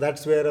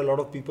that's where a lot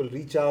of people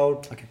reach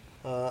out.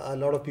 A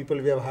lot of people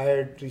we have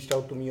hired reached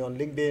out to me on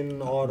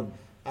LinkedIn, or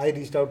I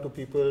reached out to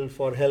people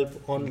for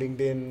help on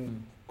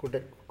LinkedIn.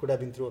 Could have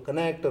been through a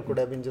connect, or could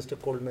have been just a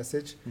cold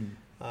message.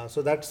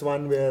 So that's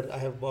one where I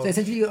have. So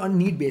essentially, you're on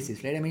need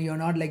basis, right? You're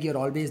not like you're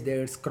always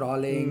there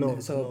scrolling. No.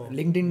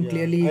 LinkedIn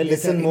clearly. I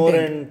listen more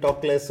and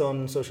talk less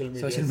on social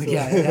media. Social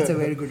media, that's a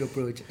very good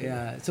approach.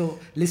 Yeah. So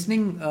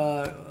listening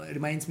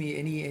reminds me.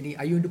 Any?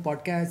 Are you into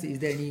podcasts? Is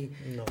there any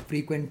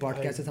frequent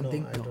podcasts or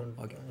something? No, I don't.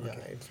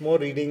 Okay. It's more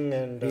reading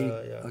and.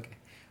 Okay.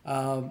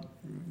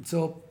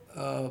 So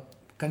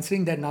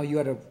considering that now you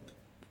are a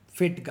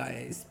fit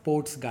guy,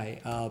 sports guy,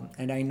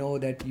 and I know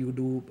that you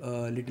do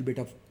a little bit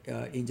of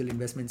angel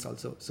investments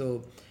also.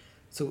 So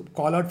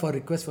call out for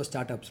requests for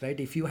startups, right?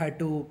 If you had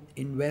to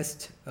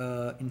invest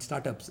in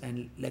startups,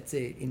 and let's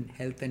say in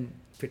health and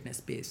fitness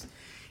space,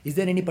 is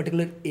there any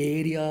particular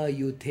area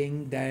you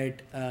think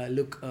that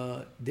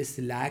this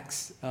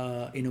lacks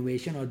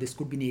innovation, or this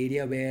could be an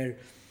area where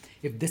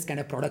if this kind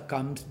of product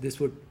comes, this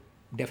would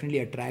definitely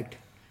attract,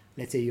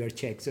 let's say, your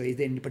check? So is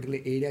there any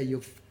particular area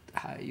you've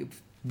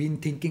been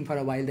thinking for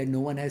a while that no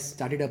one has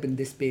started up in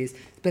this space,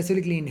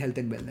 specifically in health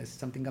and wellness?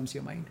 Something comes to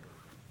your mind?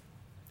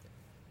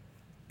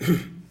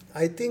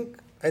 I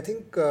think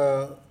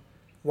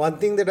one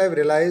thing that I've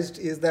realized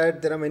is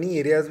that there are many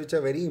areas which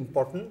are very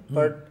important,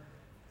 but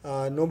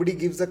nobody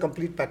gives a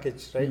complete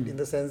package, right? In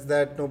the sense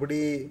that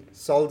nobody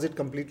solves it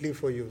completely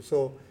for you.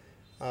 So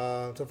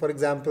for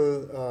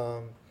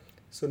example,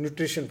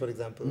 nutrition, for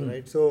example,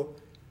 right? So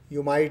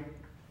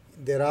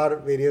there are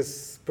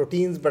various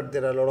proteins, but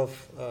there are a lot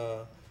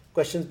of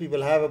questions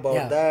people have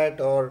about that,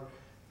 or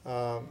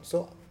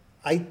so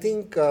I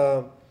think.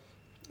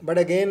 But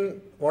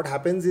again, what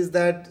happens is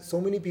that so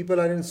many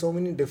people are in so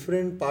many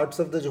different parts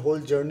of the whole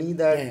journey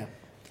that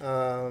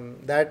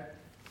that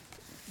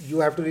you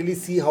have to really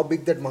see how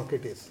big that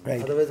market is. Right.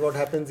 Otherwise, what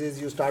happens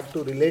is you start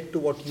to relate to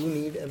what you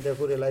need, and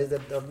therefore realize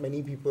that not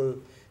many people.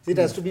 It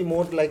has to be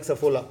more like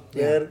Saffola,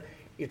 where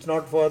it's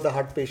not for the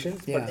heart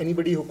patients, but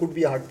anybody who could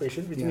be a heart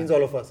patient, which means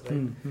all of us,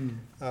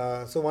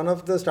 right? So one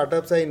of the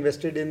startups I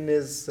invested in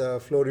is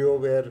Florio,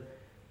 where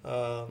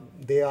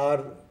they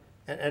are,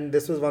 and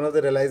this was one of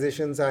the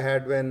realizations I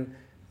had when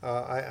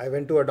I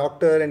went to a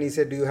doctor and he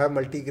said, do you have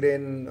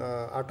multigrain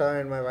atta?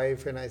 And my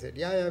wife and I said,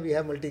 yeah, we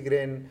have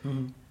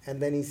multigrain. And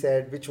then he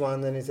said, which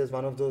one? And he says,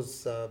 one of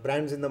those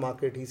brands in the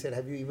market. He said,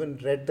 have you even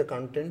read the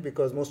content?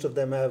 Because most of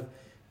them have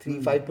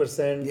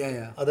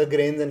 3-5% other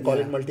grains and call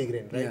it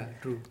multigrain, right? Yeah,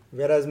 true.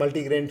 Whereas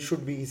multigrain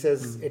should be, he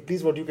says, at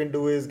least what you can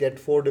do is get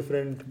 4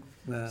 different.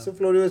 So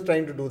Florio is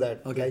trying to do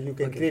that. Okay. Like you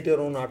can create your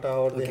own atta,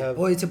 or they have.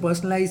 Oh, it's a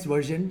personalized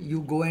version.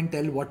 You go and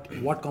tell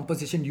what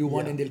composition you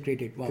want and they'll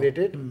create it. Wow. Create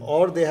it.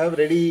 Or they have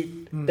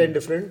ready 10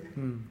 different.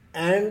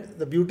 And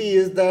the beauty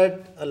is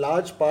that a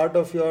large part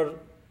of your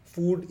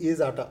food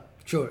is atta.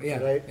 Sure, yeah.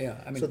 Right? Yeah.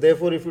 I mean, so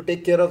therefore, if you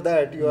take care of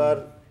that, you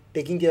are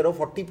taking care of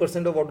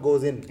 40% of what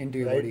goes into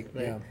your body.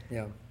 Right?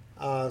 Yeah.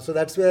 So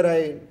that's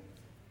where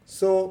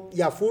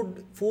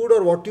food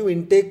or what you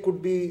intake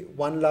could be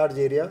one large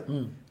area.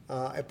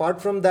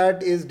 Apart from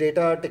that is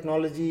data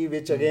technology,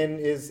 which again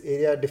is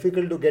area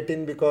difficult to get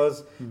in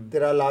because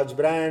there are large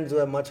brands who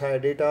have much higher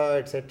data,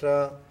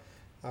 etc.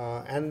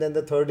 And then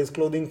the third is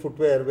clothing,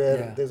 footwear,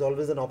 where there's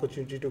always an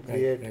opportunity to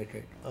create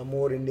a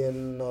more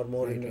Indian or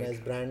more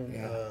Indianized brand.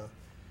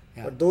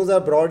 But those are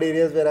broad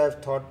areas where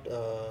I've thought,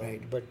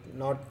 but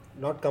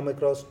not come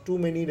across too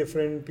many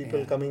different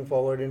people coming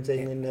forward and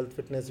saying in health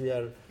fitness we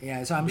are.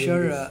 Yeah, so I'm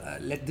sure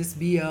let this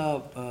be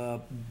a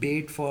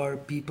bait for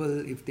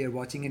people if they're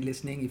watching and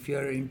listening. If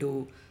you're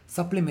into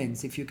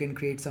supplements, if you can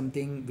create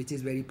something which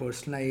is very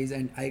personalized,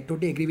 and I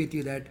totally agree with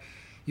you that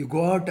you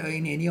go out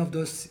in any of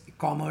those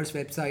commerce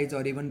websites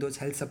or even those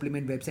health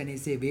supplement websites and you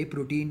say whey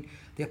protein,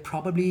 there are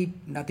probably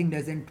nothing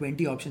less than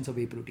 20 options of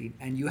whey protein,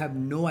 and you have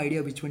no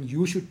idea which one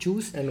you should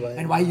choose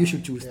and why you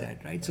should choose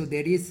that, right? So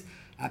there is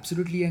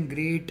absolutely a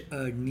great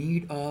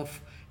need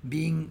of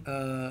being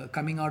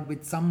coming out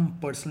with some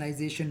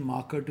personalization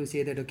marker to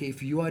say that, okay,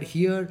 if you are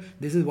here,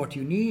 this is what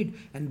you need,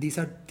 and these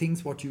are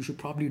things what you should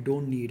probably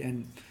don't need.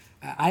 And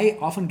I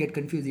often get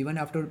confused, even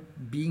after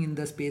being in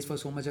the space for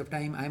so much of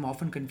time. I'm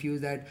often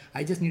confused that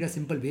I just need a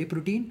simple whey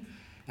protein,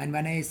 and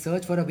when I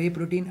search for a whey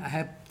protein, I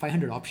have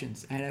 500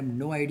 options and I have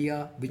no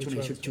idea which one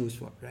I should choose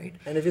for, right?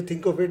 And if you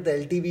think of it, the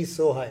LTV is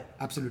so high.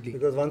 Absolutely.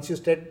 Because once you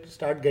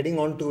start getting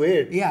onto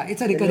it,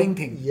 it's a recurring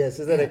thing. Yes,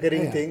 it's a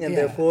recurring thing, and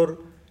therefore,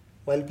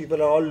 while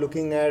people are all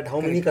looking at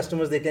how many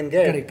customers they can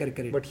get,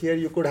 correct. But here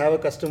you could have a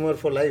customer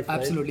for life.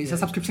 Absolutely, right? It's a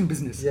subscription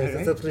business. Yes,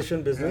 it's a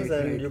subscription business,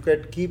 and you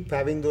could keep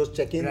having those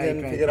check-ins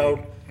and figure out.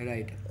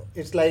 Right.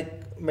 It's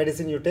like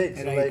medicine you take.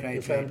 So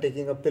if I'm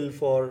taking a pill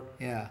for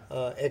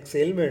X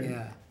ailment,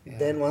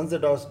 then once the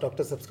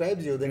doctor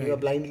subscribes you, then you are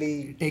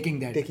blindly taking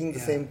the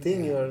same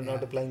thing. You are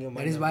not applying your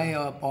money. That is why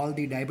all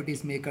the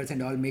diabetes makers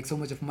and all make so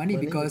much of money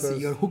because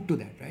you're hooked to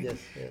that, right? Yes.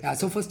 Yeah.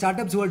 So for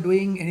startups who are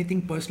doing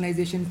anything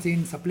personalization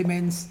in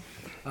supplements,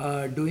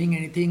 doing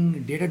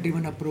anything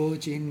data-driven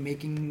approach in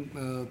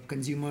making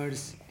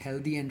consumers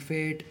healthy and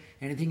fit,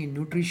 anything in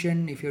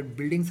nutrition, if you're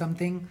building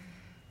something,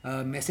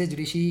 message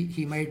Rishi.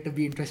 He might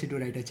be interested to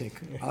write a check.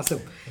 Awesome.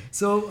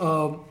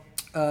 So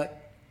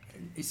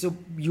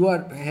you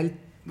are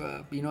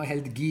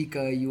health geek.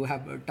 You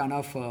have a ton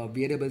of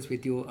variables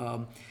with you.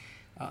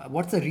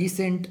 What's the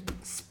recent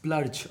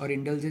splurge or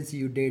indulgence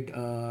you did?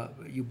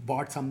 You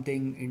bought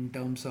something in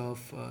terms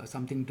of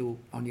something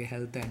on your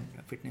health and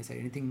fitness.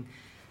 Anything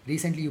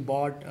recently you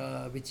bought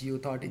which you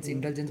thought it's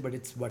indulgence but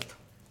it's worth?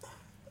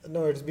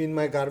 No, it's been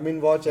my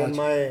Garmin watch and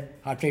my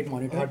heart rate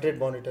monitor.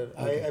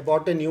 Okay. I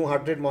bought a new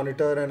heart rate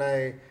monitor, and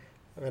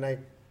when I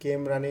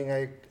came running,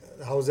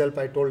 house help,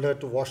 I told her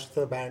to wash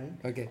the band.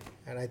 Okay.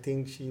 And I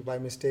think she by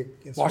mistake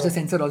wash the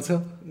sensor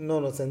also?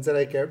 No, sensor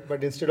I kept,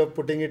 but instead of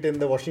putting it in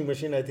the washing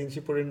machine, I think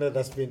she put it in the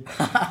dustbin.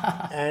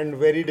 And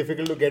very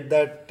difficult to get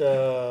that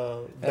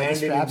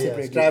band in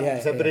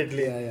India,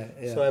 separately.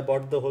 Yeah. So I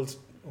bought the whole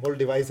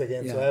device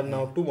again. So I have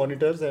now 2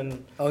 monitors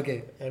and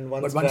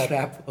one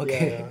strap.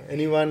 Okay. Yeah.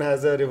 Anyone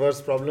has a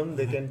reverse problem,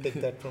 they can take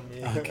that from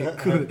me. Okay,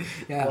 cool.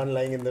 One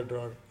lying in the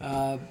drawer.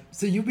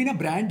 So you've been a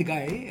brand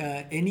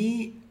guy.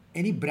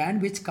 Any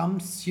brand which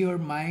comes to your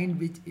mind,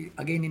 which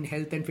again in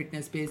health and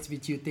fitness space,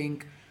 which you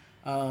think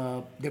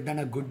they've done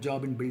a good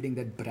job in building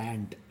that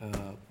brand?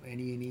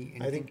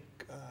 Anything? I think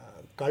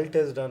Cult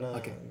has done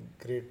a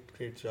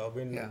great job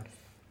in. Yeah.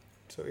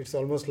 So it's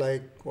almost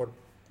like what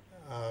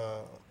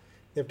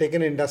they've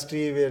taken an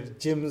industry where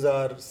gyms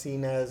are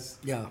seen as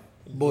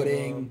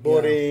boring,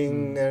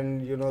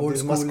 and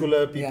these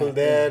muscular people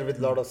with a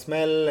lot of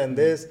smell and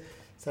this.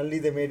 Suddenly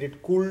they made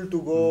it cool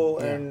to go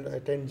and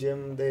attend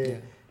gym.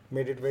 They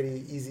made it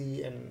very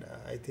easy, and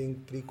I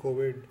think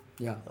pre-COVID,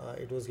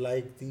 it was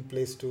like the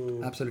place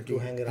to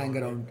hang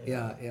around.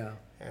 Yeah.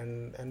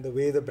 And the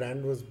way the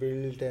brand was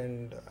built,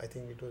 and I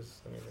think it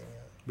was amazing.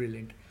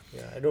 Brilliant.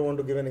 Yeah, I don't want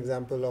to give an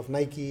example of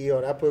Nike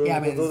or Apple. Yeah, I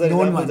mean, those are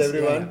known examples, ones.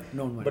 everyone. Yeah,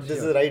 known ones. But this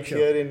Sure, is right sure,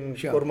 here in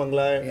sure.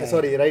 Kormangla. Yeah,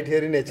 sorry, yeah. right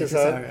here in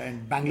HSR.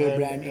 And Bangalore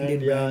brand, Indian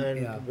brand.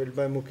 And built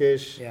by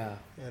Mukesh. Yeah.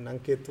 And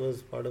Ankit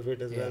was part of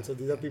it as well. So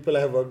these are yeah. people I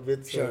have worked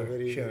with. So Sure,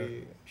 very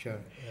sure.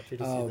 happy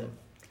to see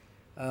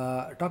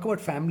that. Talk about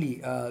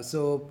family.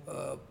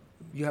 So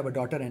you have a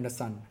daughter and a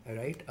son,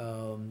 right?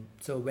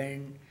 So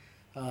when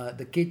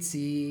the kids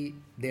see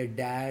their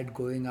dad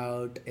going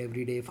out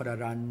every day for a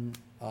run,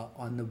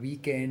 on the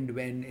weekend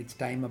when it's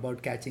time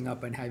about catching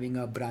up and having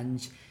a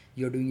brunch,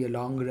 you're doing a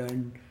long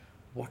run,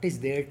 what is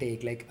their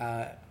take? Like,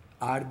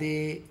 are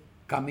they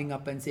coming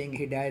up and saying,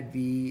 hey dad,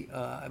 we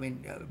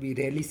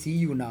rarely see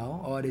you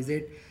now? Or is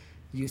it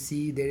you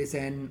see there is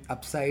an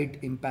upside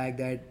impact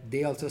that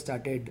they also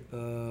started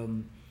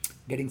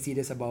getting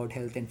serious about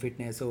health and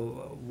fitness?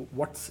 So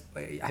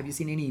have you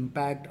seen any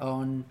impact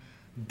on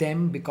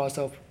them because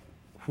of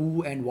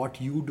who and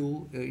what you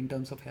do in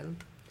terms of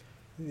health?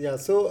 Yeah,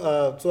 so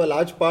a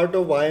large part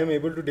of why I'm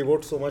able to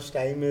devote so much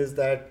time is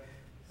that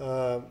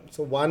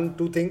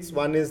two things.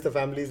 One is the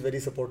family is very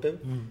supportive.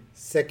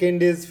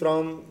 Second is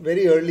from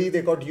very early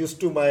they got used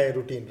to my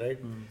routine, right?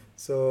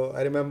 So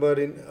I remember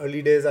in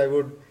early days I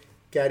would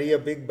carry a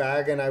big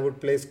bag and I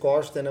would play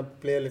squash, then I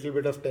play a little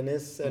bit of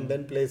tennis and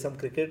then play some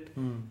cricket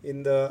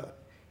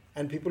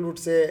and people would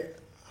say,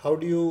 how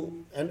do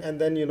you, and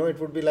then it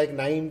would be like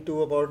 9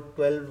 to about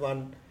 12,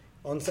 1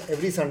 on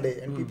every Sunday,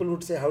 and people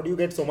would say, how do you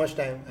get so much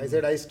time? I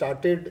said I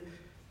started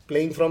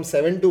playing from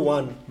 7 to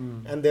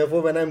 1 and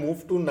therefore when I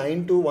moved to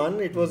 9 to 1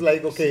 it was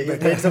like, okay, you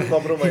made some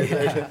compromise.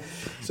 Right?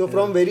 So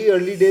from very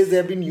early days they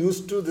have been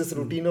used to this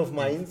routine of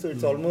mine, so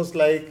it's almost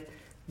like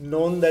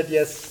known that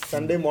yes,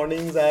 Sunday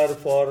mornings are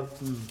for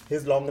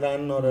his long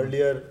run or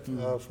earlier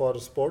for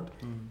sport,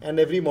 and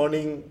every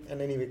morning,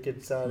 and anyway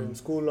kids are in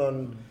school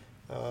on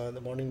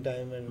the morning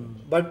time,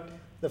 and but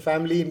the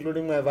family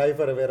including my wife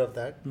are aware of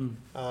that.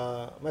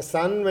 My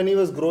son, when he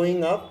was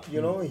growing up, he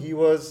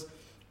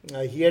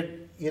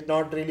had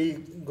not really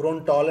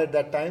grown tall at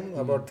that time,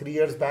 about 3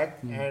 years back,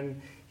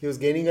 and he was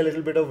gaining a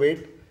little bit of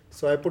weight.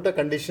 So I put a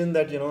condition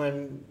that,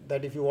 and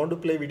that if you want to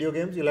play video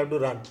games, you'll have to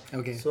run.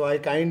 Okay. So I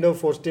kind of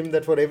forced him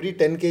that for every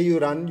 10K you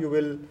run, you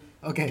will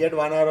get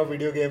 1 hour of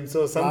video games.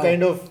 So some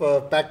kind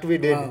of pact we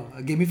did. Wow.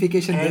 A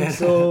gamification and there.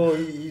 So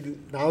he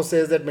now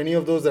says that many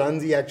of those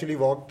runs he actually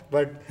walked.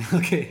 But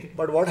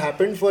what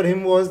happened for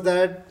him was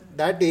that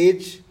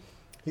age,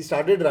 he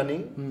started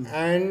running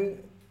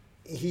and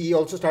he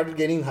also started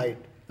gaining height.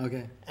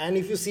 Okay. And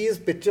if you see his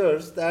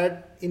pictures,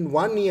 that in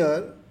 1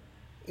 year,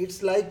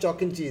 it's like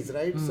chalk and cheese,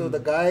 right? So the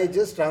guy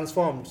just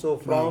transformed. So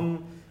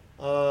from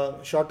a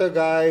shorter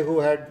guy who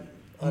had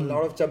a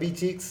lot of chubby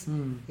cheeks,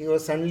 he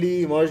was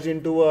suddenly emerged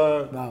into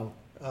a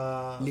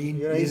lean.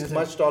 He's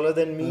much taller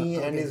than me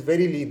and he's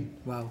very lean.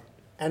 Wow.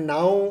 And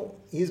now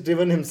he's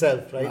driven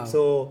himself, right? Wow.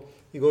 So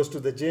he goes to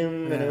the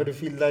gym whenever he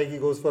feels like, he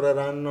goes for a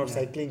run or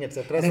cycling,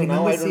 etc. So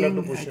now I don't have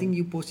to push him. I think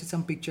you posted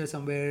some picture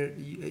somewhere.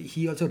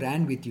 He also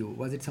ran with you.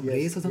 Was it some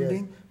race or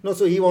something? Yes. No,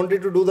 so he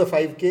wanted to do the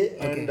 5K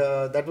and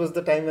that was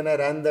the time when I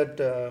ran that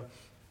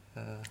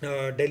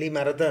Delhi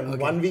marathon.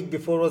 1 week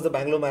before was the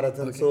Bangalore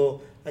marathon.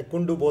 So I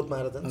couldn't do both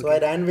marathons. So I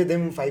ran with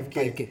him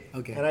 5K.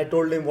 And I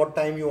told him what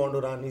time you want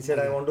to run. He said,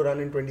 I want to run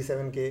in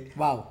 27K.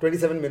 Wow.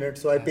 27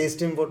 minutes. So I paced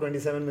him for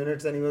 27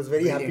 minutes and he was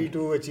very happy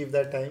to achieve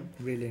that time.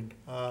 Brilliant.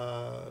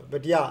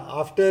 But yeah,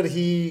 after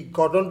he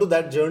got onto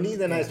that journey,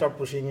 then I stopped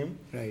pushing him.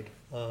 Right.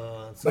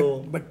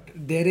 But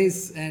there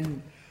is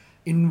an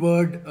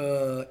inward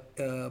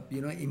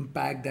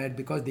impact that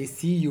because they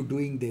see you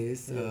doing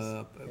this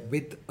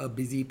with a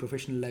busy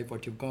professional life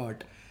what you've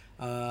got,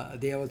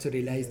 they also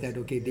realize that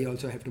they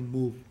also have to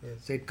move.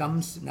 So it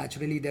comes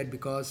naturally that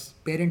because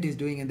parent is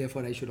doing and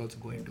therefore I should also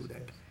go and do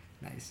that.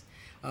 Nice.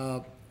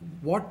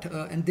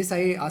 And this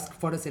I ask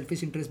for a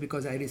selfish interest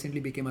because I recently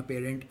became a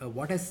parent.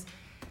 What has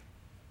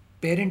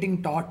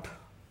parenting taught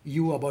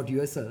you about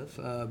yourself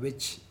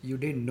which you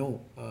didn't know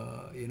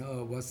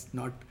was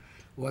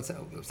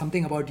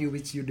something about you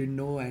which you didn't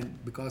know,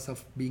 and because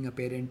of being a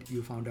parent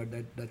you found out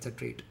that that's a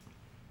trait?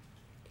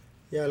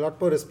 Yeah, a lot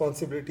more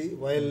responsibility.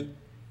 While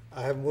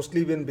I have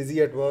mostly been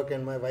busy at work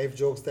and my wife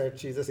jokes that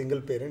she's a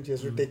single parent, she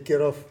has to take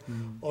care of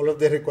all of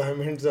their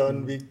requirements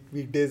on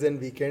weekdays and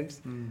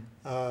weekends.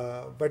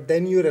 But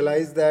then you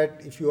realize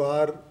that if you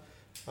have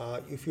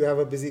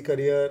a busy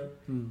career,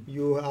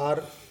 you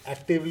are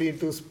actively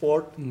into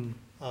sport,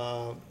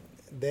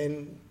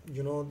 then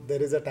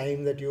there is a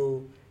time that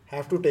you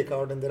have to take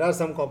out, and there are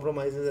some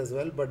compromises as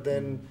well, but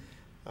then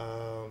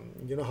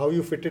how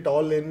you fit it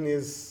all in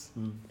is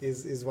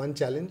one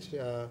challenge.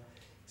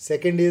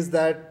 Second is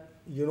that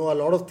a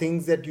lot of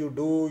things that you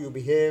do, you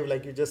behave,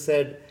 like you just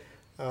said,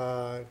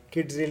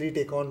 kids really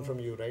take on from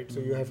you, right? So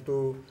you have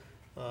to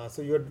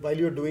while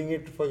you're doing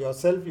it for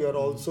yourself, you're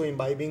also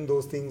imbibing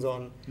those things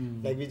on,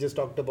 like we just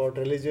talked about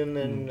religion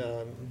and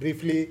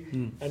briefly,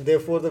 and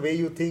therefore the way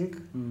you think,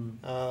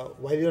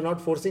 while you're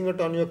not forcing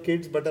it on your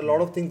kids, but a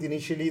lot of things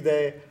initially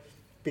they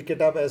pick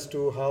it up as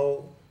to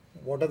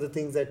what are the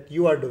things that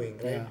you are doing,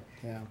 right?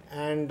 Yeah.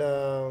 And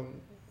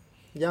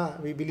yeah,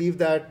 we believe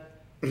that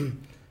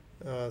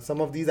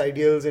some of these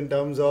ideals in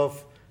terms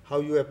of how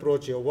you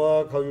approach your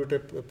work, how you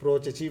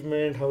approach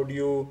achievement, how do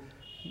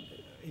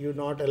you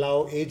not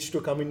allow age to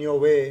come in your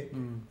way,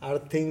 are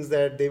things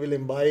that they will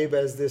imbibe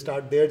as they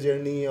start their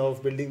journey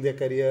of building their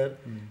career.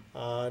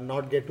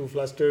 Not get too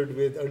flustered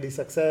with early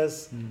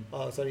success,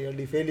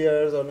 early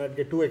failures, or not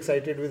get too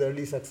excited with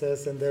early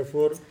success, and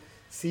therefore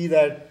see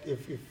that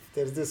if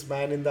there's this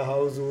man in the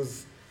house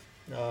who's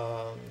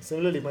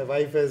similarly, my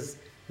wife is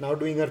now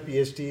doing her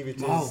PhD,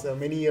 which is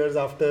many years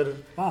after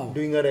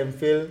doing her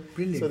MPhil.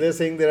 Brilliant. So they're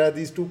saying there are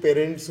these two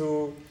parents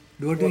who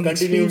are doing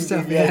extreme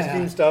stuff,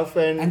 extreme stuff,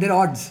 and they're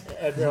odds.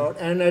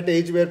 And at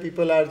age where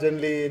people are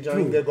generally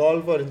enjoying their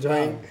golf or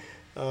enjoying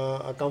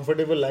a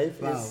comfortable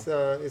life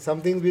is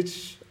something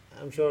which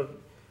I'm sure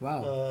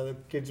the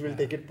kids will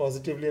take it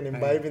positively and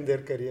imbibe in their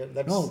career.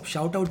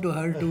 Shout out to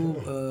her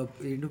to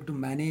to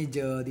manage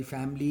the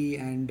family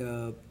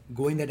and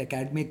go in that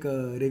academic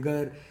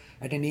rigor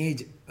at an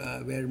age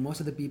where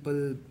most of the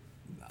people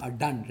are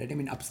done, right? I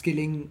mean,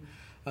 upskilling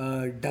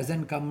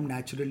doesn't come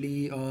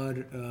naturally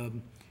or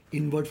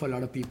inward for a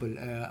lot of people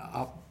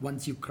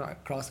once you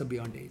cross a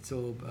beyond age.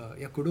 So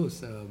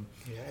kudos.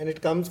 And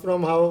it comes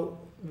from how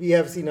we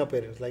have seen our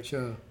parents. Like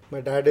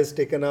my dad has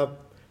taken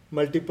up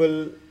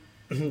multiple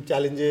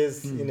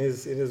challenges in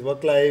his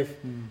work life,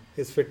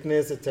 his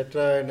fitness,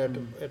 etc.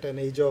 And at an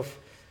age of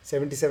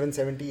 77,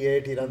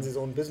 78, he runs his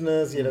own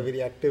business. He had a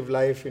very active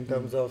life in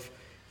terms of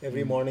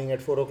every morning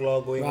at 4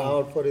 o'clock going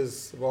out for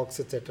his walks,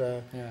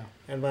 etc.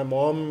 And my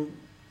mom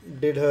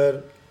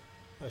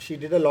she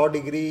did a law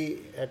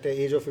degree at the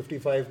age of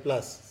 55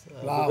 plus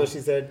because she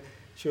said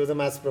she was a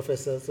maths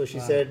professor. So she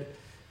said,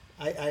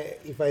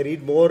 if I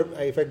read more,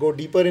 if I go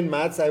deeper in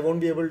maths, I won't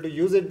be able to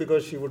use it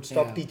because she would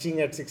stop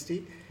teaching at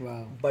 60.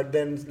 But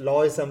then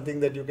law is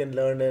something that you can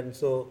learn. And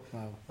so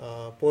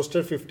post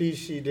her 50,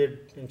 she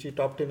did, and she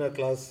topped in her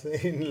class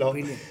in law.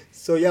 Brilliant.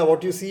 So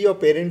what you see your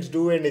parents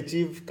do and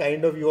achieve,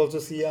 kind of you also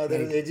see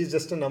age is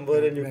just a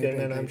number and you can,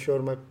 and I'm sure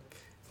my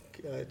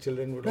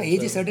children would.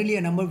 Age is certainly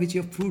a number which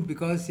you have proved,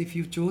 because if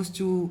you chose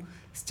to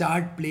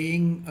start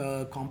playing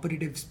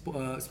competitive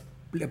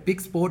a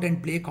big sport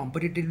and play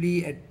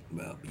competitively at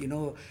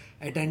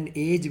at an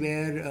age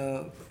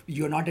where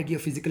you're not at your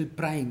physical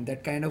prime,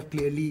 that kind of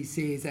clearly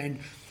says. And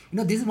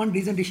this is one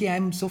reason, Rishi,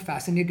 I'm so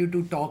fascinated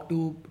to talk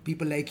to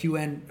people like you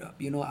and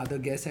other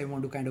guests I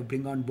want to kind of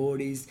bring on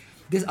board, is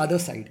this other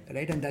side,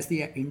 right? And that's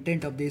the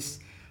intent of this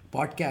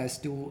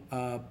podcast,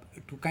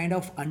 to kind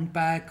of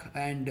unpack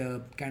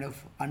and kind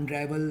of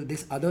unravel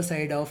this other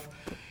side of.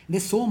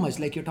 There's so much,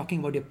 like you're talking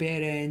about your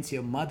parents,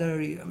 your mother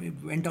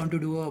went on to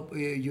do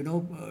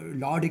a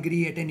law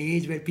degree at an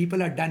age where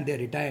people are done, they're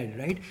retired,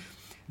 right?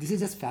 This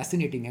is just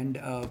fascinating, and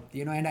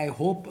and I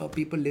hope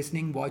people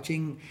listening,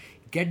 watching,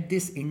 get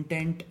this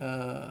intent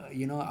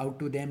out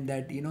to them,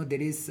 that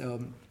there is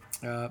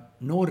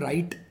no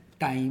right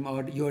time,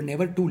 or you're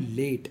never too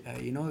late.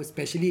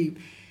 Especially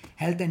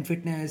health and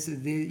fitness,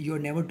 you're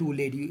never too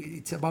late.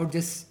 It's about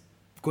just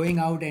going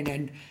out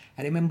and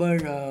I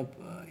remember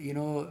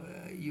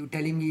you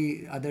telling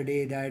me other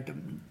day that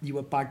you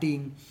were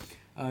partying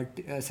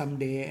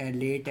someday and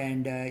late,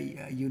 and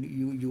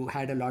you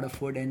had a lot of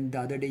food, and the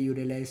other day you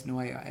realized, no,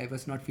 I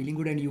was not feeling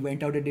good, and you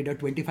went out and did a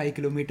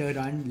 25-kilometer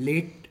run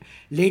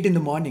late in the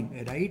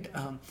morning, right?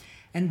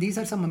 And these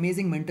are some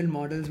amazing mental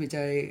models which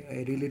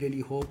I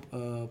really hope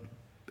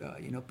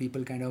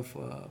people kind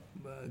of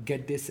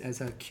get this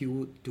as a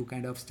cue to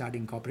kind of start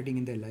incorporating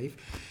in their life.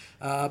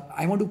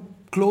 I want to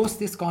close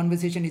this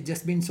conversation. It's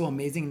just been so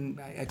amazing.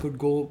 I could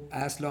go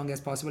as long as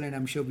possible, and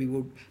I'm sure we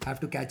would have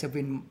to catch up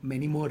in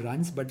many more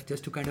runs, but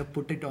just to kind of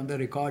put it on the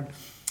record.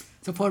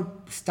 So for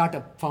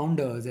startup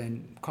founders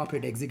and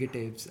corporate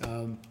executives,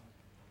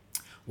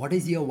 what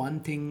is your one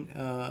thing?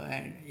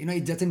 And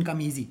it doesn't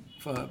come easy.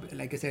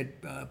 Like I said,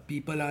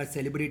 people are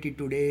celebrated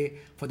today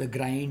for the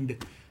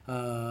grind.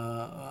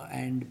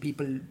 And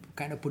people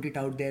kind of put it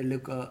out there,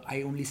 look,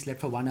 I only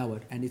slept for 1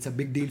 hour, and it's a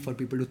big deal for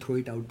people to throw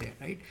it out there,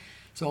 right?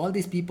 So all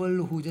these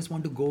people who just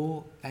want to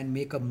go and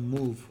make a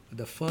move,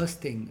 the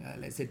first thing,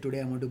 let's say today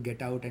I want to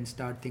get out and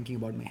start thinking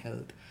about my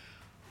health.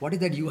 What is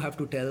that you have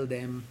to tell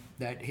them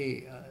that,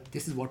 hey,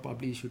 this is what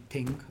probably you should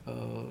think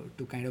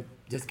to kind of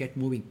just get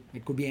moving?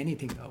 It could be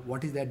anything.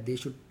 What is that they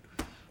should,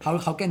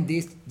 how can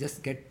they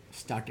just get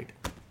started?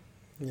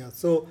 Yeah,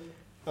 so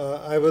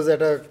I was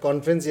at a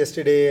conference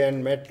yesterday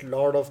and met a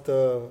lot of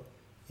the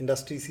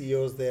industry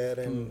CEOs there,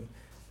 and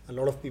a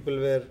lot of people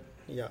were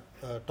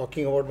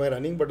talking about my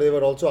running, but they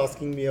were also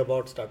asking me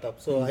about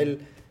startups. So I'll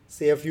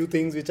say a few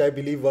things which I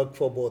believe work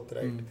for both,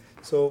 right?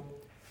 So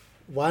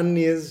one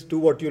is do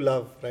what you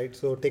love, right?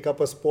 So take up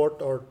a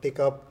sport or take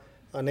up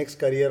a next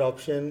career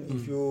option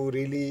if you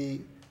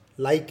really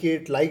like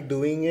it, like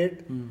doing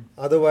it.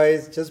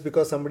 Otherwise, just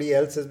because somebody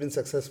else has been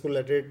successful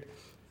at it,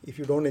 if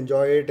you don't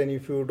enjoy it and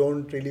if you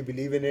don't really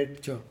believe in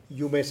it,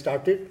 you may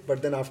start it, but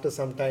then after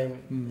some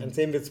time, and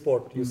same with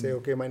sport, you say,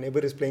 okay, my neighbor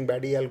is playing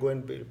baddie, I'll go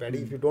and play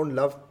baddie. If you don't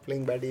love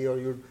playing baddie, or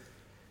you.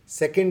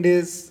 Second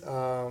is,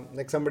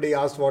 like somebody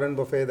asked Warren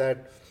Buffett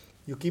that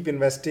you keep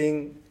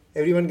investing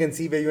everyone can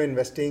see where you're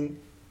investing.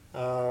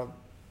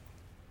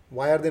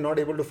 Why are they not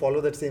able to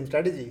follow that same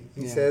strategy?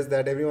 He says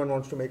that everyone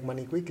wants to make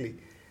money quickly,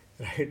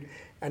 right?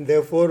 And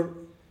therefore,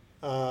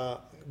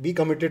 be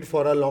committed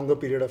for a longer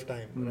period of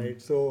time,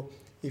 right? So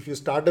if you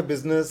start a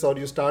business or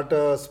you start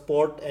a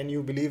sport and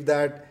you believe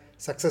that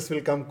success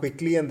will come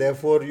quickly, and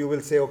therefore you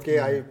will say, okay,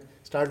 I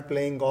start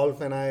playing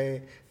golf and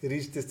I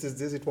reach this,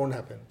 it won't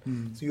happen.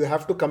 So you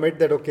have to commit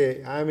that,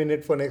 okay, I'm in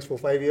it for next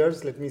 4-5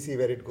 years, let me see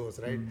where it goes,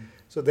 right?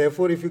 So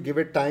therefore, if you give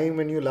it time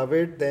and you love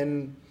it,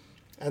 then,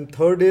 and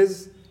third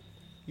is,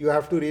 you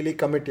have to really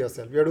commit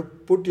yourself. You have to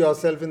put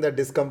yourself in that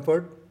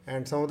discomfort,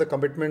 and some of the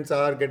commitments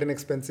are get an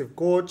expensive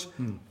coach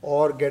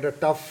or get a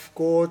tough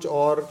coach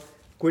or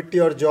quit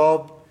your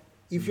job.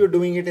 If you're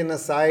doing it in a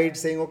side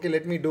saying, okay,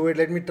 let me do it,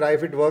 let me try,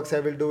 if it works, I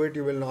will do it,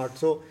 you will not.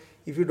 So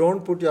if you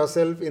don't put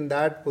yourself in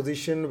that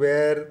position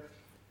where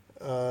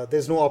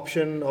there's no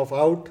option of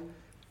out,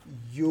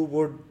 you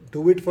would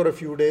do it for a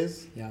few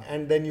days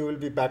and then you will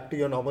be back to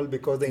your normal,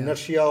 because the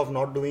inertia of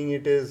not doing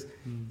it is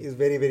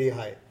very, very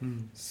high.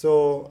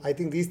 So I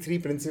think these 3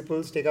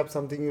 principles: take up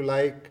something you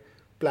like,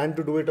 plan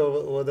to do it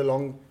over the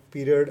long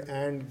period,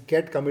 and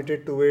get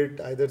committed to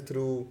it either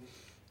through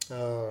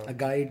a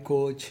guide,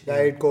 coach,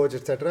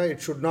 etc. It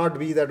should not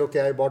be that,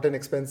 okay, I bought an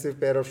expensive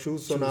pair of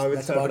shoes, so now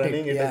it's start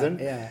running. It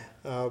isn't.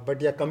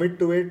 But commit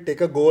to it,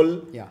 take a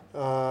goal,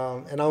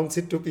 announce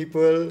it to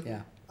people,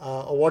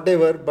 or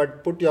whatever,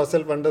 but put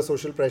yourself under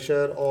social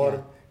pressure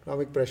or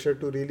economic pressure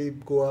to really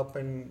go up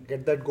and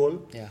get that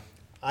goal.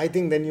 I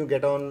think then you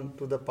get on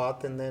to the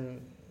path, and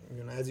then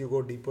as you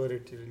go deeper,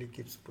 it really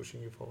keeps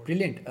pushing you forward.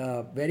 Brilliant.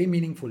 Very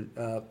meaningful.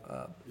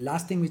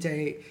 Last thing which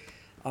I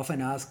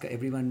often ask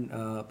everyone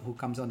who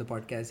comes on the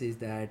podcast is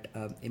that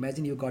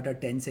imagine you got a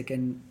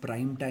 10-second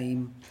prime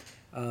time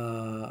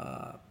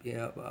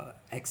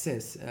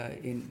access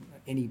in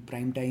any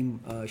prime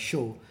time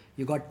show.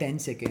 You got 10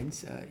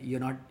 seconds. You're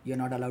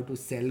not allowed to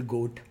sell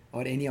GOAT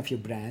or any of your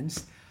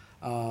brands,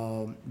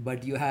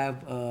 but you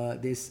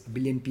have this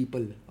billion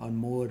people or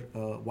more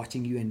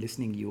watching you and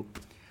listening you.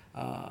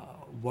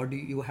 What do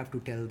you have to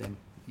tell them?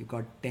 You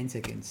got 10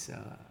 seconds.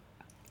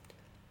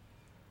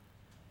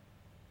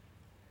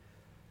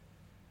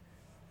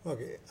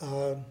 Okay.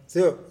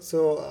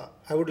 So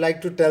I would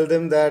like to tell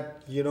them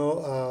that,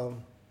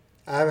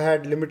 I have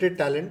had limited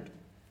talent,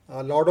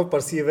 a lot of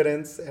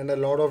perseverance and a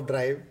lot of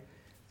drive.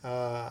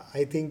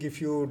 I think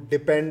if you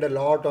depend a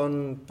lot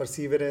on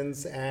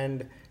perseverance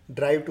and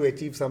drive to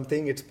achieve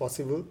something, it's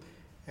possible.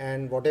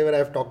 And whatever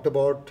I've talked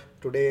about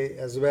today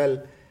as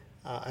well,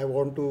 I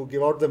want to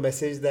give out the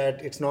message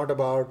that it's not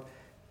about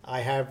I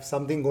have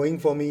something going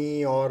for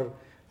me, or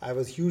I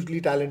was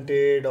hugely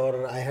talented,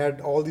 or I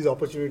had all these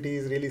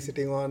opportunities really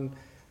sitting on,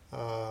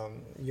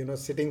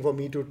 sitting for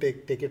me to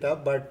take it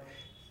up. But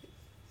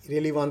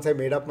really, once I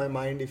made up my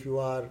mind, if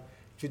you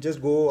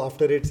just go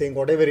after it saying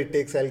whatever it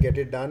takes, I'll get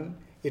it done.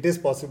 It is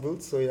possible.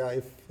 So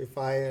if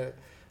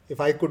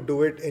I could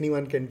do it,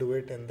 anyone can do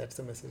it, and that's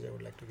the message I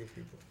would like to give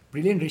people.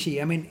 Brilliant, Rishi.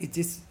 I mean, it's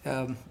just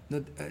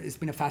it's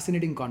been a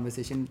fascinating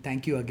conversation.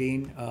 Thank you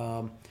again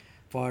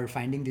for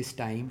finding this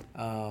time,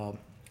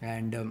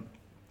 and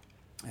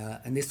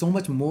there's so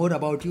much more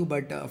about you,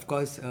 but of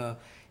course,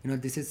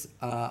 this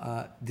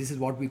is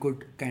what we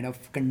could kind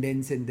of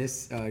condense in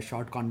this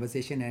short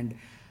conversation, and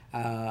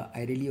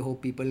I really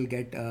hope people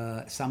get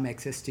some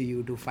access to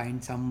you to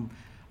find some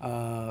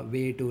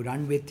way to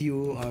run with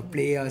you or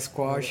play a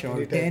squash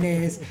or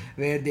tennis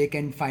where they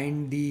can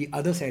find the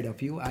other side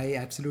of you. I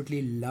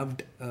absolutely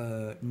loved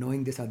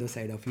knowing this other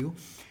side of you,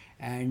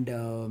 and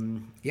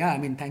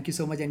thank you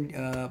so much. And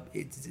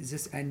it's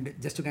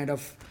just to kind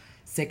of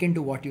second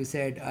to what you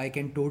said, I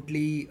can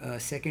totally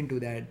second to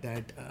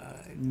that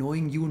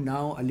knowing you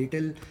now a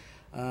little,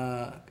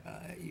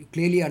 you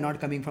clearly are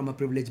not coming from a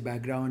privileged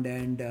background,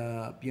 and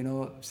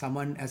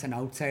someone as an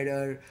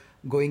outsider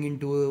going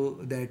into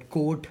that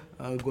court,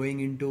 going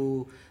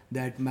into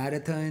that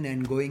marathon,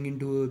 and going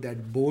into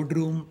that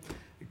boardroom,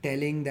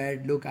 telling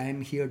that, look, I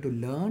am here to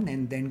learn,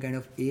 and then kind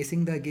of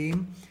acing the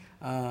game.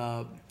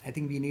 I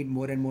think we need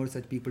more and more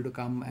such people to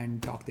come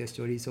and talk their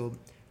story. So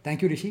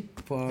thank you, Rishi,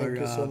 for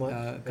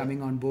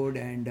coming on board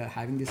and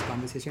having this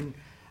conversation.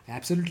 I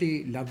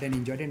absolutely loved and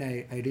enjoyed it,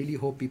 and I really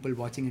hope people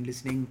watching and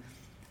listening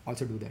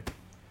also do that.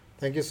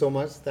 Thank you so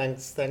much.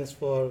 Thanks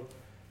for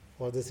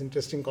this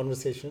interesting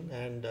conversation.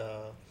 And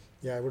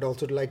I would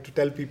also like to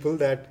tell people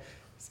that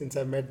since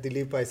I met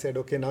Dilip, I said,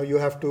 okay, now you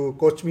have to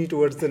coach me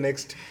towards the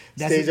next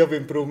stage of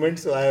improvement.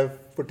 So I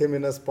have put him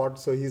in a spot.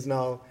 So he's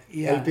now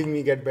helping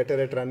me get better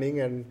at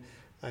running, and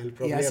I'll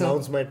probably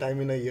announce my time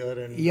in a year.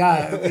 And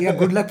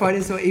good luck for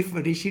it. So if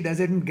Rishi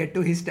doesn't get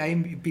to his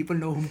time, people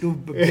know whom to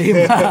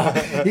blame.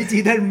 It's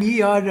either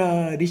me or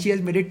Rishi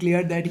has made it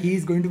clear that he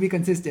is going to be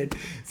consistent.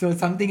 So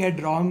something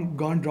had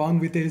gone wrong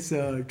with his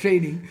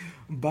training.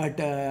 But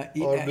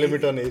or blame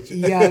it on age.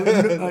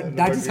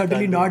 That is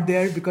certainly not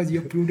there, because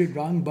you proved it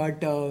wrong. But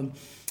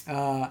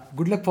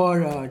good luck for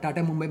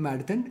Tata Mumbai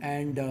Marathon,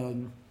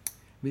 and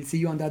we'll see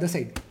you on the other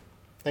side.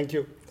 Thank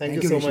you. Thank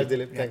you so Rishi. much,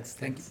 Dilip. Yeah,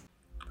 Thanks.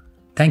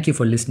 Thank you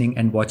for listening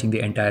and watching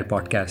the entire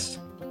podcast.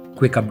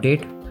 Quick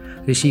update,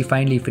 Rishi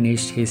finally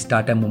finished his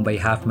Tata Mumbai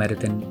half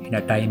marathon in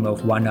a time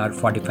of 1 hour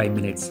 45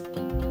 minutes.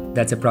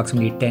 That's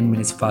approximately 10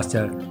 minutes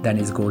faster than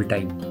his goal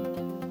time.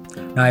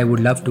 Now I would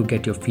love to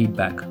get your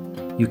feedback.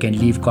 You can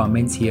leave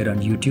comments here on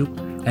YouTube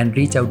and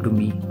reach out to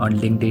me on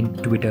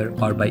LinkedIn, Twitter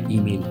or by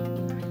email.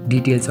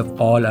 Details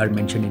of all are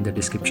mentioned in the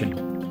description.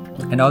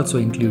 And also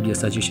include your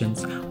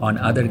suggestions on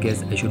other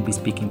guests I should be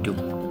speaking to.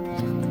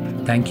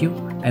 Thank you,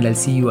 and I'll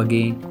see you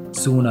again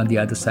soon on the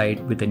other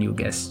side with a new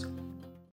guest.